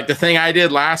like the thing I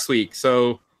did last week.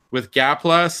 So with Gap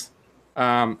Plus,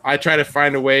 I try to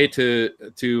find a way to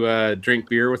drink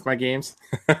beer with my games.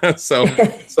 so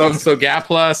Gap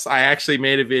Plus, I actually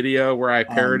made a video where I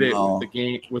paired it with the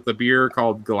game with a beer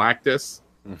called Galactus,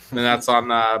 and that's on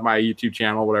my YouTube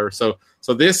channel, whatever. So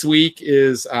this week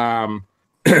is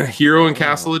Hero and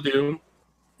Castle of Doom,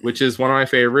 which is one of my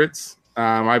favorites.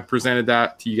 I presented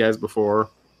that to you guys before.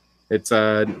 It's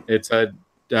a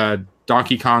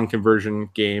Donkey Kong conversion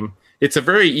game. It's a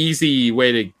very easy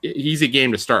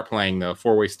game to start playing though.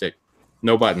 4-way stick,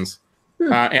 no buttons,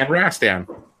 and Rastan.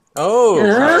 Oh,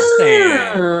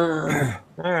 Rastan.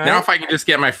 All right. Now if I can just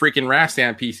get my freaking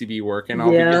Rastan PCB working,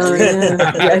 I'll be good.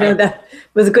 I know that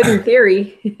was good in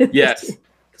theory. Yes.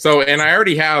 So, and I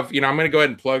already have, I'm going to go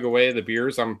ahead and plug away the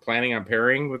beers I'm planning on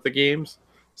pairing with the games.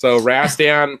 So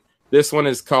Rastan, this one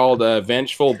is called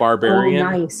Vengeful Barbarian.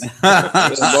 Oh, nice.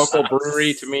 It's a local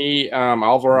brewery to me.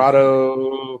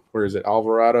 Alvarado, where is it?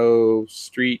 Alvarado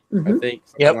Street, I think.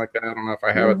 Something like that. I don't know if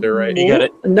I have it there right. You got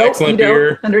it. Nope, excellent you don't.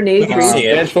 beer. Underneath.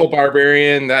 Vengeful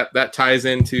Barbarian. That ties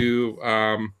into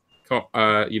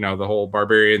the whole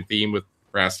barbarian theme with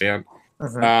Rastan.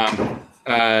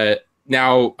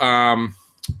 Now,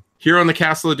 Hero in the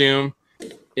Castle of Doom.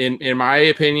 In my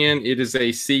opinion, it is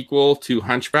a sequel to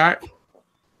Hunchback.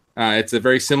 It's a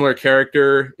very similar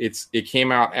character. It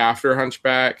came out after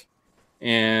Hunchback,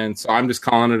 and so I'm just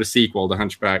calling it a sequel to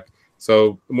Hunchback.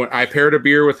 So when I paired a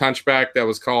beer with Hunchback that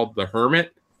was called the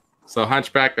Hermit. So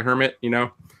Hunchback the Hermit,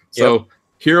 So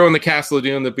Hero in the Castle of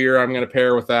Doom, the beer I'm going to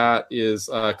pair with that is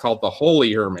called the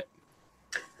Holy Hermit.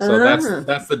 So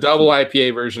that's the double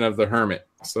IPA version of the Hermit.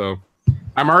 So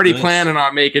I'm already planning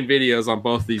on making videos on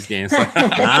both these games.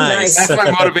 Nice. That's my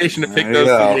motivation to pick those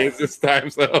two games this time.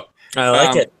 So I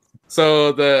like it.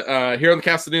 So the Hero in the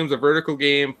Castle of Doom is a vertical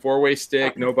game, 4-way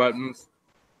stick, no buttons.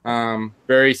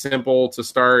 Very simple to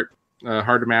start.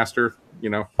 hard to master.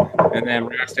 And then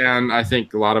Rastan, I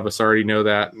think a lot of us already know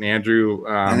that. And Andrew,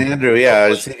 yeah,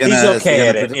 he's okay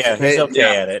at it. Yeah, he's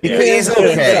okay at it. He's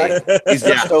okay. He's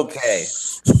just okay.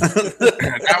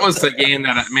 That was the game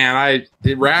that I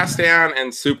did. Rastan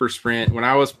and Super Sprint when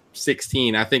I was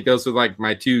 16. I think those were like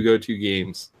my 2 go-to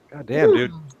games. God damn,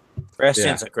 dude.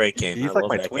 Rastan's a great game. He's like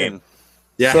my twin. Game.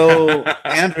 Yeah. So,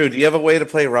 Andrew, do you have a way to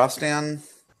play Rastan?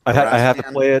 I have to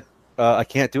play it. I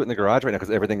can't do it in the garage right now because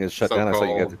everything is shut down. I saw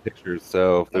you guys the pictures,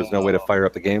 so there's no way to fire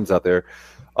up the games out there.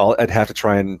 I'd have to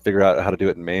try and figure out how to do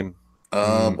it in MAME.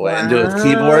 Oh boy, and do it with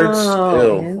keyboards.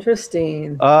 Ew.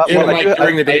 Interesting.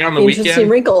 During the day on the Interesting weekend.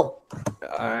 wrinkle.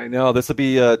 I know this will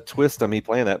be a twist on me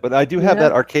playing that, but I do have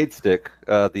that arcade stick,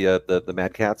 the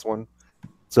Mad Catz one.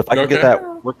 So if I can get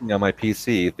that working on my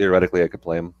PC, theoretically I could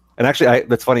play them. And actually,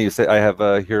 that's funny you say I have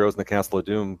Heroes in the Castle of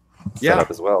Doom set up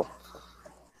as well.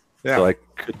 Yeah, so I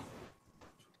could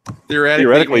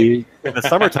theoretically in the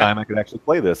summertime I could actually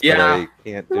play this. But I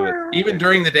can't do it. Even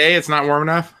during the day, it's not warm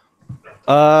enough.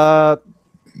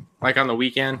 Like on the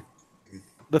weekend.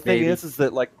 The thing is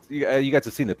that like you guys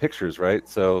have seen the pictures, right?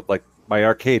 So like my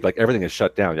arcade, like everything is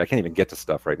shut down. I can't even get to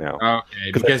stuff right now.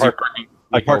 Okay, because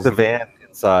I parked the van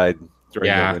inside during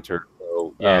the winter.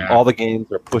 So all the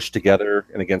games are pushed together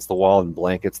and against the wall, and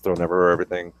blankets thrown everywhere.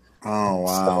 Everything. Oh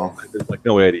wow! So there's like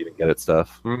no way to even get at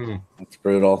stuff. That's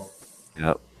brutal.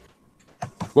 Yeah.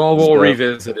 Well, we'll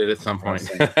revisit it at some point.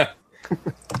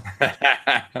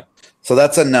 So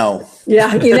that's a no.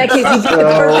 Yeah, in that case, you picked the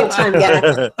perfect time,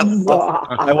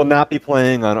 I will not be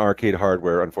playing on arcade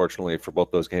hardware, unfortunately, for both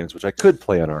those games, which I could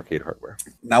play on arcade hardware.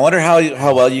 Now, I wonder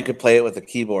how well you could play it with a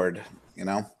keyboard.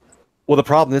 Well, the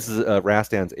problem is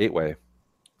Rastan's 8-way,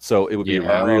 so it would be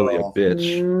really a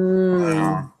bitch.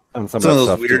 On some of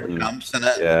those weird jumps in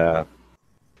it. Yeah.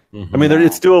 I mean,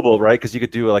 it's doable, right? Because you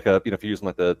could do like if you're using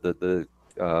like the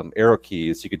arrow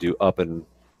keys, you could do up and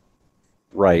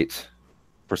right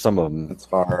for some of them. It's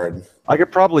hard. I could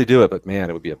probably do it, but man,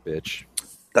 it would be a bitch.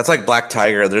 That's like Black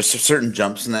Tiger. There's certain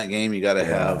jumps in that game. You got to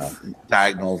have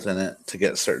diagonals in it to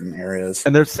get certain areas.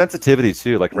 And there's sensitivity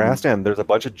too. Like Rastan, there's a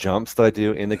bunch of jumps that I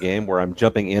do in the game where I'm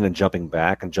jumping in and jumping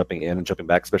back and jumping in and jumping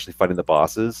back, especially fighting the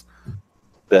bosses.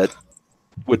 That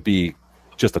would be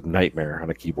just a nightmare on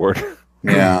a keyboard.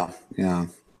 Yeah.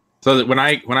 So that when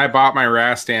I bought my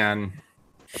Rastan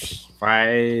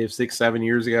 5, 6, 7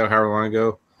 years ago, however long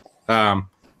ago,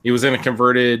 it was in a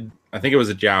converted. I think it was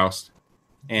a Joust,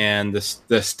 and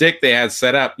the stick they had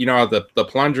set up. The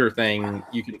plunger thing.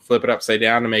 You can flip it upside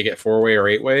down to make it 4-way or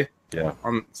 8-way. Yeah.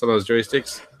 On some of those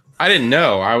joysticks, I didn't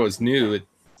know. I was new at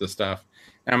the stuff,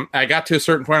 and I got to a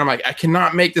certain point. I'm like, I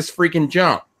cannot make this freaking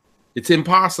jump. It's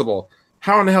impossible.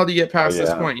 How in the hell do you get past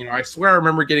this point? I swear I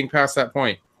remember getting past that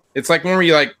point. It's like when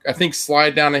you I think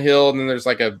slide down a hill and then there's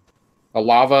like a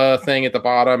lava thing at the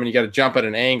bottom and you got to jump at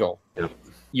an angle. Yep.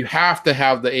 You have to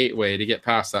have the 8-way to get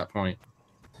past that point.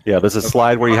 Yeah, there's a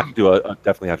slide where you have to do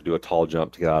definitely have to do a tall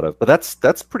jump to get out of. But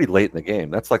that's pretty late in the game.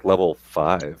 That's like level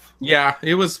 5. Yeah,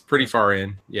 it was pretty far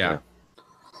in. Yeah.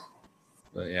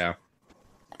 But yeah.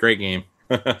 Great game.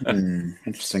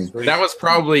 Interesting. That was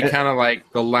probably kind of like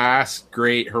the last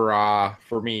great hurrah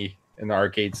for me in the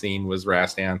arcade scene was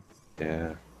Rastan.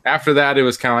 Yeah. After that, it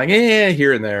was kind of like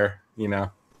here and there,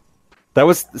 That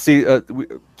was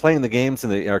playing the games in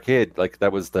the arcade. Like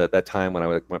that was that time when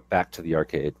I went back to the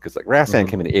arcade because like Rastan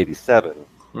came in '87.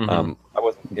 I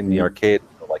wasn't in the arcade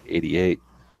until like '88,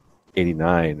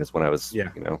 '89 is when I was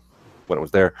when it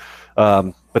was there.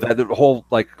 But the whole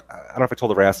I don't know if I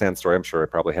told the Rastan story. I'm sure I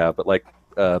probably have. But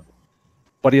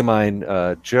buddy of mine,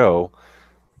 Joe,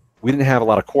 we didn't have a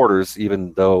lot of quarters,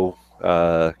 even though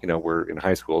we're in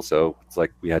high school, so it's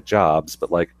like we had jobs.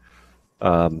 But we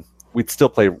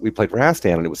played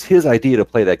Rastan, and it was his idea to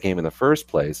play that game in the first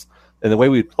place. And the way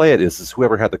we'd play it is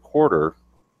whoever had the quarter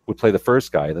would play the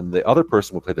first guy, then the other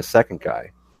person would play the second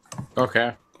guy.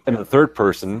 Okay. And the third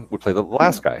person would play the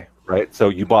last guy, right? So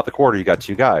you bought the quarter, you got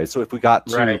 2 guys. So if we got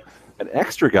to an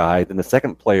extra guy, then the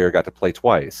second player got to play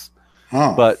twice.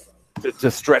 But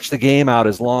to stretch the game out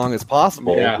as long as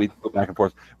possible, we'd go back and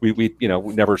forth. We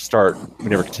never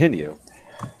continue.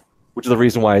 Which is the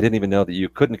reason why I didn't even know that you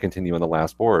couldn't continue on the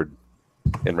last board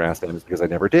in Rastan is because I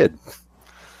never did.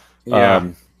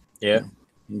 Bragger.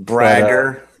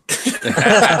 It's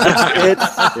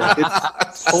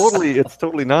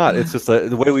totally not. It's just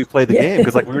the way we play the game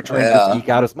because we were trying to eke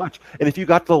out as much. And if you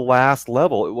got to the last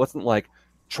level, it wasn't like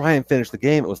try and finish the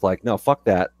game. It was like, no, fuck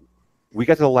that. We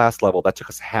got to the last level. That took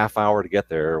us a half hour to get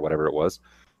there or whatever it was.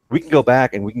 We can go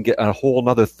back and we can get a whole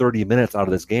another 30 minutes out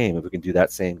of this game if we can do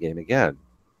that same game again.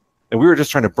 And we were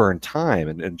just trying to burn time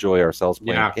and enjoy ourselves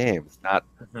playing games, not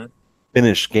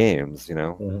finish games, you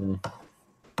know. Mm-hmm.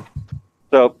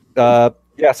 So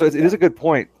so it is a good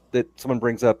point that someone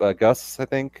brings up. Gus, I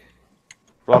think,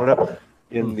 brought it up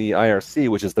in the IRC,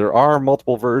 which is there are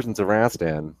multiple versions of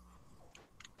Rastan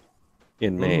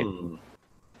in MAME.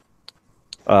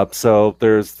 So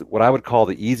there's what I would call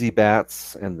the easy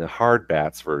bats and the hard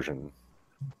bats version.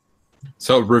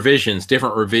 So revisions,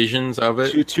 different revisions of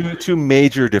it? Two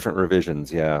major different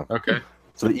revisions, yeah. Okay.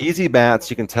 So the easy bats,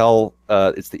 you can tell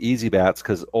it's the easy bats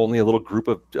because only a little group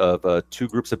of two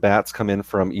groups of bats come in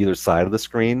from either side of the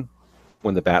screen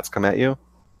when the bats come at you.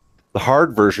 The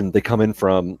hard version, they come in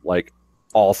from like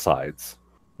all sides.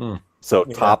 So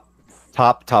top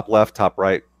left, top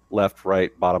right, left,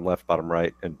 right, bottom left, bottom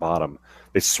right, and bottom.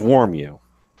 They swarm you.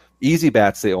 Easy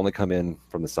bats, they only come in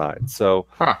from the side. So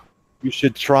you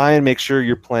should try and make sure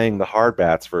you're playing the hard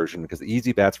bats version because the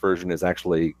easy bats version is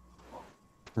actually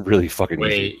really fucking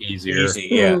way easier.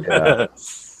 Yeah.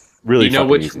 Really. Do you know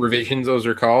which easy. revisions those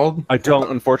are called? I don't,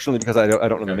 unfortunately, because I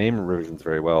don't know the MAME revisions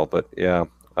very well. But yeah.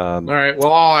 All right.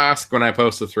 Well, I'll ask when I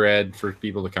post the thread for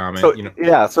people to comment. So, you know,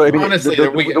 yeah. So I mean, honestly,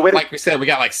 like we said, we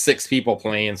got like 6 people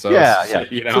playing. So yeah.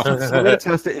 You know, so the way to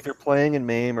test it if you're playing in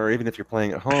MAME or even if you're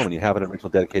playing at home and you have an original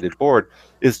dedicated board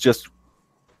is just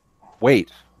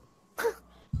wait.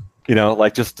 You know,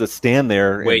 like just to stand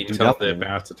there, wait and do until nothing, the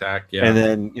bats attack, and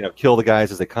then kill the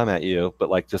guys as they come at you. But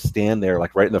like just stand there,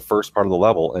 like right in the first part of the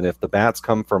level. And if the bats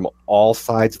come from all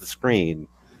sides of the screen,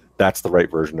 that's the right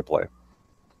version to play.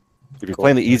 If you're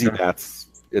playing the easy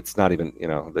bats, it's not even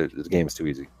the game is too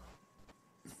easy.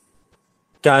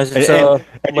 Guys, it's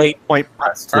late. Point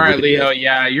pressed. All right, Leo.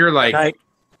 Yeah, you're like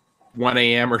 1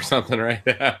 a.m. or something, right?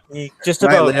 Just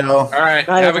about. Night, Leo. All right.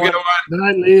 Night, have everyone. a good one.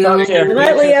 Night, Leo. Good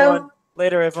night, Leo.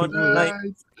 Later, everyone. Good night.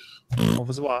 Au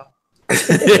revoir.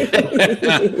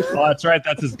 Oh, that's right.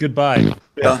 That's his goodbye.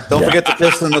 Don't forget to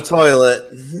piss in the toilet.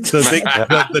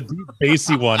 The deep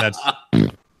bassy one. That's.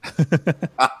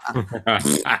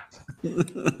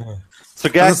 So,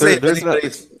 guys,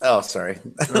 sorry.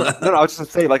 No, I was just gonna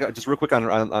say, like, just real quick on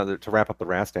to wrap up the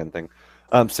Rastan thing.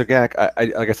 So, Gak,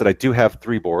 like I said, I do have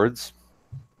 3 boards.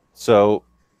 So,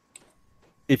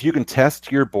 if you can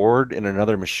test your board in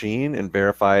another machine and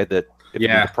verify that if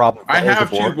the problem, I have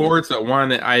 2 boards, but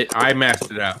one I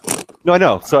messed it up. No, I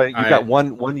know. So you got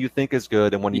one you think is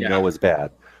good and one you know is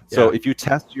bad. So if you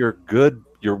test your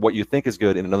what you think is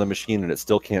good in another machine and it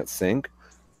still can't sync,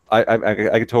 I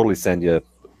could totally send you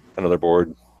another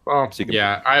board. Well, so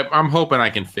I'm hoping I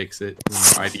can fix it.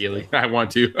 Ideally, I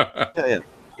want to.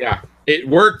 Yeah. It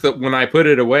worked when I put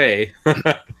it away.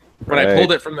 When I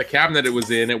pulled it from the cabinet it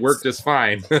was in, it worked just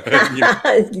fine.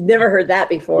 You never heard that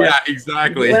before. Yeah,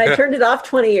 exactly. When I turned it off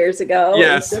 20 years ago, it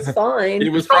was just fine.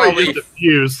 It was probably just a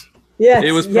fuse. Yes,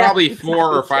 it was probably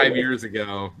 4 or 5 years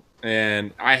ago,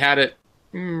 and I had it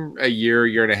a year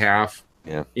and a half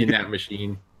in that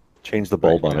machine. Change the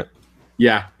bulb on it.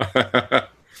 Yeah.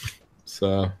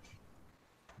 So,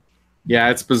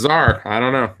 yeah, it's bizarre. I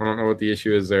don't know what the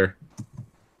issue is there.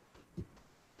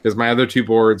 Because my other 2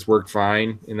 boards worked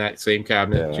fine in that same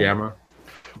cabinet, JAMA.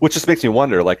 Which just makes me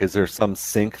wonder, like, is there some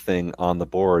sync thing on the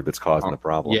board that's causing the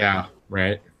problem? Yeah,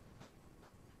 right.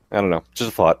 I don't know.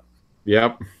 Just a thought.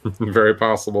 Yep. Very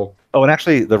possible. Oh, and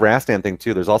actually, the Rastan thing,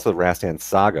 too. There's also the Rastan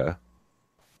Saga.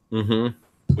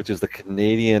 Which is the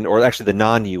Canadian, or actually the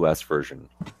non-US version.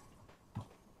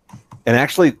 And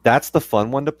actually, that's the fun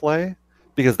one to play,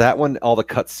 because that one, all the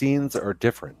cutscenes are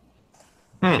different.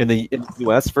 In the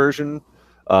US version,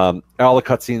 all the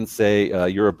cutscenes say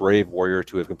you're a brave warrior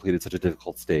to have completed such a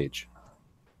difficult stage.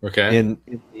 Okay. In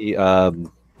the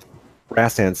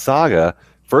Rastan Saga,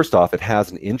 first off, it has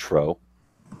an intro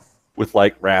with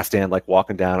like Rastan like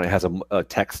walking down. It has a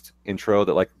text intro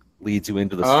that like leads you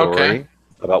into the story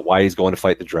about why he's going to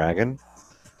fight the dragon.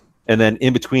 And then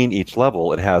in between each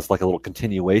level, it has like a little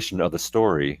continuation of the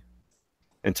story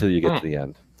until you get to the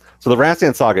end. So the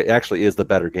Rastan Saga actually is the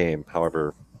better game,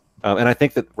 however. And I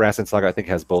think that Rastan Saga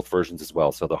has both versions as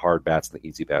well. So the hard bats and the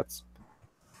easy bats.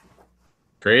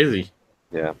 Crazy.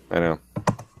 Yeah, I know.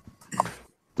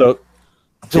 So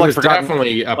it was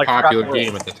definitely a popular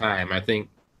game at the time. I think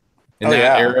in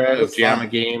that era of JAMA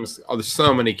games, there's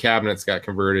so many cabinets got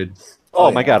converted. Oh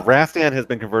my God, Rastan has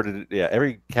been converted. Yeah,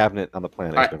 every cabinet on the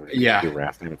planet has been converted to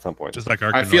Rastan at some point. Just like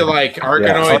Arkanoid. I feel like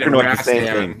Arkanoid and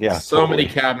Rastan. Yeah, so many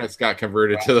cabinets got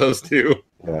converted to those 2.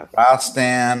 Yeah,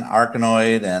 Rastan,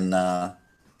 Arkanoid, and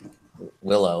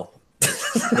Willow.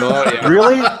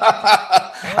 Really?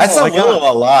 I saw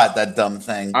Willow a lot. That dumb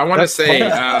thing. I want to say.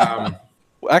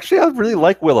 Actually, I really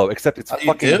like Willow, except it's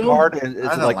fucking hard. And it's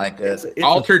I don't like it. It's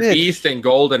Altered Beast and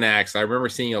Golden Axe. I remember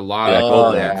seeing a lot of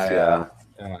Golden Axe.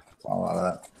 Yeah. a lot of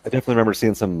that. I definitely remember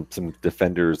seeing some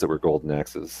defenders that were golden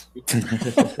axes.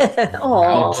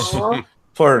 Oh,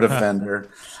 Poor defender.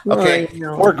 Okay,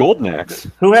 Or golden axe.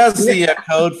 who has the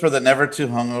code for the never too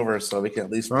hungover so we can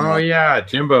at least? Oh yeah,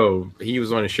 Jimbo. He was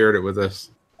the one who shared it with us.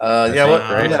 Yeah, what?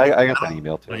 Right? Yeah, I got that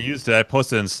email too. I used it. I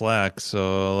posted it in Slack,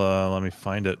 so let me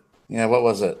find it. Yeah, what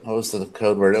was it? What was the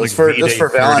code word? It was Like just for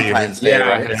V-Day 30 Valentine's Day, Yeah,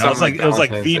 right? Yeah, it was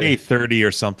like V-Day 30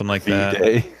 or something like that.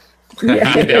 V-Day.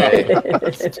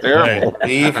 It's terrible.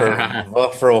 V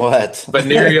for what?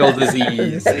 Venereal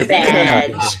disease.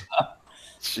 bad.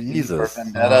 Jesus. For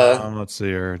vendetta. Let's see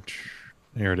here.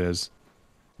 Here it is.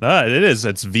 It is.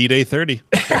 It's V-Day 30.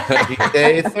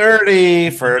 Day 30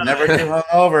 for never too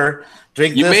hungover.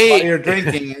 Drink You this may- while you're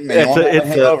drinking. And It's you won't have a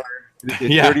hangover. It's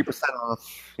Yeah. 30%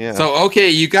 off. Yeah. So okay,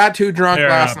 you got too drunk Here,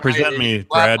 last night. present and me, you slept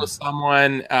Brad. with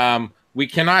someone. We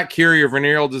cannot cure your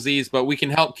venereal disease, but we can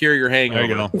help cure your hangover. There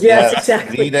you go. Yes,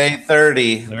 exactly. V-Day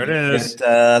 30. There it is. Get,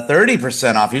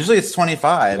 30% off. Usually it's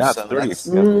 25. Yeah, so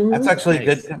 30. that's actually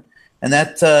Nice. good. And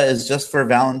that is just for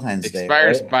Valentine's Day.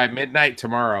 Expires Right? by midnight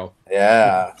tomorrow.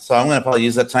 Yeah. So I'm going to probably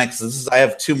use that tonight because I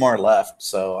have 2 more left.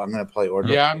 So I'm going to probably order.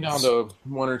 Yeah, I'm down to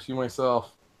 1 or 2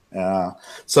 myself. Yeah.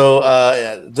 So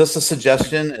just a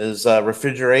suggestion is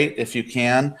refrigerate if you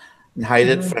can and hide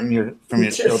it from your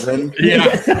children.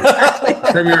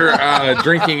 Yeah, from your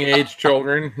drinking age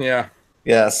children. Yeah.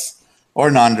 Yes. Or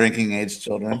non-drinking age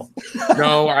children.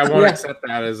 No, I won't accept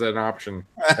that as an option.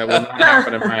 That will not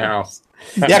happen in my house.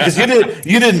 Yeah, because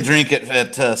you didn't drink it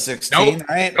at 16, Nope.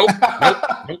 right?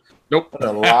 Nope. What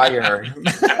a liar.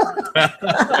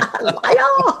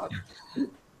 Liar.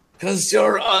 Because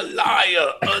you're a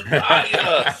liar.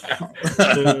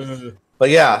 But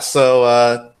yeah,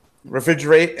 so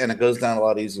refrigerate and it goes down a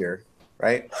lot easier,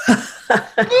 right?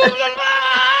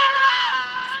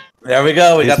 There we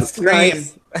go. We got the scream.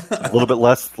 A little bit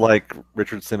less like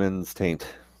Richard Simmons' taint.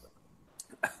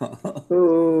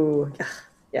 Ooh,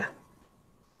 yeah.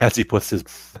 As he puts his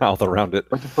mouth around it.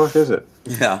 What the fuck is it?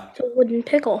 Yeah. It's a wooden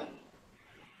pickle.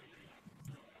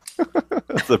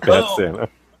 That's a bad Santa.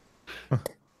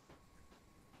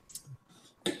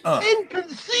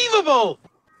 Inconceivable!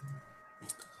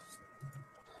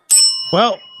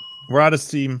 Well, we're out of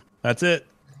steam. That's it.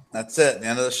 That's it. The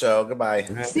end of the show. Goodbye.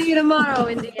 See you tomorrow,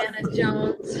 Indiana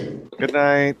Jones. Good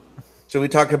night. Should we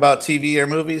talk about TV or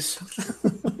movies?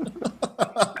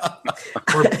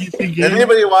 Or PC Did games?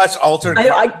 anybody watch Altered?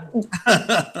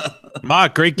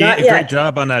 Mark, great Not game, yet. great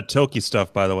job on that Toki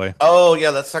stuff, by the way. Oh yeah,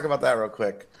 let's talk about that real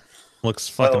quick. Looks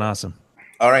fucking So- awesome.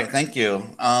 All right, thank you.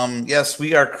 Yes,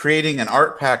 we are creating an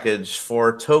art package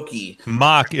for Toki.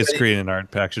 Mock is creating an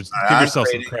art package. Give I'm yourself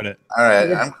creating- some credit. All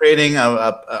right, I'm creating a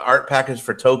art package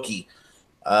for Toki.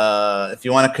 If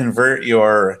you want to convert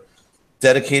your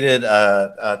dedicated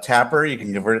tapper, you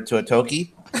can convert it to a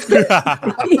Toki.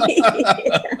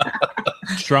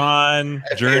 Tron,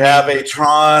 If Journey. you have a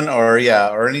Tron or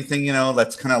anything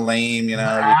that's kind of lame, you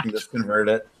can just convert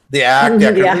it. The act, The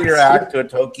convert act. your act to a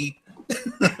Toki.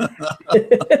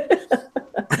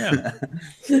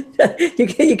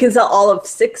 You can sell all of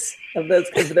 6 of those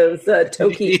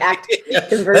Toki act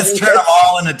conversion. Let's turn them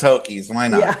all into Tokis. Why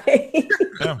not? Yeah.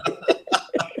 Yeah.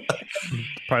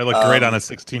 Probably look great on a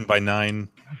 16:9.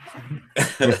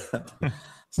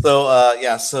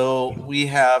 So we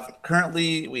have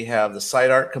the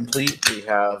side art complete. We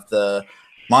have the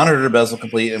monitor bezel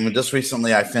complete, and just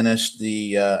recently I finished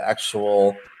the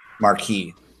actual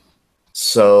marquee.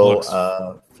 So Looks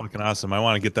fucking awesome. I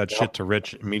want to get that shit to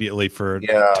Rich immediately for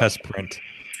test print.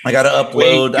 I got to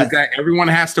upload. Everyone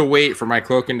has to wait for my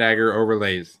Cloak and Dagger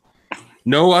overlays.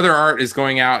 No other art is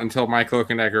going out until my Cloak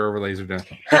and Dagger overlays are done.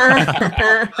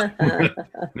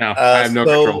 No, I have no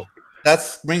control.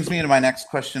 That brings me to my next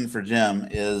question for Jim: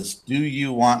 is do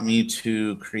you want me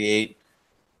to create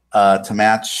to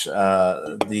match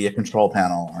the control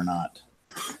panel or not?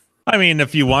 I mean,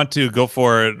 if you want to go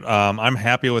for it, I'm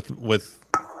happy with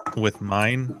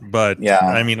mine. But Yeah.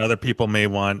 I mean, other people may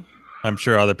want. I'm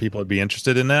sure other people would be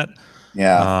interested in that.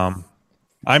 Yeah.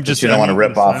 I'm just you don't want to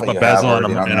rip off I have what a you have bezel and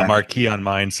already on a there. marquee on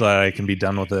mine, so that I can be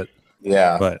done with it.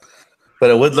 Yeah. But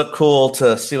it would look cool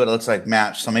to see what it looks like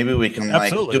matched. So maybe we can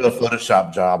Absolutely. do a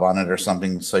Photoshop job on it or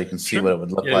something, so you can see what it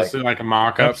would look Yeah, like. just do like a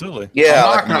mock-up. Absolutely. Yeah, A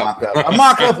like a mock-up. mock-up. A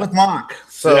mock-up with mock.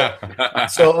 So, Yeah.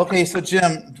 So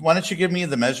Jim, why don't you give me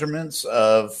the measurements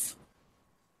of?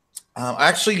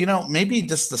 Actually, maybe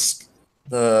just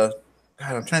the.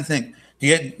 God, I'm trying to think.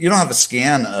 You don't have a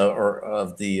scan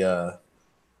of the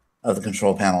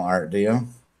control panel art, do you?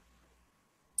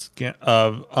 Scan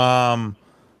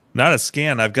not a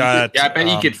scan. I've got. Yeah, I bet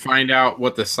you could find out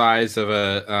what the size of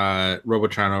a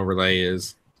Robotron overlay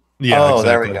is. Yeah. Oh, exactly.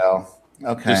 there we go.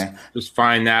 Okay. Just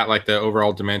find that like the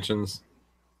overall dimensions.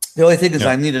 The only thing is,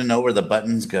 I need to know where the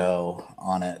buttons go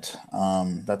on it.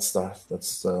 That's going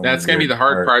to be the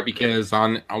hard part because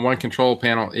on one control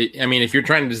panel, I mean, if you're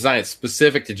trying to design it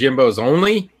specific to Jimbos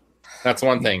only, that's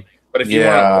one thing. But if you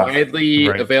want it widely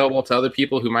available to other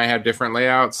people who might have different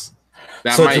layouts,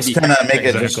 that so might just be kind of make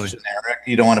it just generic.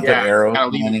 You don't want to put arrows kind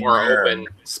of leave it more open,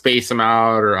 space them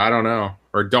out, or I don't know,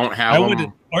 or don't have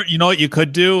them. Or you know what you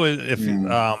could do if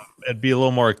it'd be a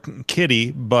little more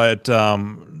kiddie, but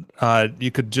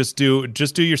you could just do your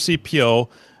CPO.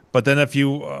 But then if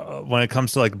you when it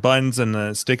comes to like buttons and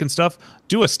the stick and stuff,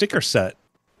 do a sticker set.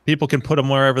 People can put them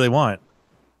wherever they want.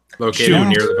 Located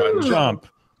near the button. Jump.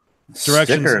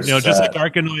 Directions, just like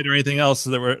Arkanoid or anything else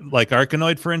that were like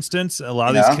Arkanoid, for instance. A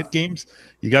lot of these kit games,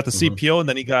 you got the CPO and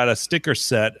then you got a sticker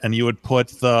set, and you would put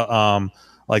the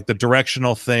like the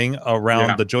directional thing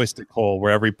around the joystick hole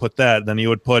wherever you put that. Then you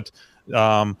would put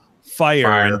fire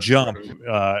and jump.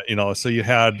 So you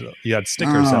had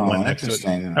stickers that went next to it.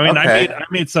 I mean, I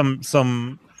made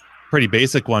some pretty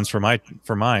basic ones for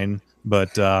mine,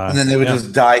 but and then they would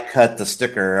just die cut the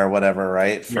sticker or whatever,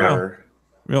 right?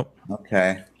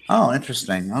 Okay. Oh,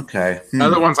 interesting. Okay.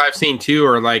 Other ones I've seen too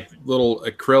are like little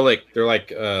acrylic. They're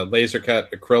like laser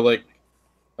cut acrylic,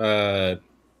 kind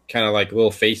of like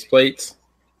little face plates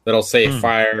that'll say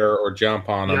fire or jump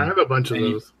on them. Yeah, I have a bunch of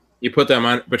those. You put them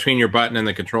on between your button and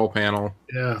the control panel.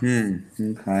 Yeah.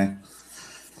 Okay.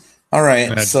 All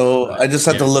right. So I just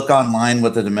have to look online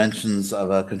what the dimensions of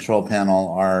a control panel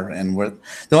are, and where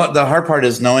the hard part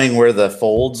is knowing where the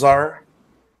folds are.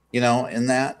 In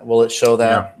that, will it show that?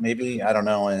 Yeah. Maybe, I don't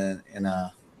know. I don't know.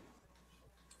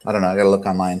 I got to look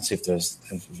online and see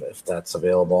if that's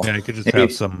available. Yeah, you could just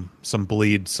have some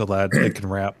bleed so that it can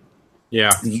wrap.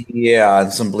 Yeah,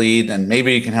 and some bleed, and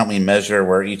maybe you can help me measure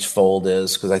where each fold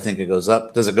is, because I think it goes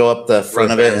up. Does it go up the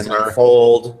front of it and then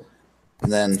fold,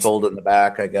 and then fold it in the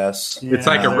back? I guess it's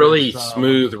like a really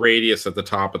smooth radius at the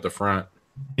top at the front.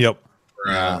 Yep.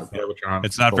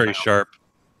 It's not very sharp.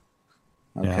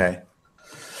 Okay. Yeah.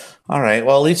 All right.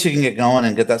 Well, at least you can get going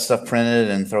and get that stuff printed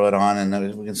and throw it on, and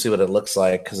then we can see what it looks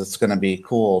like, because it's going to be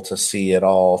cool to see it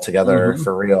all together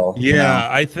for real. Yeah,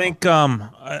 I think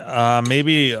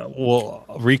maybe we'll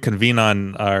reconvene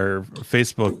on our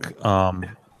Facebook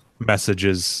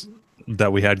messages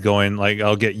that we had going. Like,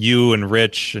 I'll get you and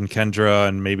Rich and Kendra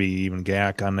and maybe even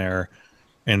Gak on there,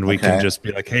 and we can just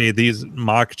be like, "Hey, these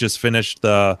Mock just finished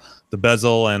the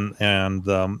bezel and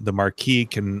the marquee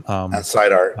can and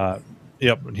side art."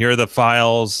 Yep. Here are the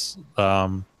files.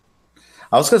 I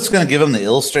was just going to give him the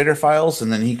Illustrator files,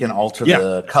 and then he can alter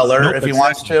the color if he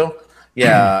wants to.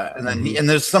 Yeah, and then and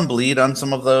there's some bleed on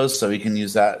some of those, so he can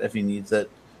use that if he needs it.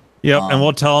 Yep, and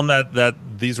we'll tell him that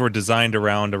these were designed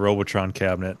around a Robotron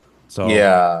cabinet. So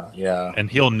yeah, and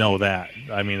he'll know that.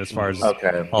 I mean, as far as all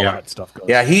that stuff goes.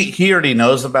 Yeah, he already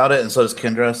knows about it, and so does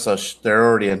Kendra. So they're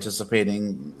already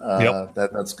anticipating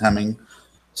that's coming.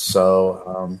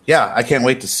 So I can't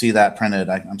wait to see that printed.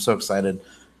 I'm so excited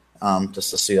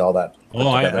just to see all that. Oh,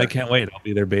 I can't wait. I'll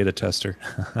be their beta tester.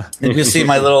 Did you see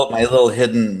my little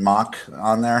hidden mock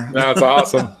on there? That's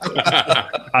awesome.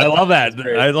 I love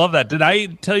that. Did I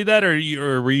tell you that,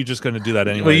 or were you just going to do that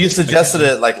anyway? Well, you suggested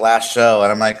it like last show,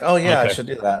 and I'm like, oh yeah, I should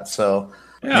do that. So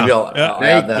maybe I'll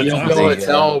add that. You'll be able to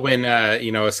tell when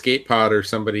a skate pod or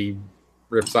somebody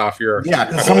rips off your. Yeah,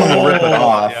 because someone will rip it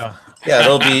off. Yeah,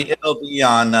 it'll be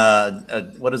on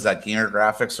what is that, Gamer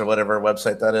Graphics or whatever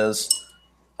website that is.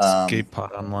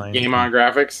 Skatepod Online. Game on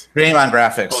Graphics.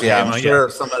 I'm sure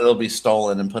some of it'll be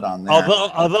stolen and put on there.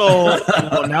 Although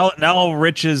now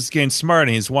Rich is getting smart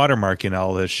and he's watermarking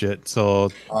all this shit, so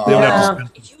they would have to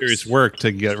spend some serious work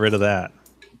to get rid of that.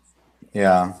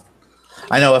 Yeah.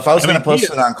 I know if I was going to post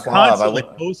it on Clav, I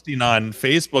would posting on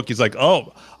Facebook. He's like,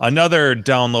 "Oh, another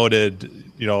downloaded,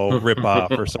 rip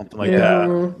off or something like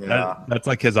that." Yeah. That's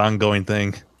like his ongoing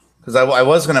thing. Because I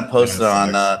was going to post it on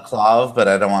Clav, but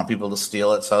I don't want people to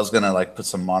steal it, so I was going to put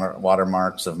some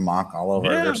watermarks of Mock all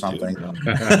over it or something.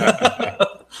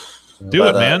 Do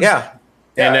it, man. Yeah.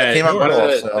 And it came up one of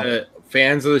the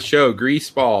fans of the show,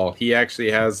 Greaseball. He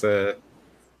actually has a.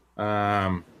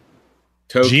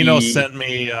 Gino sent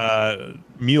me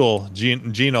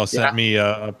Gino sent me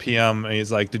a PM, and he's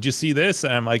like, "Did you see this?"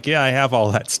 And I'm like, "Yeah, I have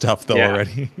all that stuff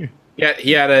already."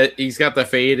 Yeah, he's got the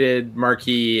faded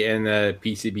marquee and the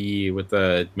PCB with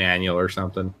the manual or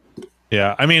something.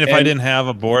 Yeah, I mean, if I didn't have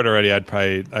a board already, I'd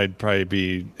probably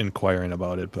be inquiring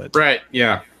about it. But right,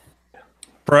 yeah,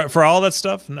 for all that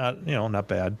stuff, not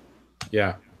bad. Yeah,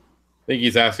 I think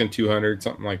he's asking 200,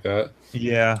 something like that.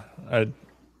 Yeah.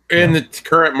 In the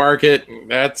current market,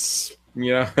 that's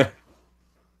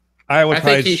I would. I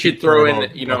think he should throw in,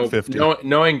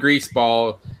 knowing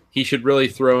Greaseball, he should really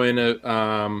throw in a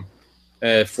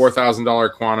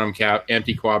 $4,000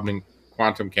 empty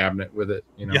quantum cabinet with it.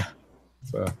 Yeah.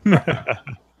 So.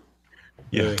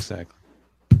 Yeah, exactly.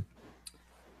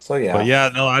 So yeah, but yeah,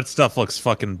 no, that stuff looks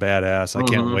fucking badass. I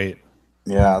can't wait.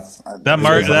 Yeah,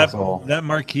 that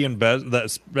marquee and bezel,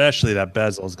 especially that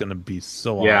bezel, is going to be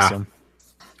so awesome.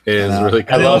 It is really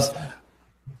cool.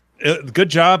 Good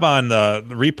job on the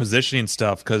repositioning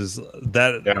stuff because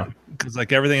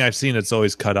like everything I've seen, it's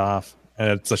always cut off,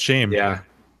 and it's a shame.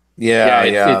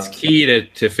 It's key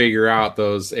to figure out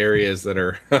those areas that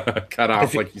are cut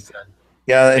off, like you said.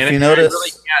 Yeah, if you notice, I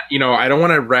really can't, I don't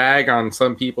want to rag on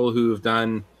some people who've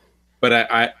done, but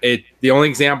the only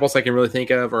examples I can really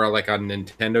think of are like on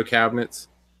Nintendo cabinets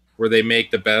where they make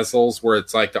the bezels where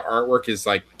it's like the artwork is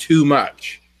like too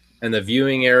much and the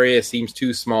viewing area seems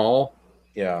too small.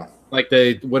 Yeah, like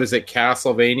what is it,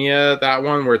 Castlevania? That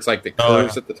one where it's like the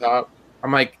curves at the top.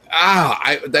 I'm like,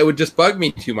 that would just bug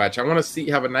me too much. I want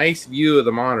to have a nice view of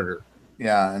the monitor.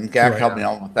 Yeah, and Gak helped me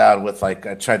out with that. With I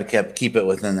tried to keep it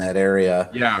within that area.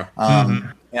 Yeah.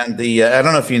 And the I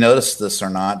don't know if you noticed this or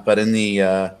not, but in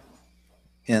the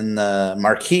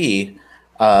marquee,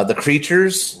 the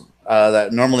creatures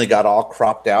that normally got all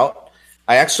cropped out,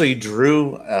 I actually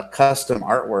drew a custom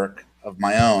artwork of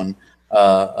my own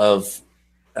of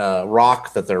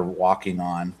rock that they're walking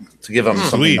on to give them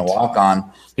something to walk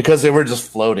on because they were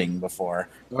just floating before.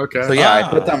 Okay. So yeah,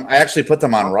 I actually put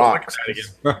them on rocks,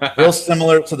 real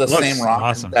similar to the same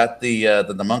rock that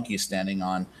the monkey's standing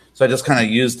on. So I just kind of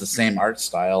used the same art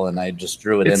style and I just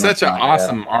drew it in. It's such an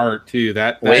awesome art too.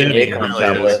 That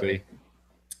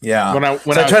yeah. When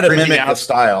I try to mimic the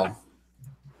style.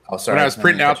 Oh, sorry. When I was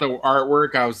printing out the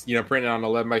artwork, I was printing on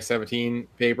 11x17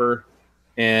 paper.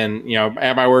 And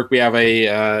at my work we have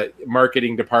a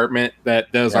marketing department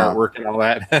that does artwork and all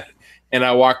that. And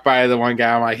I walked by the one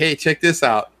guy. I'm like, "Hey, check this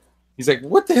out." He's like,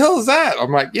 "What the hell is that?" I'm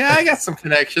like, "Yeah, I got some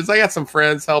connections. I got some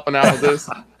friends helping out with this."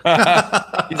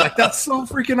 He's like, "That's so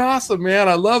freaking awesome, man!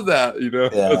 I love that."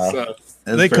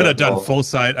 They could have done full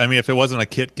side. I mean, if it wasn't a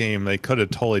kit game, they could have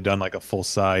totally done like a full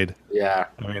side. Yeah,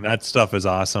 I mean that stuff is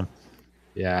awesome.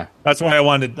 Yeah, that's why I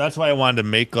wanted to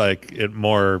make like it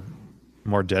more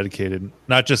dedicated,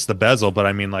 not just the bezel, but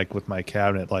I mean like with my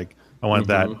cabinet, like I wanted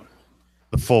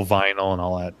the full vinyl and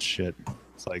all that shit.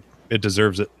 It's like it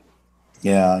deserves it.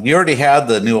 Yeah, you already had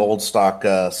the new old stock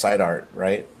side art,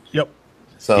 right? Yep.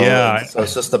 So so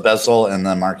it's just the bezel and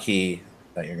the marquee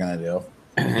that you're gonna do.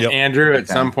 Yep. Andrew, at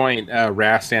some point,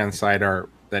 Rastan side art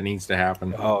that needs to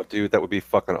happen. Oh, dude, that would be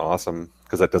fucking awesome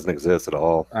because that doesn't exist at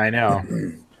all. I know.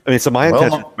 I mean, so my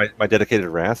intention, my dedicated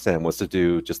Rastan was to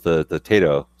do just the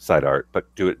Tato side art,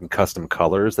 but do it in custom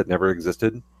colors that never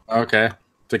existed. Okay,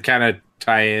 to kind of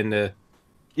tie into.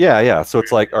 Yeah. So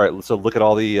it's like, all right, so look at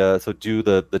all the so do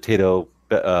the Tato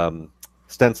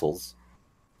stencils,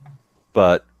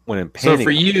 but when in painting. So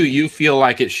for you feel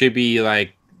like it should be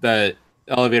like the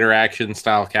elevator action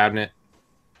style cabinet.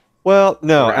 Well,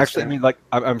 no, actually, I mean, like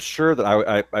I'm sure that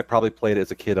I probably played it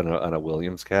as a kid on a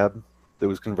Williams cab that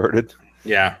was converted.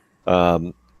 Yeah.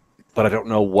 But I don't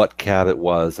know what cab it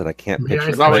was, and I can't picture.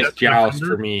 It's always Joust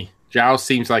for me. Joust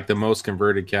seems like the most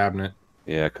converted cabinet.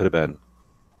 Yeah, it could have been.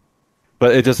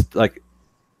 But it just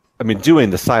doing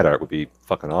the side art would be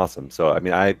fucking awesome. So I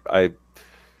mean, I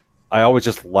always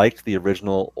just liked the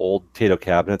original old Tato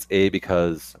cabinets.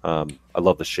 Because I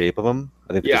love the shape of them.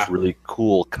 I think they're just really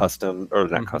cool custom, or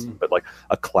not custom, but like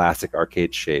a classic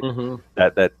arcade shape.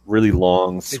 That really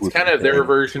long. It's kind of their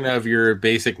version of your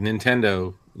basic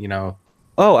Nintendo.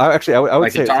 Oh, I would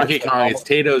like say Donkey Kong. It's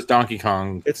Tato's Donkey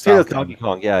Kong. It's Tato's Donkey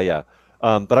Kong. Yeah.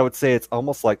 But I would say it's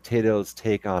almost like Tato's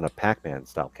take on a Pac-Man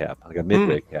style cab, like a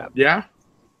mid-range cab. Yeah.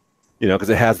 Because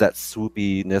it has that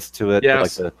swoopiness to it.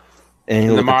 Yes. Like the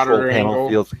angle the of the control monitor panel angle.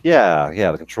 feels.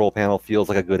 Yeah. The control panel feels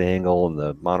like a good angle, and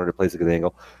the monitor plays a good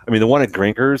angle. I mean, the one at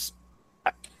Grinkers.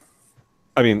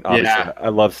 I mean, obviously, I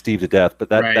love Steve to death, but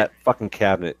that fucking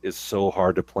cabinet is so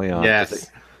hard to play on. Yes,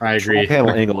 I agree. The control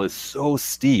panel angle is so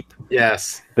steep.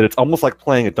 Yes, that it's almost like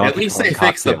playing a Donkey Kong. At least they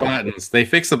fixed the buttons. They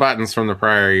fixed the buttons from the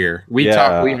prior year. We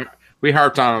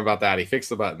harped on him about that. He fixed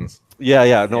the buttons.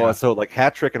 Yeah. No, so like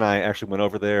Hat Trick and I actually went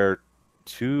over there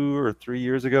 2 or 3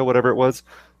 years ago, whatever it was,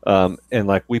 and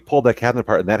like we pulled that cabinet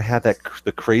apart, and that had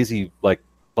the crazy like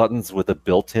buttons with a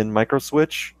built-in micro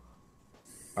switch.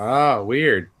 Oh,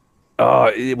 weird.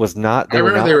 It was not. I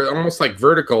remember they were almost like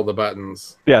vertical, the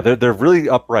buttons. Yeah, they're really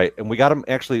upright, and we got them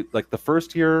actually like the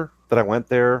first year that I went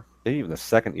there, maybe even the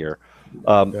second year.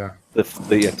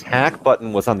 The attack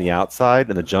button was on the outside,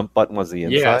 and the jump button was the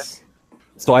inside. Yes.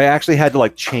 So I actually had to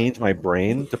like change my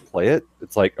brain to play it.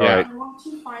 It's like, all right, I want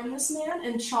to find this man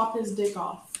and chop his dick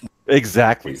off.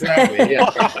 exactly. Yeah.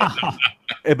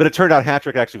 But it turned out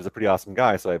Hatrick actually was a pretty awesome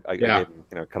guy, so I gave him,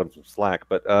 cut him some slack.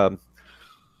 But and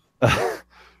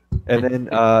then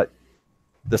the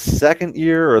second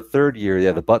year or third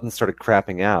year, the buttons started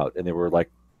crapping out, and they were like,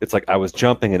 it's like I was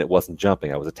jumping and it wasn't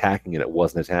jumping. I was attacking and it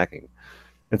wasn't attacking.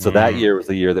 And so that year was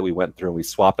the year that we went through and we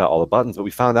swapped out all the buttons. But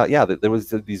we found out, that there was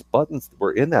these buttons that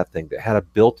were in that thing that had a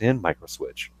built-in micro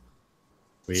switch.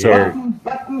 So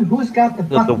button. Who's got the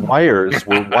button? the wires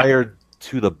were wired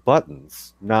to the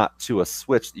buttons, not to a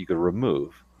switch that you could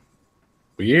remove.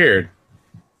 Weird.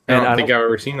 I don't think I've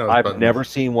ever seen those. I've buttons. never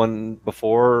seen one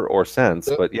before or since,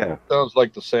 but yeah. Sounds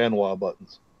like the Sanwa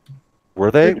buttons.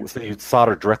 Were they? So you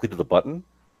solder directly to the button?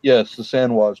 Yes, the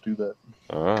Sanwas do that.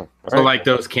 Oh, so like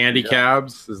those candy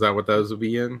cabs, is that what those would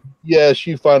be in? Yes,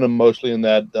 you find them mostly in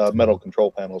that metal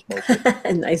control panels mostly.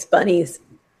 Nice bunnies.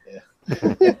 Yeah.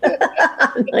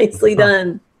 Nicely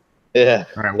done. Yeah.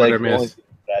 All right, what did I miss?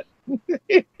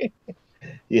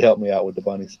 You helped me out with the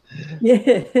bunnies.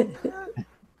 Yeah.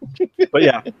 But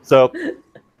yeah, so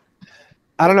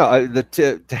I don't know.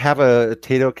 To have a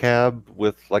Tato cab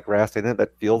with like Rast in it,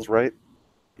 that feels right,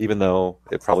 even though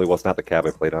it probably was not the cab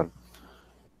I played on.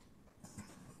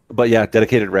 But yeah,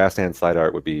 dedicated Rastan side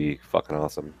art would be fucking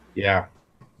awesome. Yeah.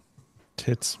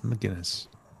 Tits McGinnis.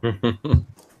 I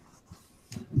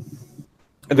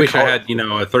wish I had,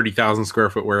 a 30,000 square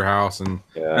foot warehouse and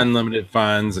unlimited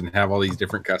funds and have all these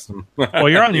different custom. Well,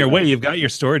 you're on your way. You've got your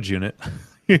storage unit.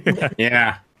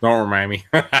 Yeah. Don't remind me.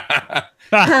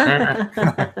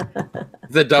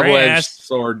 The double-edged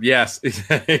sword. Yes,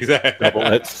 exactly.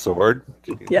 Double-edged sword.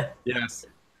 Yeah. Yes.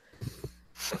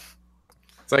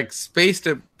 It's like space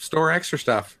to store extra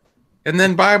stuff, and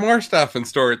then buy more stuff and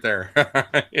store it there.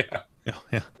 Yeah.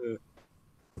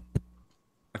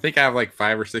 I think I have like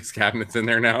 5 or 6 cabinets in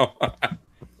there now.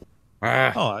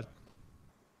 Oh,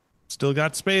 still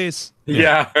got space.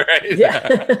 Yeah. Right.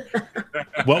 Yeah.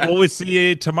 What will we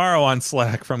see tomorrow on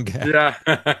Slack from Gab? Yeah.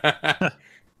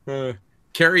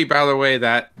 Carrie, by the way,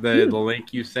 the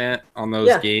link you sent on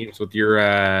those games with your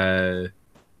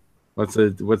what's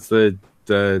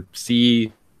the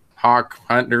Sea Hawk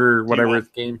Hunter, whatever it's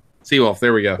game? Seawolf,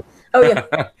 there we go. Oh yeah.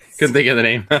 Couldn't think of the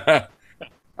name.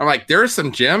 I'm like, there's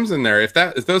some gems in there. If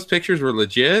those pictures were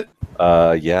legit.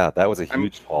 Yeah, that was a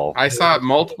huge haul. I saw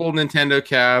multiple Nintendo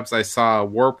cabs. I saw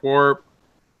Warp.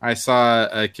 I saw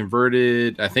a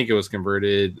converted, I think it was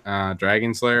converted,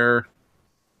 Dragon Slayer.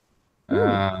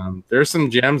 There's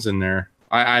some gems in there.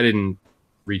 I didn't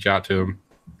reach out to him.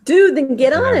 Dude, then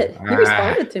get on it. He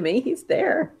responded to me. He's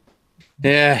there.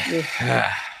 Yeah.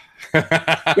 Yeah.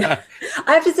 I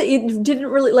have to say, it didn't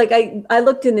really, like, I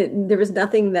looked in it, and there was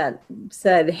nothing that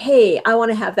said, hey, I want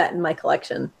to have that in my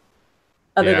collection.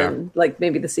 Other than, like,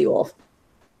 maybe the Seawolf.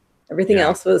 Everything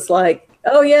else was like,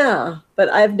 oh, yeah, but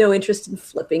I have no interest in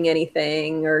flipping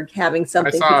anything or having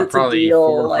something because it's a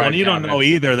deal. And you don't know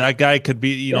either. That guy could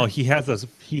be, he has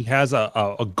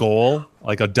a goal,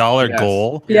 like a dollar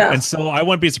goal. Yeah. And so I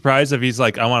wouldn't be surprised if he's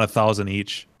like, I want 1,000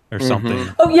 each or something.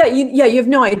 Oh yeah, you have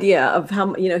no idea of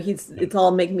how it's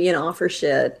all make me an offer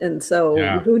shit, and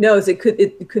so who knows?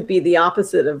 It could be the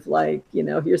opposite of like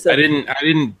here's. I didn't.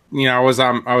 I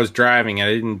was driving. I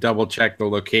didn't double check the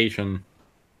location,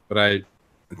 but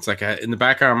it's like in the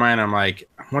back of my mind, I'm like,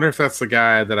 I wonder if that's the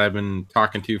guy that I've been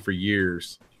talking to for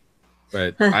years,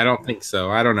 but I don't think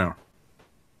so. I don't know.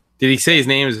 Did he say his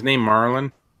name? Is his name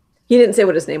Marlon? He didn't say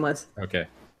what his name was. Okay,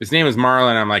 his name is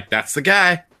Marlon. I'm like, that's the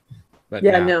guy. But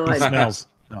no, he smells.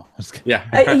 No, yeah.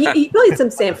 He probably had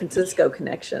some San Francisco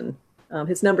connection.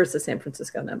 His number is the San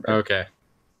Francisco number. Okay,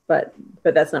 but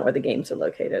that's not where the games are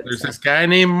located. There's this guy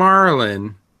named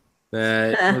Marlon.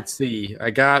 That let's see.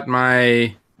 I got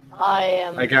a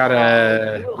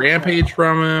Rampage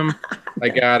from him. I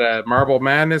got a Marble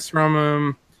Madness from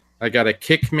him. I got a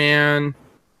Kickman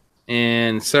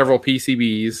and several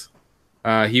PCBs.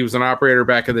 He was an operator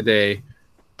back in the day.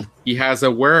 He has a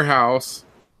warehouse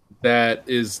that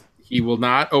he will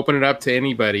not open it up to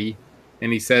anybody,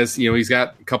 and he says he's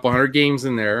got a couple hundred games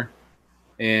in there,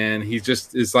 and he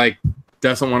just is like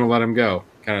doesn't want to let them go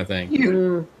kind of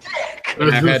thing.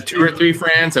 And I've had 2 or 3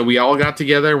 friends that we all got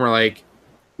together and we're like,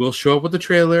 we'll show up with the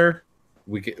trailer,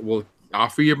 we'll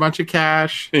offer you a bunch of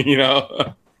cash,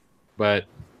 but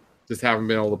just haven't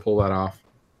been able to pull that off.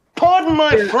 Pardon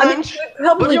my French,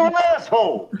 but you're an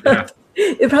asshole. Yeah.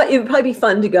 It'd probably be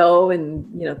fun to go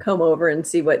and come over and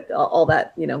see what all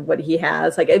that what he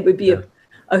has. Like it would be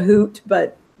a hoot,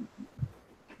 but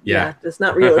it's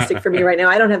not realistic for me right now.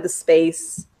 I don't have the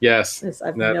space. Yes, I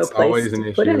have that's no place always an to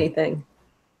issue. put anything.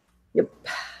 Yep.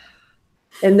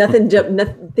 And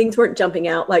things weren't jumping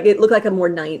out. Like it looked like a more.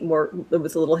 It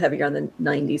was a little heavier on the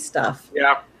 90s stuff.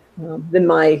 Yeah. Than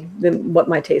what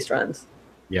my taste runs.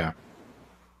 Yeah.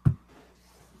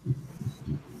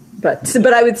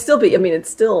 But I would still be. I mean,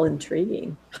 it's still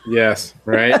intriguing. Yes.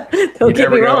 Right. Don't get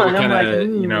me wrong. I'm like,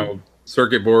 you know,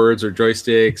 circuit boards or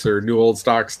joysticks or new old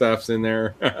stock stuffs in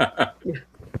there.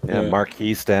 Yeah,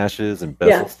 marquee stashes and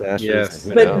bezel stashes. Yes.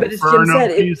 But as Jim said,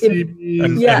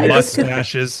 and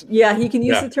mustaches. Yeah, he can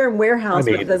use the term warehouse,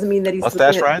 but it doesn't mean that he's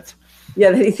mustache rides. Yeah,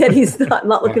 that he said he's not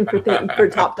looking for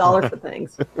top dollar for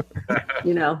things.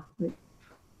 You know.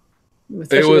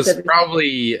 It was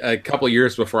probably a couple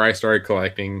years before I started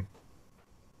collecting,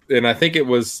 and I think it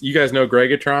was. You guys know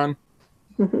Gregatron?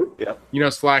 Mm-hmm. Yeah. You know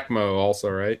Slackmo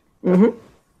also, right? Mm-hmm.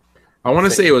 I want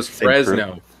to say it was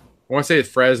Fresno. I want to say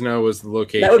Fresno was the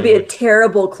location. That would be a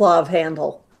terrible claw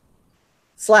handle.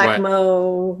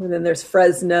 Slackmo, and then there's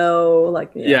Fresno,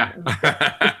 like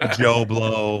Joe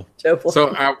Blow.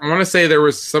 So I want to say there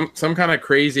was some kind of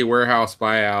crazy warehouse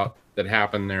buyout that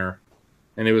happened there,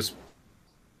 and it was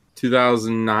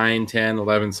 2009, 10,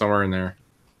 11, somewhere in there,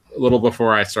 a little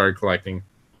before I started collecting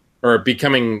or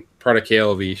becoming part of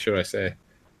KLV, should I say?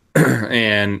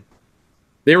 And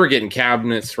they were getting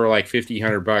cabinets for like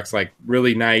 $1,500, like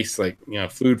really nice, like, you know,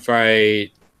 Food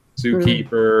Fight,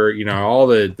 Zookeeper, you know, all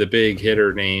the big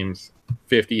hitter names,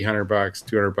 $50, $100,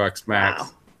 $200 max. Wow.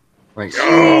 Like,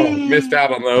 missed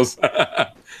out on those.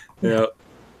 Yeah.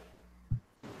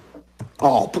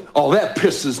 Oh, that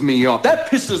pisses me off. That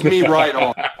pisses me right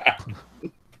off.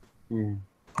 No.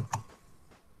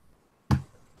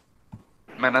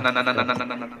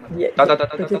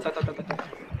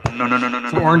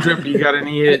 So Orange Rip, do you got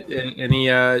any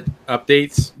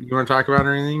updates you want to talk about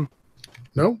or anything?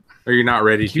 No. Or you're not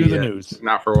ready to Cue the news.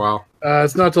 Not for a while.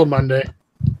 It's not till Monday.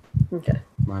 Okay.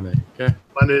 Monday. Okay.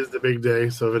 Monday is the big day.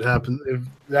 So if it happens, if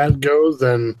that goes,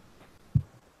 then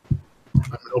I'm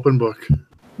an open book.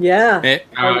 Yeah. Hey,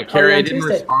 Carrie, I didn't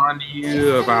respond to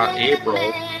you about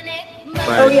April.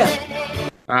 But,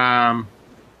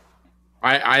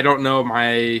 I don't know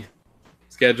my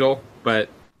schedule, but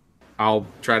I'll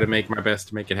try to make my best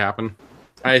to make it happen.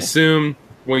 I assume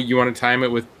you want to time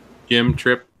it with Jim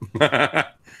trip. That'd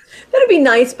be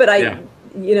nice, but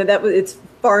it's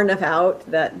far enough out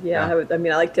that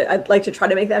I'd like to try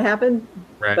to make that happen.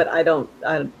 Right. But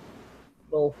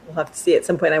we'll have to see at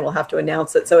some point. I will have to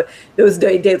announce it. So those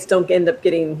dates don't end up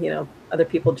getting, other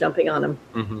people jumping on them,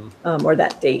 or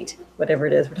that date, whatever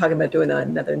it is. We're talking about doing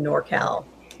another NorCal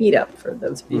meetup for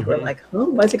those of you who are like, oh,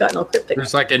 why's it gotten all cryptic?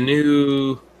 There's like a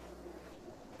new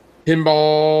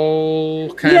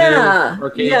pinball kind of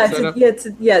arcade setup.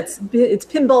 It's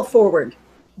pinball forward,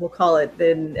 we'll call it.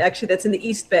 Then actually that's in the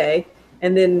East Bay.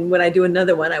 And then when I do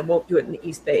another one, I won't do it in the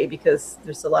East Bay because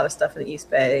there's a lot of stuff in the East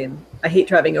Bay, and I hate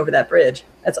driving over that bridge.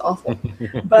 That's awful.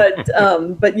 but I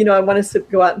want us to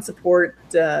go out and support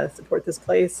this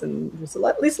place, and there's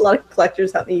at least a lot of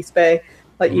collectors out in the East Bay.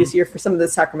 A lot easier for some of the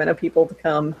Sacramento people to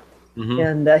come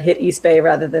and hit East Bay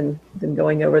rather than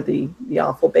going over the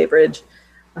awful Bay Bridge.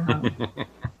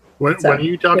 When are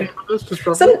you talking about this? Just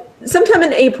sometime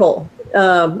in April,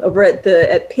 over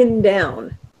at Pin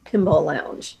Down Pinball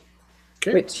Lounge.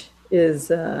 Okay. Which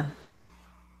is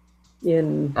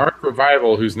in Arc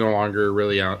Revival, who's no longer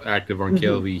really active on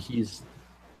KLV.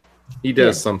 He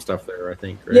does some stuff there, I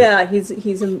think. Right? Yeah, he's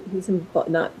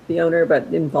not the owner, but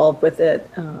involved with it.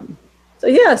 So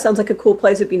yeah, sounds like a cool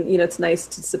place. It'd be it's nice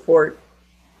to support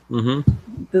the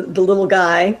little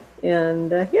guy, and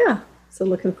so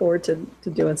looking forward to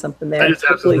doing something there. I just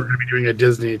absolutely we're going to be doing a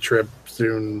Disney trip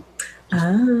soon.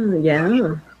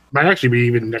 Yeah, might actually be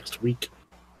even next week.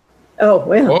 Oh,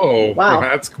 wow. Whoa. Wow.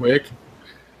 That's quick.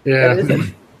 Yeah.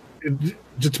 It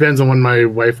just depends on when my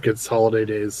wife gets holiday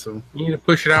days. So you need to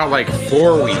push it out like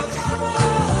 4 weeks.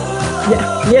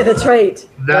 Yeah, that's right.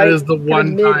 That is the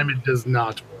one time it does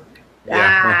not work.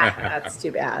 That's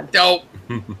too bad. Nope.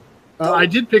 I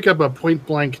did pick up a Point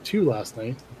Blank 2 last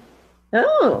night.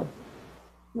 Oh.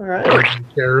 All right. Who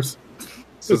cares?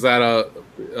 So is that a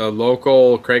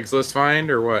local Craigslist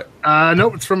find or what?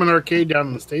 Nope, it's from an arcade down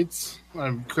in the States.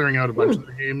 I'm clearing out a bunch of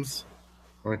their games.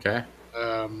 Okay.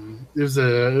 It was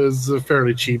a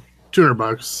fairly cheap,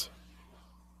 $200.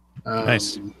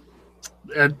 Nice.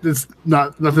 It's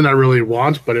nothing I really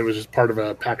want, but it was just part of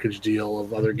a package deal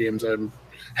of other games I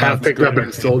have picked up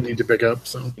and still need to pick up.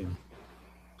 So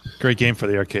great game for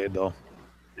the arcade, though.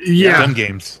 Yeah, fun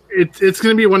games. It's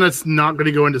going to be one that's not going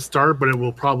to go into start, but it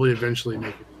will probably eventually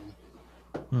make it.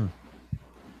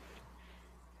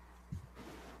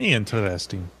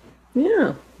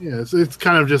 Yeah. Yeah, it's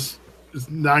kind of just it's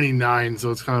 99, so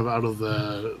it's kind of out of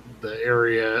the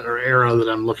area or era that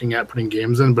I'm looking at putting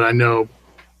games in, but I know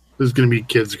there's going to be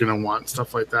kids going to want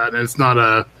stuff like that. And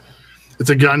it's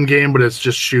a gun game, but it's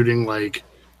just shooting like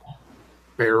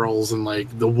barrels and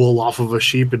like the wool off of a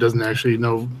sheep. It doesn't actually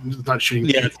it's not shooting.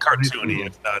 Yeah, it's cartoony.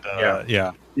 It's not.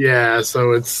 Yeah.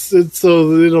 So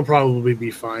so it'll probably be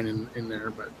fine in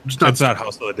there, but it's not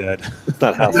House of the Dead. It's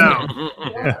not House. No.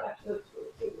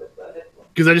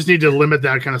 Because I just need to limit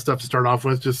that kind of stuff to start off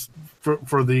with, just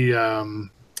for the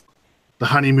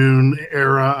honeymoon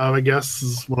era, I guess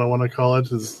is what I want to call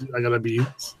it. Is I gotta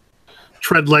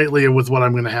tread lightly with what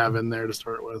I'm going to have in there to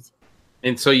start with.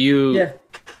 And so you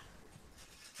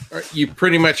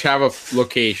pretty much have a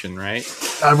location, right?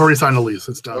 I've already signed a lease.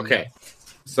 It's done. Okay.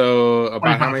 So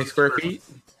about how many square feet?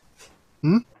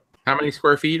 How many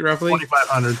square feet roughly?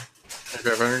 2,500.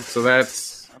 2,500. So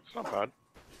that's not bad.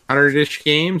 100-ish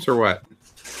games or what?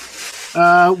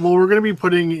 Well, we're going to be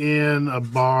putting in a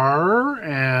bar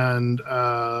and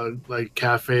like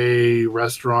cafe,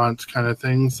 restaurant kind of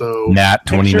thing. So Nat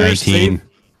 2019.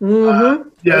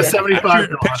 Yeah, 75.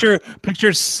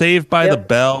 Picture Saved by the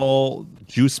Bell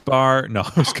juice bar. No,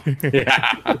 I was kidding.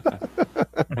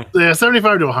 Yeah,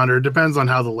 75 to 100 depends on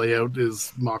how the layout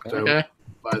is mocked out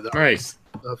by the nice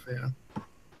stuff. Yeah.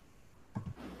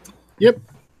 Yep.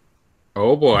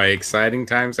 Oh boy, exciting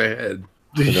times ahead.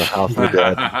 No House of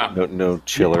the Dead, no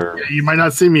chiller. Yeah, you might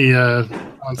not see me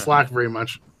on Slack very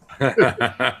much.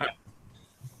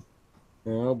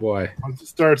 Oh boy. Once it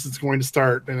starts, it's going to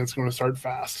start, and it's going to start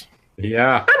fast.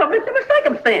 Yeah. I don't make a mistake,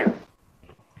 I'm saying.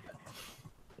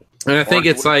 And I think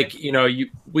it's like,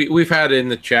 we've had in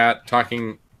the chat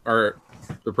talking, or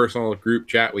the personal group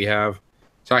chat we have,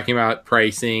 talking about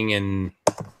pricing and,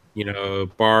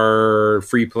 bar,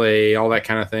 free play, all that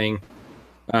kind of thing.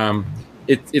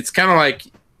 It's kind of like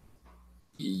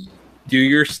do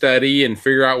your study and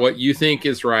figure out what you think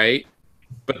is right.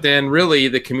 But then really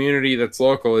the community that's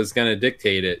local is going to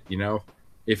dictate it.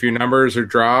 If your numbers are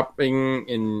dropping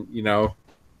and,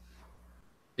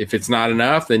 if it's not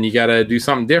enough, then you got to do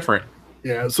something different.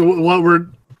 Yeah. So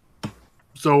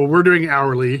we're doing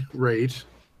hourly rate.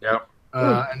 Yep.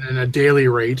 And then a daily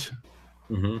rate.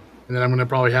 Mm-hmm. And then I'm going to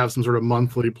probably have some sort of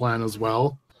monthly plan as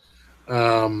well.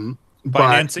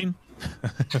 Financing?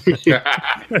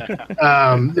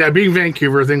 Being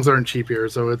Vancouver, things aren't cheap here.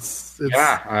 So it's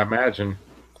I imagine.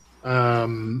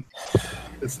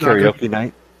 It's karaoke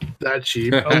night. That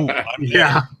cheap.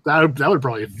 Yeah, that would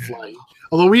probably fly.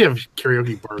 Although we have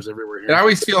karaoke bars everywhere here. I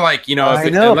always feel like, I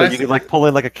know, but you could like pull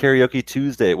in like a karaoke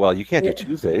Tuesday. Well, you can't do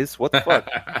Tuesdays. What the fuck?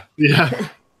 Yeah.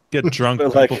 Get drunk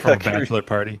people from a bachelor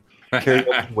party.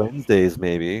 Karaoke Wednesdays,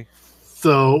 maybe.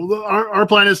 So our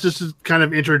plan is just to kind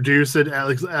of introduce it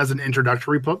as an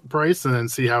introductory price and then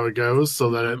see how it goes. So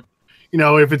that it,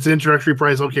 if it's an introductory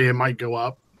price, okay, it might go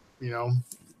up.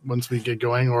 Once we get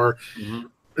going, or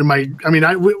it might. I mean,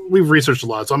 we've researched a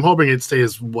lot, so I'm hoping it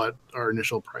stays what our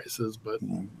initial price is. But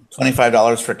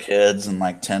 $25 for kids and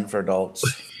like 10 for adults.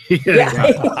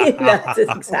 That's it,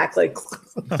 exactly.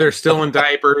 If they're still in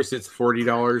diapers, it's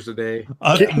 $40 a day.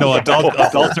 No,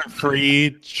 adults are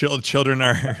free. Children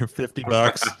are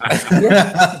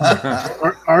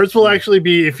 $50. Ours will actually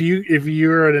be if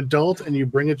you're an adult and you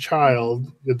bring a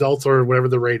child, adults or whatever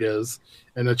the rate is,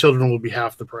 and the children will be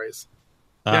half the price.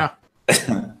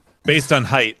 Based on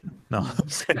height. No.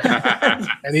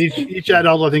 And each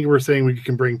adult, I think we're saying we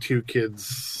can bring 2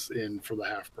 kids in for the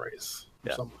half price.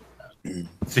 Yeah. Something like that.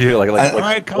 So you're like all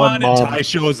right, come on. And Ty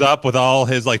shows up with all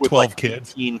his 12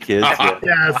 kids. 18 kids.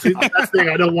 Yeah, see, that's the thing.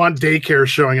 I don't want daycare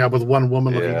showing up with one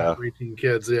woman looking at 18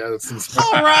 kids. Yeah, that's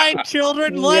all right,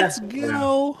 children, let's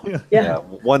go. Yeah,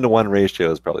 1-to-1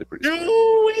 ratio is probably pretty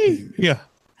good. Yeah.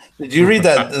 Did you read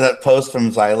that post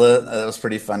from Zyla? That was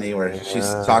pretty funny, where she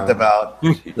talked about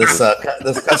this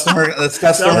customer. This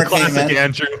customer came in.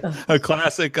 Andrew, a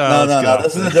classic. No.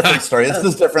 This is a different story. This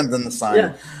is different than the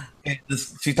sign. Yeah.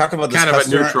 She talked about this kind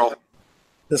customer, of a neutral.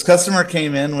 This customer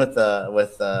came in with I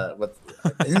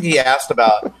think he asked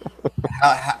about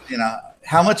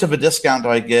how much of a discount do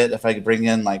I get if I bring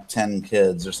in like 10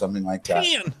 kids or something like that.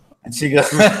 10. And she goes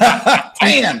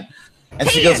 10. And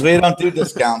she goes, we don't do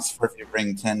discounts for if you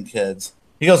bring 10 kids.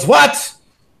 He goes, what?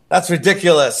 That's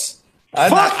ridiculous.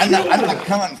 I'm not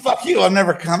coming. Fuck you. I'm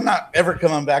not ever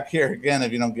coming back here again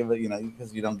if you don't give it,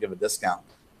 because you don't give a discount.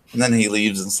 And then he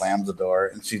leaves and slams the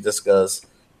door. And she just goes,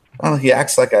 oh, he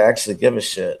acts like I actually give a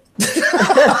shit. That's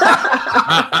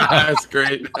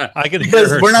great. I can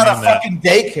because we're not a fucking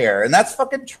daycare. And that's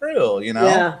fucking true,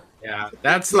 Yeah. Yeah,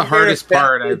 that's the hardest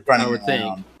part, I would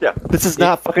think. Yeah, this is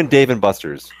not fucking Dave and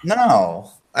Buster's.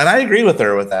 No. And I agree with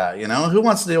her with that, Who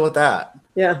wants to deal with that?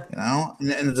 Yeah. You know,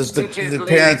 and just the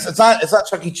parents. It's not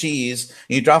Chuck E. Cheese.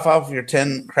 You drop off your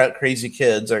 10 crazy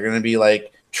kids are going to be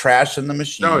like trashing the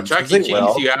machine. No, Chuck E. Cheese,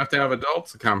 you have to have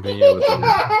adults accompany you with them.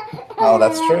 Oh,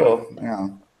 that's true. Yeah.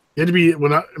 You had to be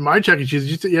my Chuck E.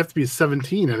 Cheese. You have to be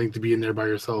 17, I think, to be in there by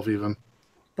yourself. Even.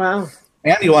 Wow.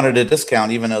 And you wanted a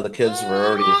discount, even though the kids were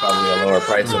already probably a lower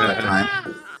price at that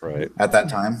time. Right. At that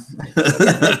time.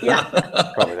 Yeah.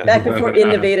 Back before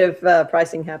innovative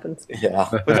pricing happens. Yeah.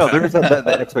 But no, there's that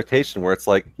expectation where it's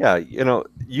like, yeah, you know,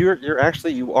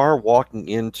 you are walking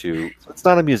into. It's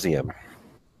not a museum,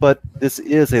 but this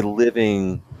is a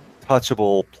living,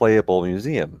 touchable, playable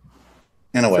museum.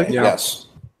 In a way, So, yes.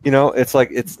 You know, it's like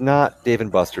it's not Dave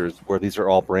and Buster's where these are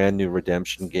all brand new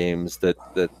redemption games that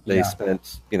they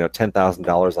spent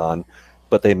 $10,000 on,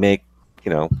 but they make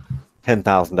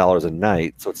 $10,000 a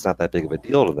night, so it's not that big of a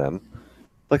deal to them.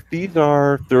 Like these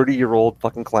are 30-year-old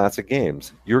fucking classic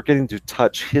games. You're getting to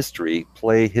touch history,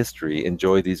 play history,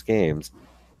 enjoy these games.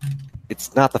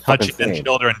 It's not the fucking Touch thing. and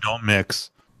children don't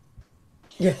mix.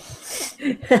 Yeah.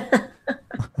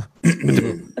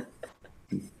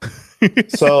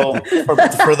 So,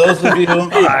 for those of you, I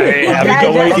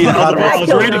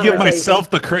was ready to give myself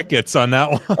the crickets on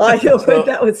that one. I know,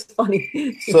 that was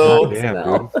funny. So,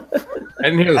 I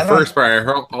didn't hear the first part.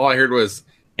 All I heard was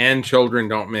 "and children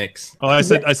don't mix." Oh, I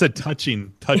said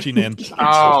touching and.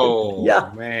 Oh,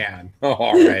 yeah, man. Oh,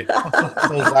 all right. So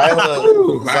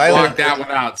I blocked that one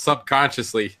out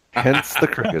subconsciously. Hence the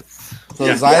crickets. So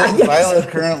Zyla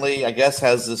currently, I guess,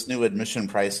 has this new admission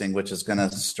pricing, which is going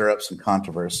to stir up some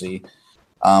controversy.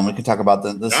 We can talk about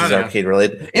this is arcade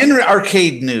related. In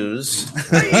arcade news,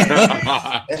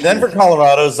 in Denver,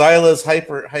 Colorado, Zyla's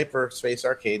Hyperspace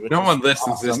Arcade. Which no one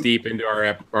listens this deep into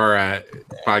our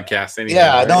podcast anyway.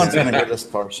 Yeah, right? no one's going to get this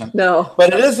portion. No,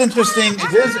 but it is interesting.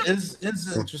 It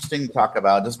is interesting to talk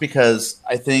about, just because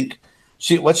I think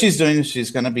what she's doing is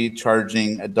she's going to be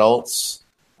charging adults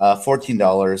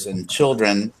 $14 and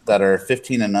children that are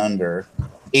 15 and under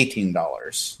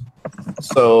 $18.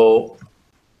 So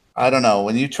I don't know,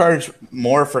 when you charge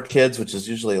more for kids, which is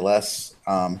usually less,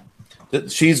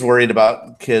 she's worried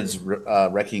about kids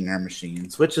wrecking her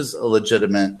machines, which is a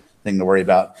legitimate thing to worry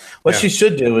about. What she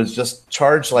should do is just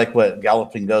charge like what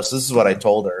Galloping Ghost. This is what I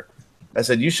told her. I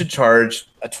said you should charge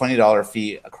a $20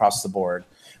 fee across the board,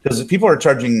 because people are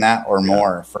charging that or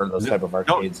more for those type of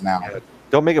arcades now.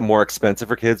 Don't make it more expensive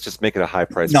for kids. Just make it a high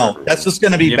price. No, that's just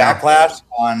going to be backlash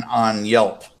on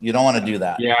Yelp. You don't want to do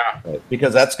that. Yeah.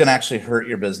 Because that's going to actually hurt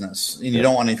your business. And you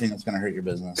don't want anything that's going to hurt your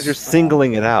business. Because you're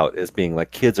singling it out as being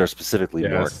like kids are specifically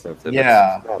more expensive.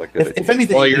 Yeah. If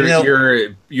anything, well,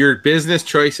 your business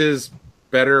choices,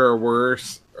 better or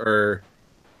worse, are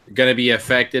going to be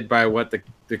affected by what the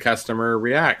customer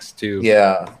reacts to.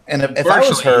 Yeah. And if I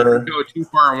was her, if you go too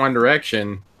far in one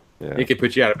direction, it could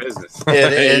put you out of business.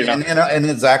 and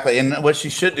exactly. And what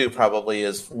she should do probably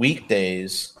is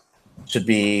weekdays should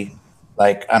be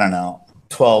like, I don't know,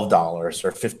 $12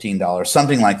 or $15,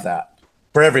 something like that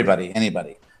for everybody,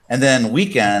 anybody. And then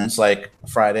weekends, like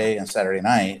Friday and Saturday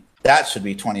night, that should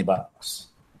be $20.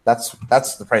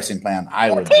 That's the pricing plan I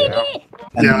would do.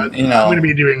 And, I'm going to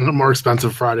be doing a more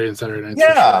expensive Friday and Saturday nights.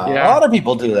 Yeah, a lot of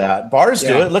people do that. Bars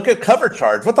do it. Look at cover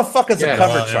charge. What the fuck is a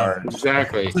cover charge?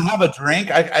 Exactly. To have a drink,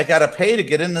 I got to pay to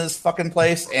get into this fucking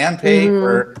place and pay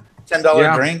for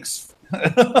 $10 drinks.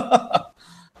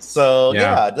 So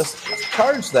just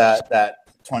charge that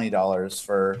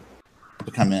 $20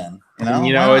 to come in.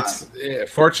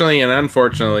 It's fortunately and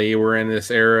unfortunately we're in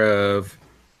this era of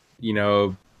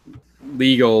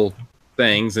legal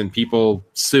things and people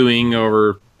suing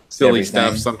over silly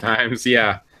stuff sometimes.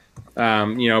 Back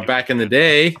in the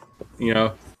day,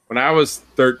 when I was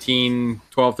 12,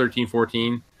 13,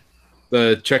 14,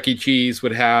 the Chuck E. Cheese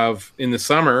would have in the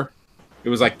summer, it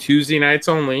was like Tuesday nights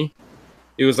only.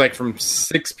 It was like from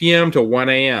 6 p.m. to 1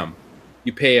 a.m.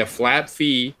 You pay a flat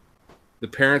fee. The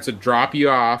parents would drop you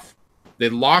off. They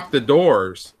lock the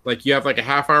doors. Like you have like a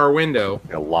half-hour window.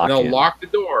 They'll lock the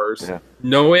doors. Yeah.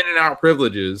 No in and out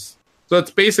privileges. So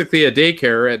it's basically a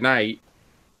daycare at night.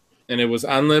 And it was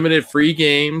unlimited free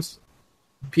games,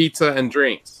 pizza, and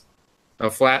drinks. A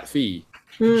flat fee.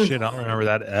 Shit, I don't remember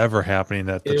that ever happening.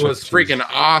 It was freaking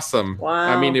awesome. Wow.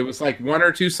 I mean, it was like 1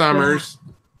 or 2 summers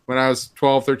when I was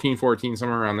 12, 13, 14,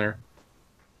 somewhere around there.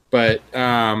 But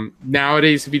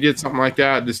nowadays, if you did something like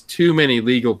that, there's too many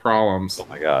legal problems. Oh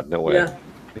my God, no way. Yeah.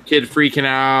 The kid freaking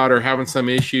out or having some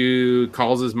issue,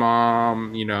 calls his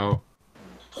mom, you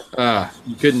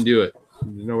couldn't do it.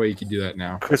 There's no way you could do that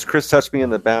now. Chris touched me in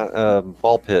the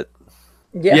ball pit.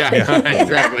 Yeah,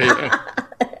 exactly.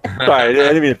 Sorry, I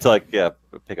didn't mean to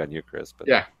pick on you, Chris. But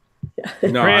Yeah.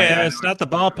 No, Chris, not the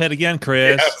ball pit again,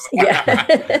 Chris.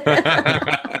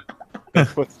 Yeah.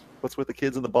 What's with the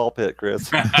kids in the ball pit,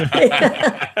 Chris?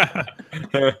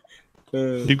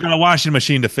 You've got a washing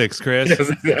machine to fix, Chris.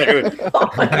 Oh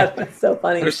my god, that's so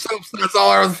funny. There's soap suds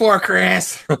all over the floor,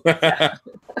 Chris.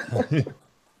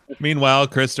 Meanwhile,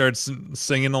 Chris starts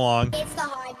singing along. It's the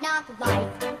hard knock life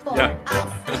for Yeah.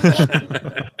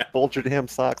 us. Fold your damn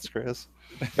socks, Chris.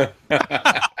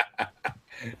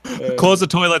 Close the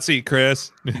toilet seat,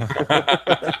 Chris.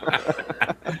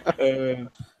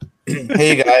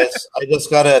 Hey guys, I just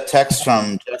got a text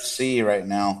from Jeff C right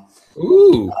now.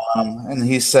 Ooh. And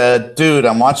he said, "Dude,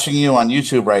 I'm watching you on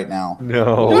YouTube right now."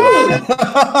 No.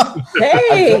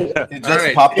 Hey. It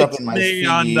just popped up in my feed.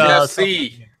 Jeff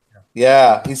C.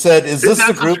 Yeah, he said, "Is this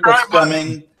the that group that's subscribe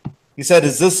coming?" He said,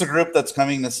 "Is this the group that's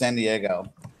coming to San Diego?"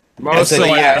 Most I said,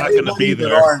 likely "Yeah, I'm not going to be everybody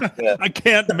there. but Orange." I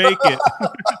can't make it.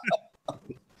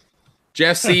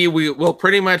 Jeff C. We will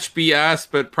pretty much be us,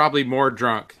 but probably more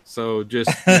drunk. So just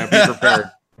be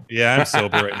prepared. Yeah, I'm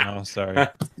sober right now. Sorry.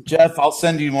 Jeff, I'll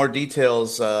send you more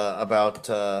details about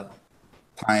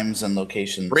times and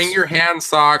locations. Bring your hand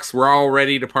socks. We're all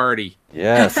ready to party.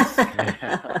 Yes.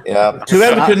 Yeah. Too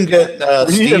bad we couldn't get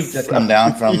We need Steve to come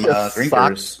down from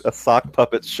Drinkers. A sock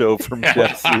puppet show from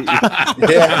Jeff C.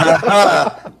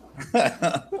 Yeah.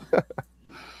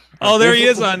 Oh, there he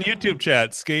is on YouTube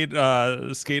chat.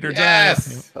 Skater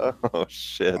Yes. Giant. Oh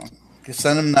shit.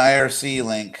 Send him the IRC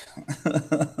link.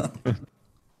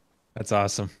 That's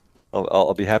awesome.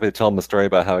 I'll be happy to tell him the story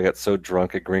about how I got so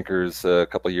drunk at Grinkers a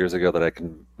couple of years ago that I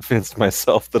convinced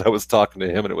myself that I was talking to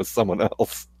him and it was someone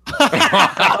else.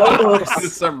 This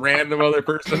is some random other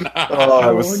person. Oh,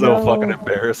 it was so fucking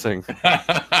embarrassing.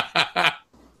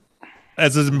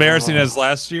 As embarrassing as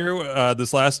last year,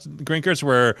 this last Grinkers,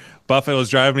 where Buffett was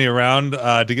driving me around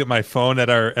to get my phone at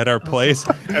our place,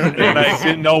 and I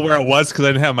didn't know where it was because I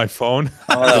didn't have my phone.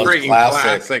 Oh, that was Freaking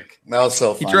classic. That was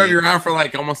so He funny. drove you around for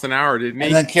like almost an hour, didn't he?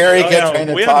 And then Carrie kept trying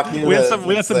to talk you. We had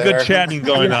some good chatting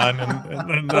going on.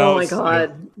 And Oh my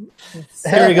god.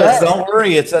 Carrie goes, "Don't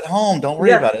worry, it's at home. Don't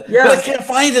worry about it." Yeah. But I can't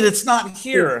find it. It's not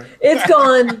here. It's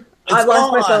gone. I've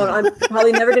lost my gone. phone. I'm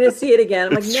probably never going to see it again.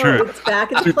 I'm like, It's no, true. it's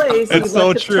back in place. It's You so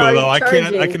left it true, though. I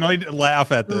charging. can only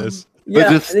laugh at this. Yeah,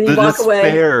 the and then you walk away.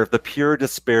 despair, the pure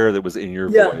despair that was in your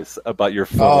Yeah. voice about your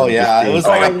phone. Oh yeah, it was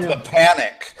like I know. a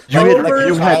panic. You had, Like you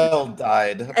your had child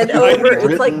died. And over,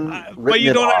 it's like, But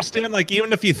you don't understand. Like,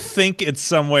 even if you think it's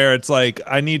somewhere, it's like,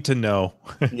 I need to know.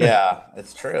 Yeah,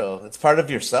 it's true. It's part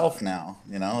of yourself now.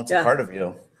 You know, it's Yeah. a part of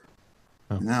you.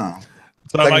 No.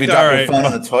 So It's I'm like if you all drop your right, phone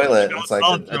in the toilet. It's like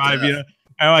I'll drive you.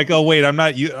 I'm like, oh wait, I'm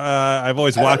not you. I've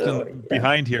always walked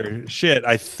behind here. Shit,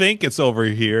 I think it's over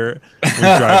here. We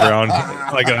drive around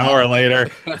like an hour later.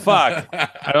 Fuck,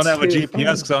 I don't have a GPS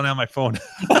because I don't have my phone.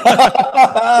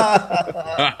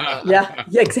 yeah,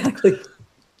 exactly.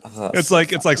 It's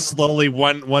like slowly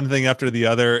one thing after the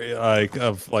other,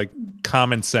 like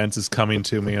common sense is coming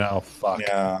to me. And oh fuck,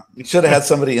 Yeah, you should have had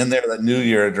somebody in there that knew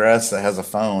your address that has a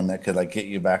phone that could like get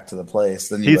you back to the place.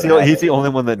 Then you He's would have the it. only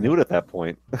one that knew it at that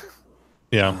point.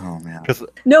 Yeah. Oh man.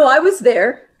 No, I was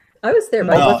there. I was there. Oh,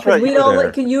 that's right, We you were all there.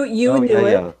 like you Oh, knew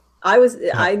yeah, it.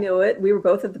 yeah. I knew it. We were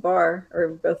both at the bar, or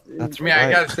both. I mean, I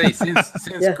gotta say, since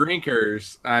Yeah.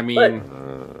 Grinkers, I mean,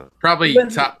 probably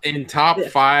But- top Yeah.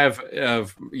 5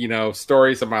 of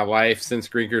stories of my life since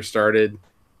Grinkers started.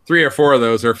 3 or 4 of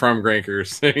those are from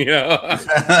Grinkers.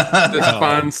 Just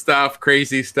fun stuff,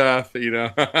 crazy stuff.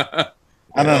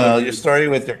 I don't know your story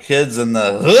with your kids and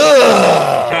the.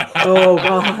 Oh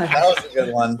god, that was a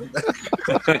good one.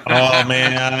 Oh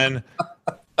man,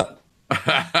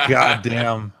 god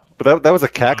damn. But that was a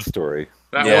CAC story.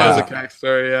 That was a CAC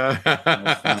story.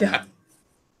 Yeah.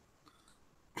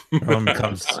 Everyone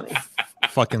becomes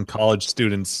fucking college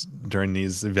students during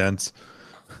these events.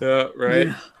 Yeah. Right.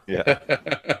 Yeah.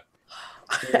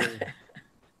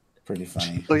 Pretty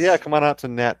funny. So yeah, come on out to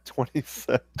Nat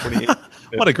 27. 28.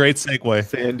 What a great segue.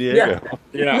 San Diego.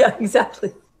 Yeah,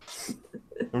 exactly.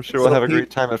 I'm sure we'll have a great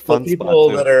time at Fun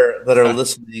People Spot. that are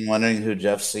listening, wondering who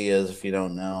Jeff C is, if you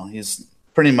don't know, he's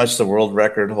pretty much the world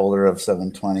record holder of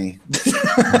 720.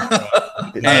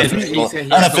 And he has a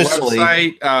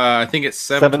website. I think it's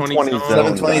 720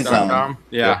 zone.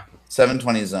 Yeah.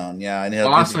 720 zone. Yeah. And he'll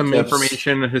Awesome give you tips.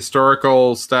 information,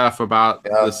 historical stuff about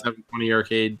the 720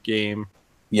 arcade game.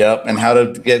 Yep, and how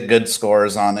to get good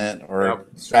scores on it or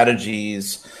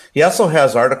strategies. He also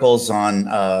has articles on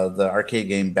the arcade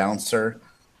game Bouncer.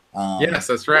 Yes,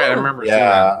 that's right. I remember seeing Yeah,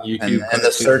 that on YouTube. and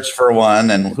the search for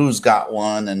one, and who's got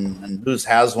one, and who's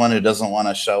has one, who doesn't want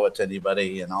to show it to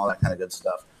anybody, and all that kind of good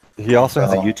stuff. He also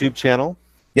has a YouTube channel.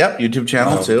 Yep, YouTube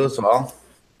channel too as well.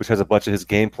 which has a bunch of his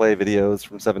gameplay videos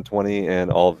from 720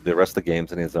 and all of the rest of the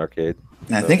games in his arcade.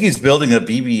 And I think he's building a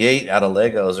BB-8 out of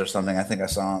Legos or something. I think I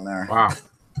saw him there. Wow.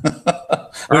 We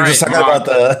were just talking about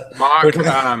the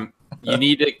Mock, you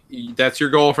need to. That's your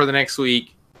goal for the next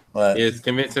week. What? Is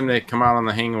convince him to come out on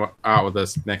the hang out with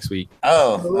us next week.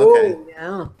 Oh, okay.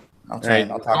 Yeah. I'll try.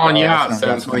 I'll talk Calling you about out,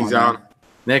 720 zone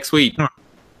next week.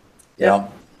 Yeah.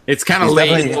 It's kind of He's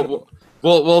late. definitely-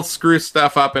 We'll screw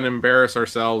stuff up and embarrass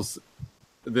ourselves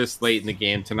this late in the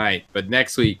game tonight, but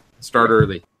next week start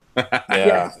early.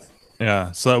 Yeah.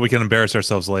 Yeah, so that we can embarrass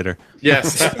ourselves later.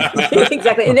 Yes.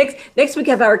 Exactly. And next week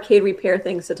I have arcade repair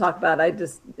things to talk about.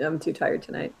 I'm too tired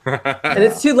tonight. And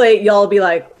it's too late. Y'all will be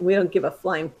like, we don't give a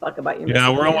flying fuck about your Yeah,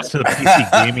 we're almost to the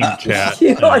PC gaming chat.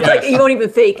 You know, it's like you won't even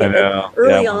fake it. I know.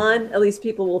 Early Yeah. on, at least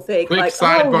people will fake. Quick like,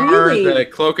 sidebar: oh, really? the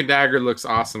cloak and dagger looks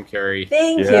awesome, Carrie.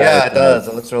 Thank you. Yeah, it does.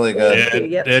 It looks really good.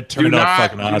 It turned out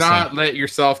fucking awesome. Do not let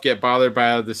yourself get bothered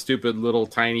by the stupid little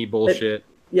tiny bullshit.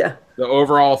 Yeah. The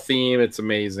overall theme, it's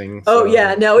amazing. Oh so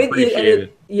yeah, no, appreciate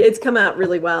it. it's come out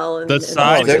really well. And, The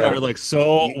sides and- are like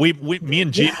so. Me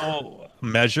and Gino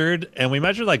measured, and we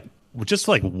measured like just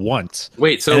like once.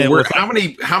 Wait, so And it we're was how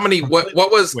many? What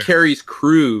was Carrie's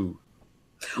crew?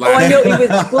 Oh, I know it was.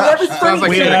 Well, that was funny. Sounds like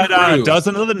We she had a a crew.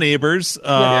 dozen of the neighbors.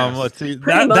 Yes. Let's see.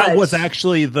 Pretty That was much.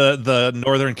 actually the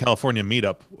Northern California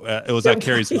meetup. It was at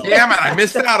Carrie's house. Damn it! I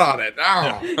missed out on it.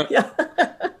 Oh. Yeah.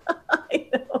 I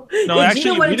know. No, Yeah, actually,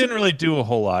 Gino we wanted didn't really do a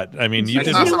whole lot. I mean, you I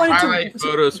did. saw some wanted to- highlight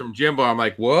photos from Jimbo. I'm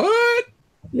like, what?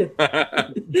 Yeah,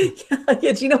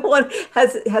 Gino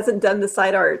hasn't done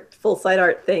the full side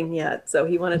art thing yet, so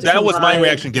he wanted to. That come was my by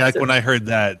reaction, and- Gak, when I heard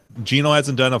that Gino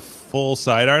hasn't done a full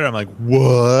side art. I'm like,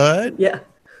 what? Yeah.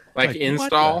 Like Like,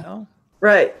 install?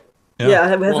 Right. Yeah. Yeah,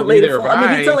 hasn't Well, laid neither a full. I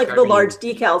mean, he's done have like I. the I mean- large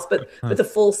decals, but the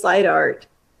full side art.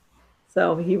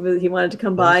 So he wanted to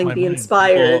come by and my be mind.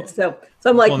 inspired. Well, So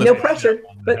I'm like, well, no this- pressure.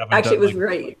 But haven't actually, it done, was like,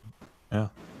 great. Yeah.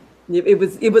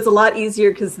 It was a lot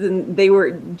easier because then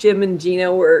Jim and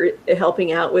Gino were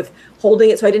helping out with holding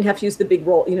it, so I didn't have to use the big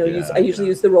roll. I usually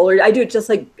use the roller. I do it just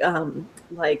like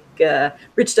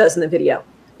Rich does in the video,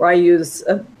 where I use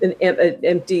an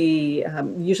empty.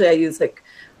 Usually, I use like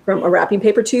from a wrapping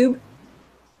paper tube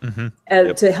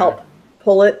to help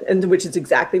pull it, and which is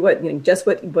exactly what just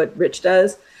what Rich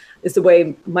does. Is the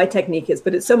way my technique is,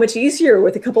 but it's so much easier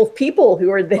with a couple of people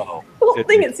who are there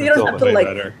holding it, so you don't have to way like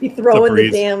better. be throwing the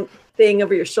breeze. damn thing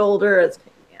over your shoulder. It's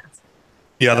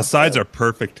Yeah, the sides are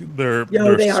perfect. They're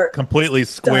they are completely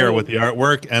square stunning. with the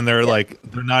artwork, and they're like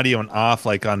they're not even off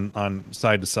like on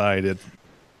side to side.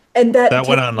 and That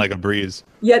went on like a breeze.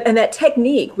 Yeah, and that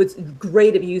technique was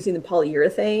great of using the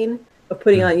polyurethane of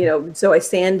putting on. So I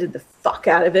sanded the fuck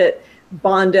out of it,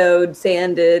 bondoed,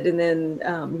 sanded, and then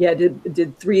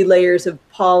did 3 layers of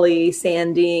poly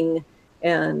sanding,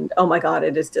 and oh my god,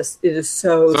 it is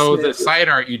so. So smooth. the side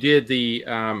art, you did the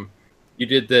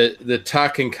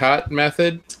tuck and cut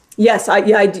method. Yes,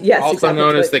 yes, Also exactly known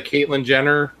what- as the Caitlyn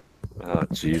Jenner. Oh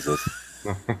Jesus!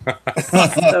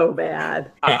 so bad.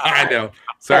 I know.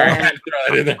 Sorry, I had to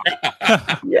throw that in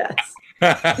there. Yes.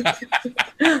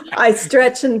 I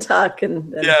stretch and tuck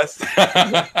and Yes.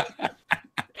 I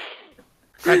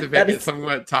had to That make it is-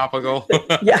 somewhat topical.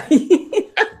 yeah.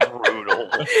 Brutal.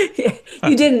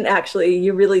 You didn't actually.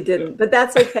 You really didn't, but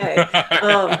that's okay.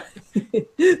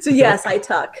 So yes, I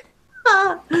tuck.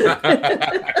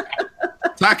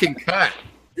 Tuck and cut.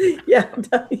 Yeah.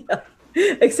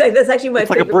 Except that's actually my It's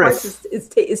like a favorite part bris.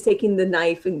 is taking the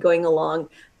knife and going along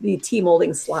the T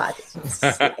molding slot.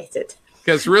 Slice it.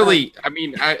 Because really, I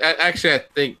mean, I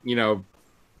think,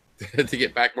 to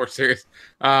get back more serious,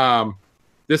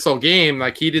 this whole game,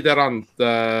 like he did that on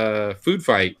the food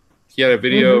fight. He had a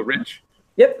video, Rich.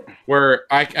 Yep. Where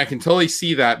I can totally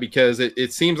see that because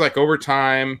it seems like over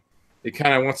time it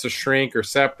kind of wants to shrink or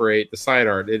separate the side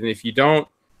art. And if you don't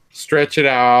stretch it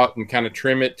out and kind of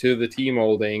trim it to the T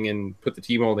molding and put the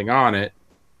T molding on it,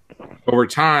 over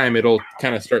time it'll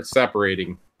kind of start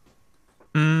separating.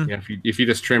 Yeah, if you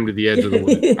just trim to the edge of the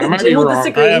wood. I might be Jim will wrong.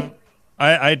 disagree.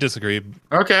 I disagree.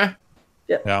 Okay.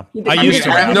 Yeah, You I did- used I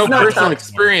to. have no It's not personal tough.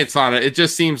 experience on it. It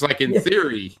just seems like in Yeah.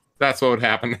 theory that's what would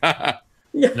happen.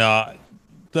 No,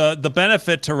 the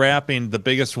benefit to wrapping, the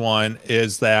biggest one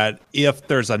is that if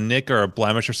there's a nick or a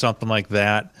blemish or something like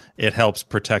that, it helps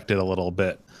protect it a little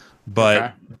bit. But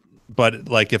Okay. but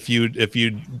like if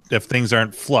things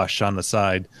aren't flush on the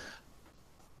side,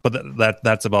 but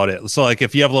that's about it. So like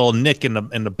if you have a little nick in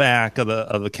the back of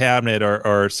the cabinet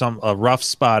or a rough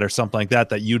spot or something like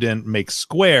that you didn't make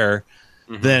square,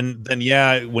 then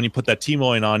yeah, when you put that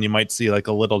T-molding on, you might see like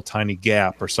a little tiny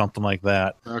gap or something like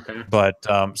that. Okay. But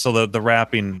so the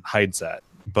wrapping hides that.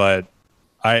 But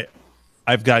I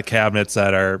I've got cabinets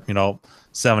that are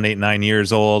 7, 8, 9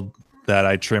 years old that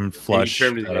I trimmed flush.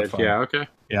 You trimmed the edge. Yeah. Okay.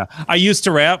 Yeah, I used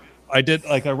to wrap. I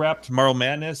wrapped Marvel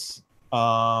Madness.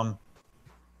 I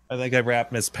think I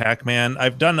wrapped Miss Pac-Man.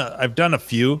 I've done a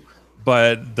few,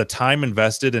 but the time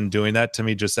invested in doing that to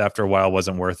me just after a while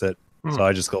wasn't worth it. So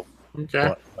I just go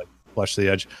flush the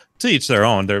edge. To each their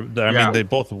own. I mean, they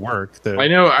both work. I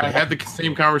know. I had the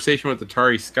same conversation with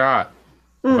Atari Scott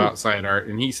about side art,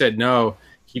 and he said no,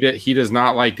 he does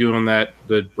not like doing that,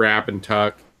 the wrap and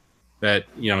tuck. That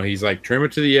he's like, trim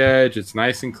it to the edge. It's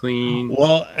nice and clean.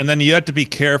 Well, and then you have to be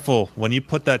careful when you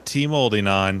put that T-molding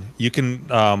on. You can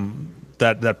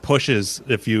that pushes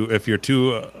if you're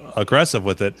too aggressive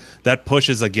with it. That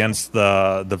pushes against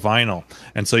the vinyl,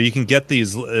 and so you can get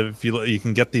these you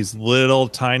can get these little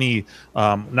tiny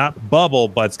not bubble,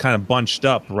 but it's kind of bunched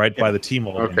up right by the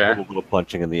T-molding. Okay, a little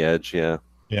punching in the edge. Yeah,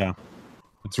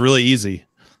 it's really easy.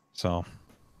 So.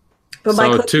 But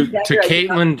so to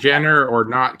Caitlyn Jenner or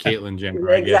not Caitlyn Jenner?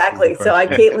 Exactly. So I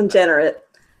Caitlyn Jenner it,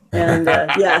 and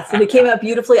so it came out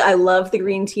beautifully. I love the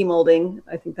green tea molding.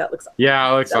 I think that looks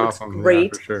awesome.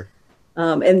 Great, for sure.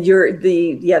 And the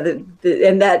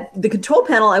control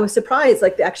panel. I was surprised.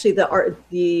 Like the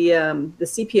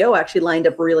CPO actually lined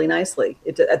up really nicely.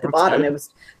 At the bottom, good.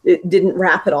 It didn't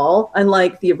wrap at all.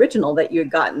 Unlike the original that you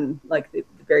had gotten, like the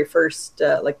very first,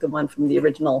 like the one from the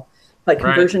original.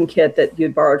 Conversion kit that you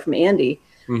had borrowed from Andy.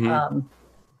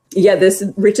 This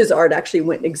Rich's art actually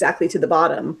went exactly to the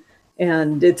bottom,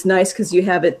 and it's nice because you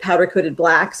have it powder coated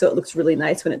black, so it looks really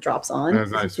nice when it drops on.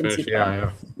 That's nice finish.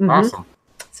 Yeah. Mm-hmm. Awesome.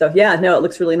 So it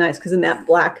looks really nice because then that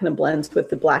black kind of blends with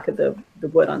the black of the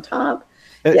wood on top.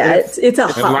 It's a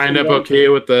hot. It lined up okay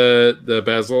with the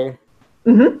bezel,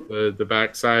 the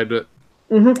back side.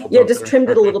 Just trimmed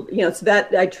it a little, so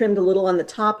that I trimmed a little on the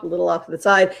top, a little off to the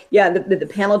side. The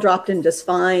panel dropped in just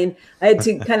fine. I had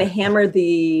to kind of hammer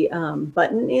the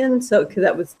button in,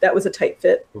 because that was a tight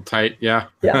fit. A little tight, yeah.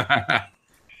 But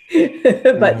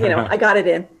I got it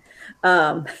in.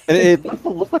 And it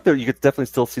looked like you could definitely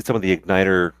still see some of the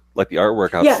igniter, like the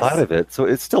artwork outside of it. So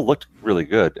it still looked really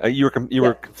good. You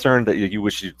were concerned that you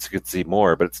wish you could see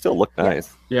more, but it still looked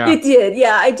nice. Yeah, it did.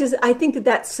 Yeah, I think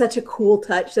that's such a cool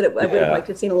touch that I would have liked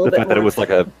to have seen a little bit more. That it was like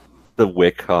the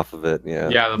wick off of it. Yeah.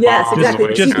 Yeah.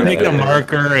 Exactly. Just take a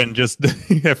marker and just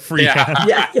freehand.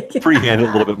 Freehand it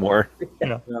a little bit more.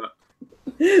 Yeah.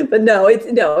 But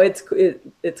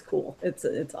it's cool.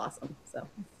 It's awesome. So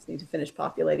just need to finish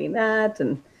populating that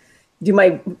and do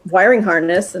my wiring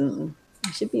harness, and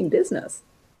I should be in business.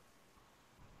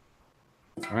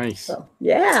 Nice. So,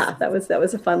 that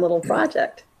was a fun little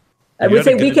project. I would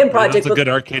say weekend project. It was a good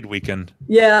arcade weekend.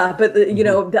 Yeah, but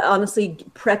honestly,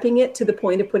 prepping it to the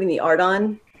point of putting the art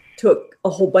on took a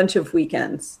whole bunch of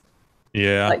weekends.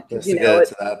 Yeah, just to get it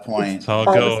to that point. That's how it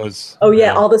goes.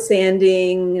 All the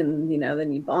sanding, and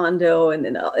then you bondo,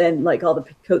 and like all the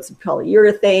coats of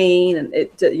polyurethane, and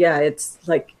it's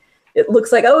like. It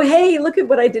looks like, oh, hey, look at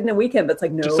what I did in a weekend. But it's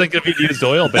like, no. Just like if you used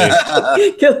oil base.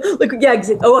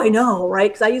 I know,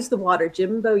 right? Because I used the water.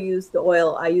 Jimbo used the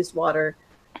oil. I used water.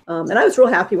 And I was real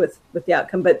happy with the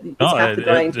outcome. But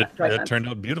it turned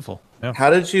out beautiful. Yeah. How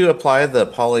did you apply the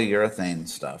polyurethane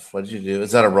stuff? What did you do?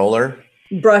 Is that a roller?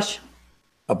 Brush.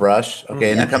 A brush?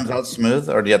 Okay, and it comes out smooth,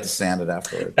 or do you have to sand it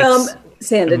afterwards?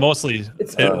 Sanded. It mostly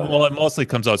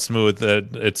comes out smooth.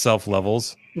 It self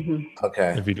levels. Mm-hmm.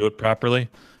 Okay. If you do it properly.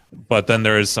 But then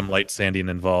there is some light sanding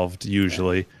involved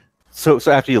usually. So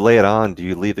after you lay it on, do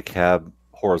you leave the cab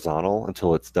horizontal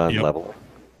until it's done level?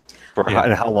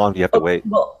 And how long do you have to wait?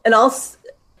 Well, and I'll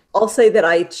say that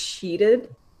I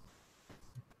cheated.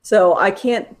 So I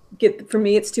can't for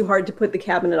me, it's too hard to put the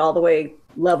cabinet all the way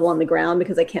level on the ground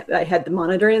because I had the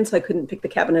monitor in, so I couldn't pick the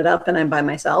cabinet up, and I'm by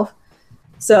myself.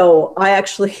 So I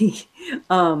actually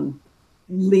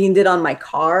leaned it on my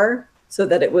car so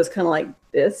that it was kind of like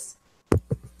this.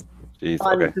 Jeez,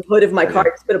 on the hood of my car,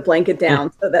 just put a blanket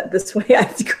down so that this way I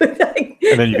could.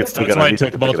 And then you could still get. That's why I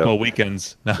took multiple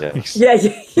weekends. Yeah.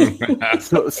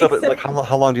 So but like,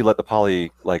 how long do you let the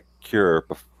poly cure,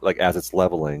 as it's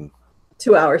leveling?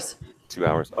 2 hours. 2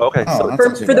 hours. Okay, so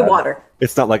for the water.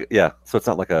 It's not like So it's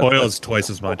not like oil is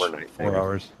twice as much. 4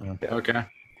 hours. Yeah. Okay.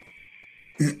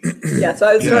 So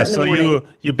I was starting so in the morning.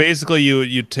 you basically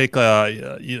you take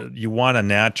you want a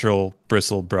natural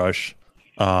bristle brush,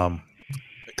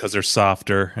 because they're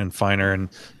softer and finer, and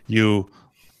you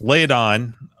lay it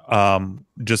on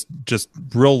just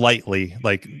real lightly,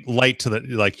 like light to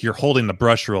the you're holding the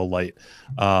brush real light.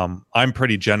 I'm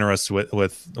pretty generous with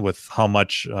how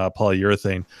much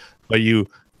polyurethane, but you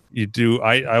do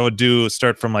I would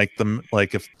start from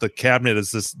if the cabinet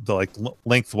is this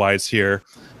lengthwise here.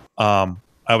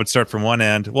 I would start from one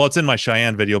end. Well, it's in my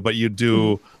Cheyenne video, but you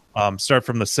do start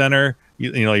from the center.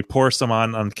 You pour some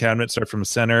on the cabinet, start from the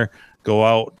center, go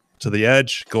out to the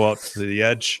edge,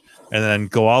 and then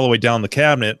go all the way down the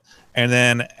cabinet. And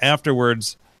then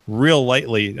afterwards, real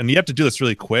lightly, and you have to do this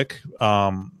really quick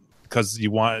because you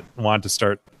want to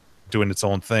start doing its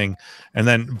own thing. And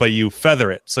then, but you feather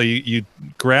it. So you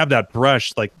grab that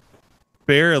brush like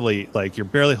barely, like you're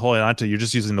barely holding onto it. You're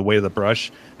just using the weight of the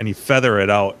brush, and you feather it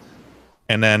out,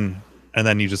 and then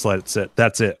you just let it sit.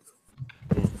 That's it.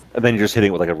 And then you're just hitting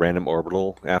it with like a random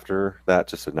orbital after that,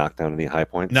 just to knock down any high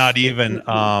points. Not even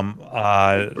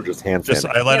or just hand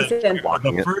sanding. I let it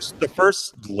the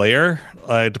first layer,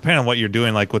 depending on what you're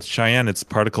doing. Like with Cheyenne, it's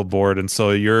particle board, and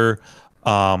so you're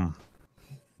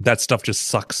that stuff just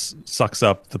sucks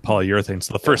up the polyurethane.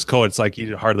 So the first coat, it's like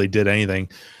you hardly did anything.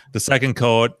 The second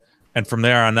coat, and from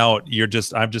there on out,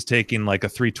 I'm just taking like a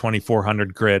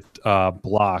 320-400 grit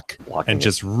block and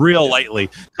just real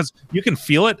lightly, because you can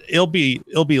feel it. It'll be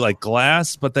like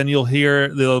glass, but then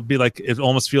there'll be like, it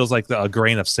almost feels like a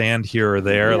grain of sand here or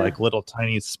there, like little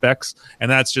tiny specks, and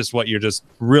that's just what you're just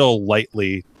real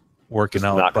lightly working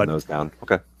out. Knocking those down.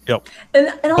 Okay. Yep.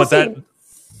 And also,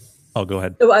 oh, go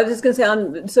ahead. Oh, I was just going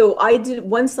to say, so I did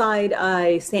one side,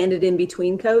 I sanded in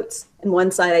between coats, and one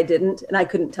side I didn't, and I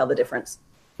couldn't tell the difference.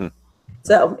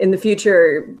 So in the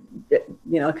future,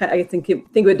 I think it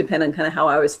would depend on kind of how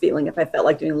I was feeling, if I felt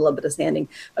like doing a little bit of sanding,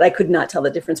 but I could not tell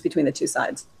the difference between the two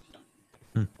sides.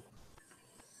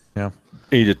 Yeah.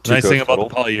 The nice thing about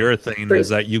the polyurethane is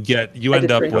that you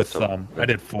end up with, I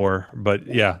did 4, but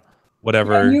yeah,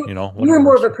 whatever, you were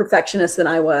more of a perfectionist than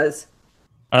I was.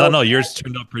 I don't know. Yours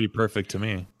turned out pretty perfect to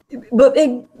me. But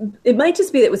it might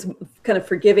just be that it was kind of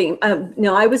forgiving.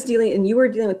 No, I was dealing, and you were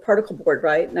dealing with particle board,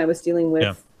 right? And I was dealing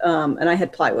with, and I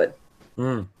had plywood.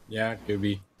 Yeah, it could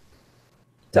be.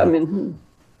 So I mean,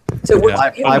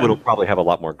 plywood will probably have a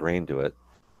lot more grain to it.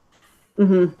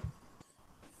 Mm-hmm.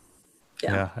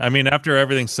 Yeah. I mean, after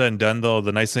everything's said and done, though,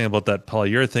 the nice thing about that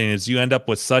polyurethane is you end up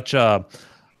with such a,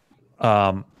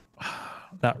 not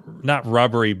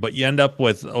rubbery, but you end up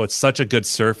with such a good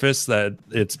surface that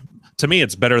to me,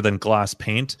 it's better than glass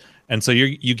paint, and so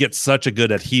you get such a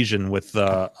good adhesion with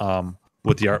the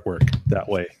artwork that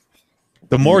way.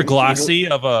 The more glossy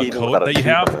of a coat that you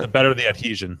have, the better the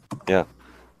adhesion. Yeah,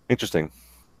 interesting.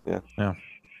 Yeah. Yeah.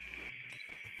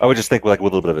 I would just think with a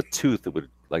little bit of a tooth, it would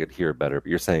like adhere better. But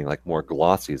you're saying like more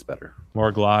glossy is better.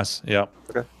 More gloss. Yeah.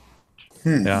 Okay.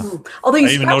 Yeah. Although I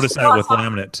even noticed that with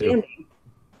laminate too.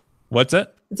 What's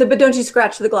that? So, but don't you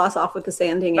scratch the gloss off with the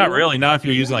sanding? Not really. Not if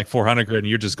you're using like 400 grit and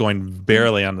you're just going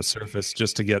barely on the surface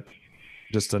just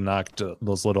to knock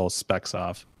those little specks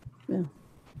off. Yeah.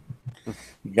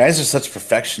 You guys are such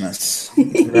perfectionists,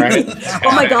 right?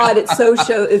 Oh my God, it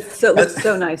looks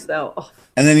so nice though. Oh.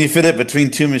 And then you fit it between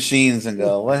two machines and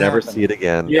go, what never happened? See it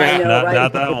again. Yeah, I know, right?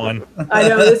 Not that one. I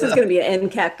know, this is going to be an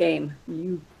end cap game.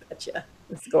 You betcha.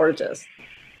 It's gorgeous.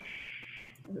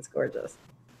 It's gorgeous.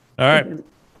 All right.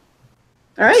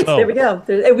 All right, so there we go.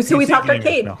 So we talked gaming,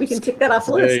 arcade. no. We can tick that off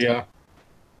the list. Yeah.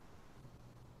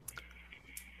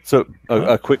 So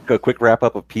a quick wrap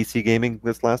up of PC gaming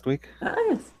this last week.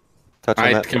 Yes. Touch on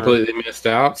I that. completely missed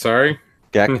out. Sorry.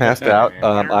 Gak passed out.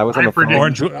 I was on the phone.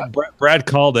 Orange. Brad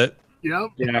called it. Yep.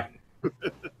 Yeah.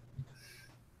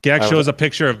 Gak shows a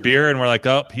picture of beer, and we're like,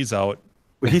 oh, he's out.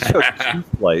 He showed 2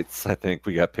 flights. I think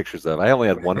we got pictures of. I only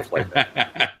had 1 flight.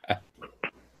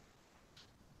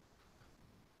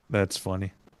 That's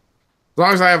funny. As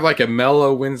long as I have like a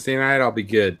mellow Wednesday night, I'll be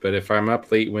good. But if I'm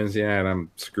up late Wednesday night,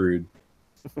 I'm screwed.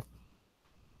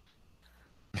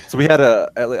 So we had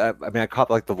I caught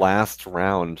like the last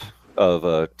round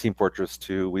of Team Fortress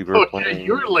 2. We were playing. Yeah,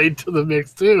 you were late to the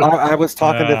mix too. I was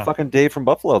talking to fucking Dave from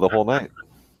Buffalo the whole night.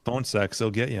 Phone sex,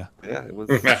 they'll get you. Yeah, it was.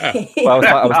 Well,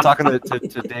 I was talking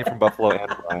to Dave from Buffalo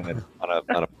and Brian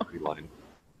on a party line.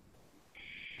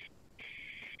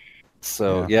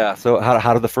 So so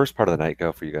how did the first part of the night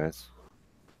go for you guys?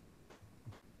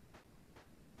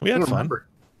 We had fun. Remember.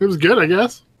 It was good, I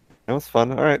guess. It was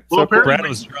fun. All right. Well, So apparently, Brad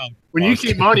was drunk. when you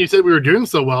came on, you said we were doing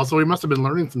so well, so we must have been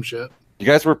learning some shit. you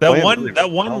guys were That playing one really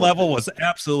that one well. level was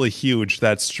absolutely huge.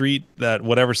 That street, that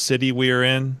whatever city we were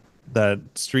in, that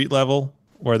street level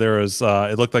where there was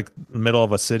it looked like the middle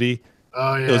of a city.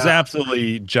 Oh yeah. It was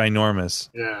absolutely ginormous.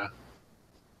 Yeah.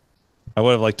 I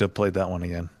would have liked to have played that one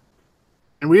again.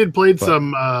 And we had played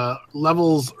some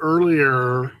levels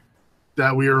earlier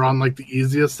that we were on like the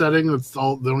easiest setting. It's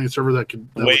all the only server that could.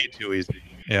 Way too easy.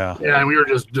 Yeah. Yeah, and we were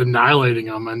just annihilating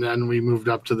them, and then we moved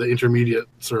up to the intermediate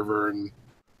server, and it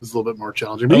was a little bit more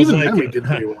challenging. But That was even like- then, we did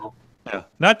pretty well.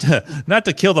 not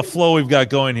to kill the flow we've got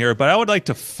going here, but I would like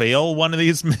to fail one of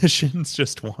these missions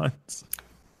just once.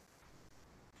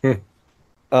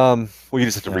 Well, you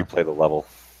just have to replay the level.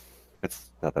 It's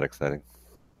not that exciting.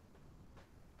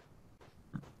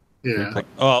 Yeah.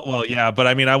 Oh well, yeah, but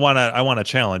I mean, I want a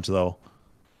challenge though.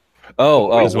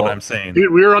 Is what I'm saying. We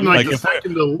were on like the if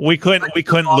second. we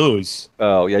couldn't lose.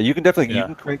 Oh yeah, you can definitely you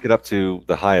can crank it up to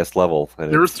the highest level.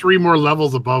 And There was 3 more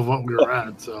levels above what we were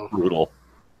at. So brutal.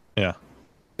 Yeah,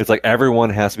 it's like everyone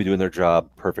has to be doing their job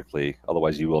perfectly,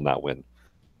 otherwise you will not win.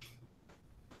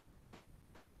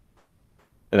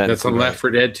 And that's on Left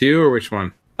 4 Dead 2, or which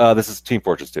one? This is Team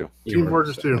Fortress 2. Team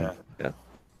Fortress 2. Yeah.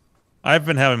 I've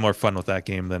been having more fun with that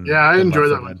game than. Yeah, I than enjoy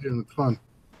Left that 4 one Dead. too. It's fun.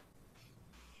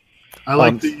 I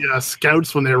like the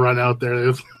scouts when they run out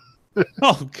there.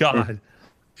 Oh God,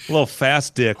 little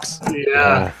fast dicks.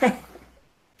 Yeah.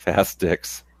 Fast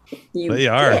dicks. They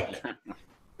are,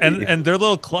 and their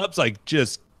little clubs like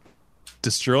just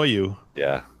destroy you.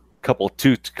 Yeah, couple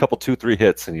 2-3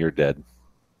 hits and you're dead.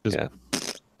 Yeah,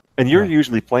 and you're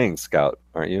usually playing scout,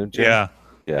 aren't you, Jim?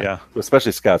 Yeah.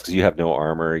 Especially scouts because you have no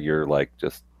armor. You're like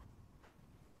just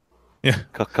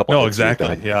couple. No, hits, you're exactly.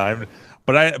 done. Yeah,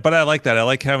 but I like that. I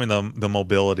like having the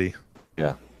mobility.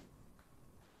 Yeah.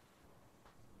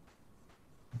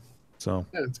 So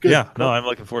it's good. Yeah, no, I'm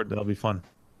looking forward. That'll be fun.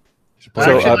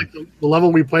 I actually like the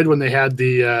level we played when they had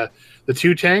the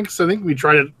 2 tanks. I think we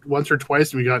tried it once or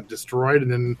twice and we got destroyed,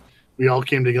 and then we all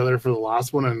came together for the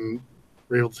last one and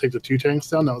were able to take the 2 tanks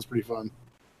down. That was pretty fun.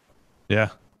 Yeah.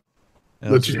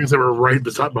 The 2 tanks that were right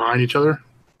behind each other.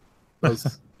 That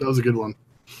was a good one.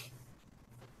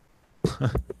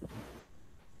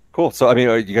 Cool. So, I mean,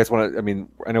 you guys want to? I mean,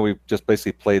 I know we've just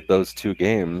basically played those 2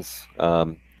 games.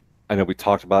 I know we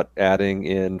talked about adding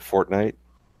in Fortnite.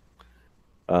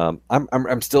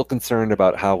 I'm still concerned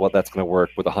about how well that's going to work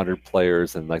with 100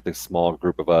 players and like this small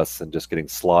group of us and just getting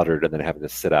slaughtered and then having to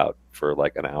sit out for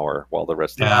like an hour while the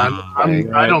rest of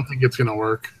I don't think it's going to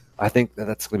work. I think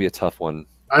that's going to be a tough one.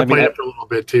 I played it for a little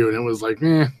bit too, and it was like,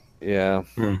 eh. Yeah.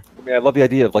 I mean, I love the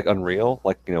idea of like Unreal.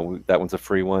 Like, that one's a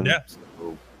free one. Yeah.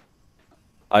 So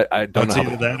I don't know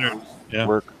how that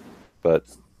work, but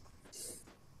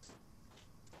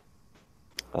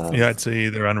I'd say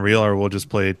either Unreal or we'll just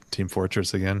play Team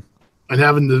Fortress again. And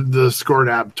having the Discord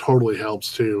app totally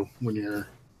helps too when you're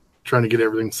trying to get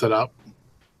everything set up.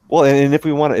 Well, and if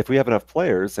we have enough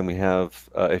players, and we have,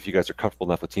 if you guys are comfortable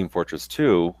enough with Team Fortress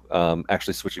 2,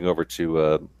 actually switching over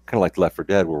to kind of like Left 4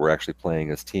 Dead, where we're actually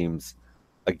playing as teams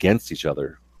against each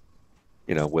other,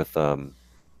 with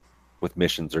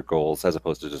missions or goals, as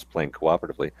opposed to just playing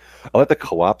cooperatively. I like the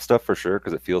co-op stuff for sure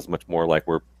because it feels much more like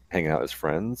we're hanging out as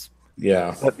friends.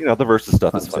 Yeah, but the versus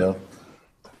stuff is fun.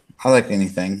 I like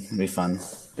anything; it'd be fun.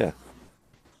 Yeah,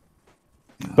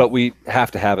 but we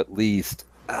have to have at least.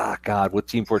 God, with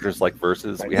Team Fortress like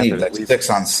versus, we have to like at least 6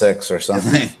 on 6 or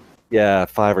something. Yeah,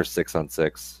 5 or 6 on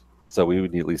 6. So we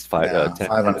would need at least 5 10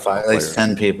 5 on 5, at least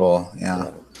 10 people. Yeah.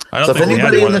 So if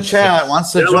anybody in the chat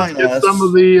wants to join us, some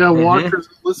of the watchers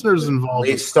and listeners involved.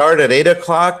 We start at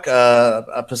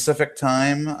 8:00 Pacific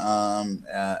time, and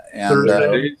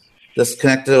just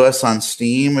connect to us on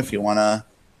Steam if you want to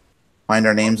find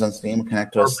our names on Steam.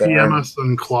 Connect to us there. PM us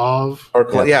on Clav. Or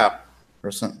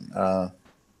or some.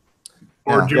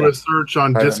 Or do a search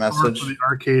on Private Discord message. for the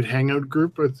Arcade Hangout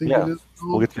group. I think it is.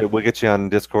 We'll get you on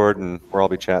Discord, and we'll all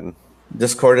be chatting.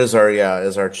 Discord is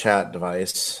our chat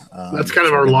device. That's kind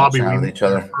of our we can lobby. chat We with meet each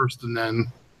other first, and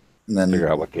then figure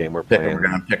out what game we're playing. We're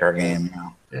gonna pick our game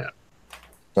now. Yeah.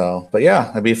 So, but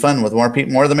yeah, it'd be fun with more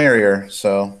people. More the merrier.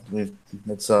 So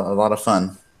it's a lot of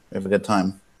fun. We have a good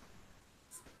time.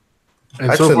 And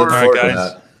Actually, so far, look forward to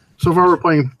that. So far, we're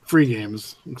playing free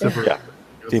games, except for So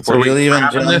are you leaving,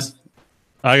 Jim?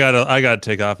 I gotta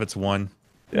take off. It's 1.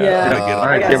 I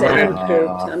gotta say, I'm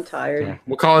pooped. I'm tired.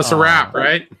 We'll call this a wrap,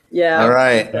 right? Yeah. All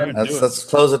right. Let's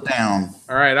close it down.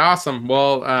 All right, awesome.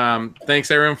 Well, thanks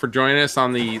everyone for joining us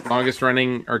on the longest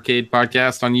running arcade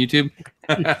podcast on YouTube.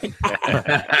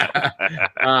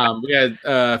 We had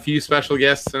a few special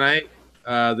guests tonight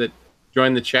that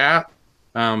joined the chat.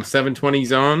 720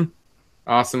 Zone,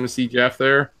 awesome to see Jeff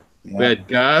there. Yeah. We had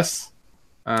Gus,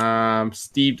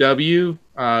 Steve W,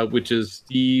 which is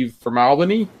Steve from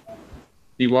Albany,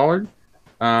 Steve Wallard.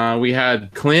 We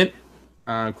had Clint,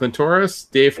 Clint Torres,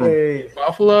 Dave from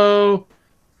Buffalo.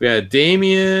 We had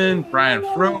Damien, Brian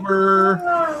Frober.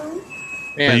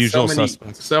 Man, The usual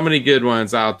suspects. so many good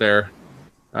ones out there.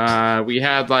 We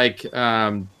had like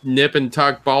Nip and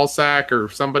Tuck Ballsack or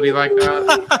somebody like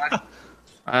that.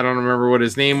 I don't remember what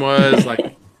his name was.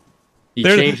 Like he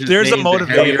changed his there's a name to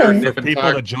Heavier motivator Nip for and people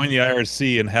Tuck. to join the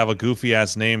IRC and have a goofy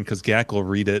ass name because Gak will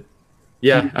read it.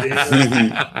 Yeah.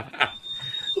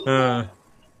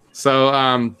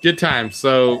 So good time.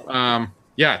 So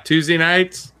yeah, Tuesday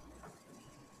nights,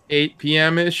 8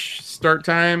 p.m. ish start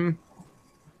time,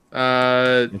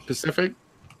 Pacific,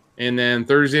 and then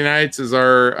Thursday nights is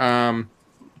our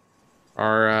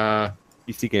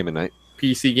PC gaming night.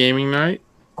 PC gaming night.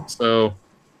 So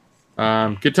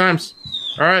good times.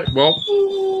 All right. Well,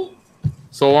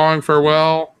 so long,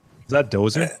 farewell. Is that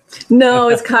Dozer? No,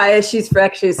 it's Kaya. She's for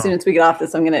actually, as soon as we get off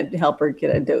this, I'm going to help her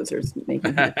get a Dozer's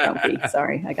making her grumpy.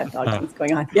 Sorry, I got dog things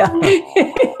going on. Yeah.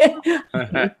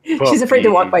 She's afraid to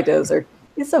walk by Dozer.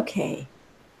 It's okay.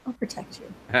 I'll protect you.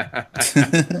 All right.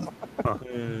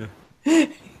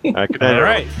 Good night. All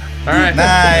right. All right.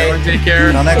 Night. Everyone take care.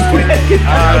 Until next week.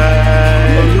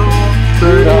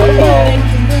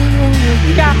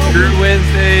 True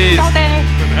Wednesdays.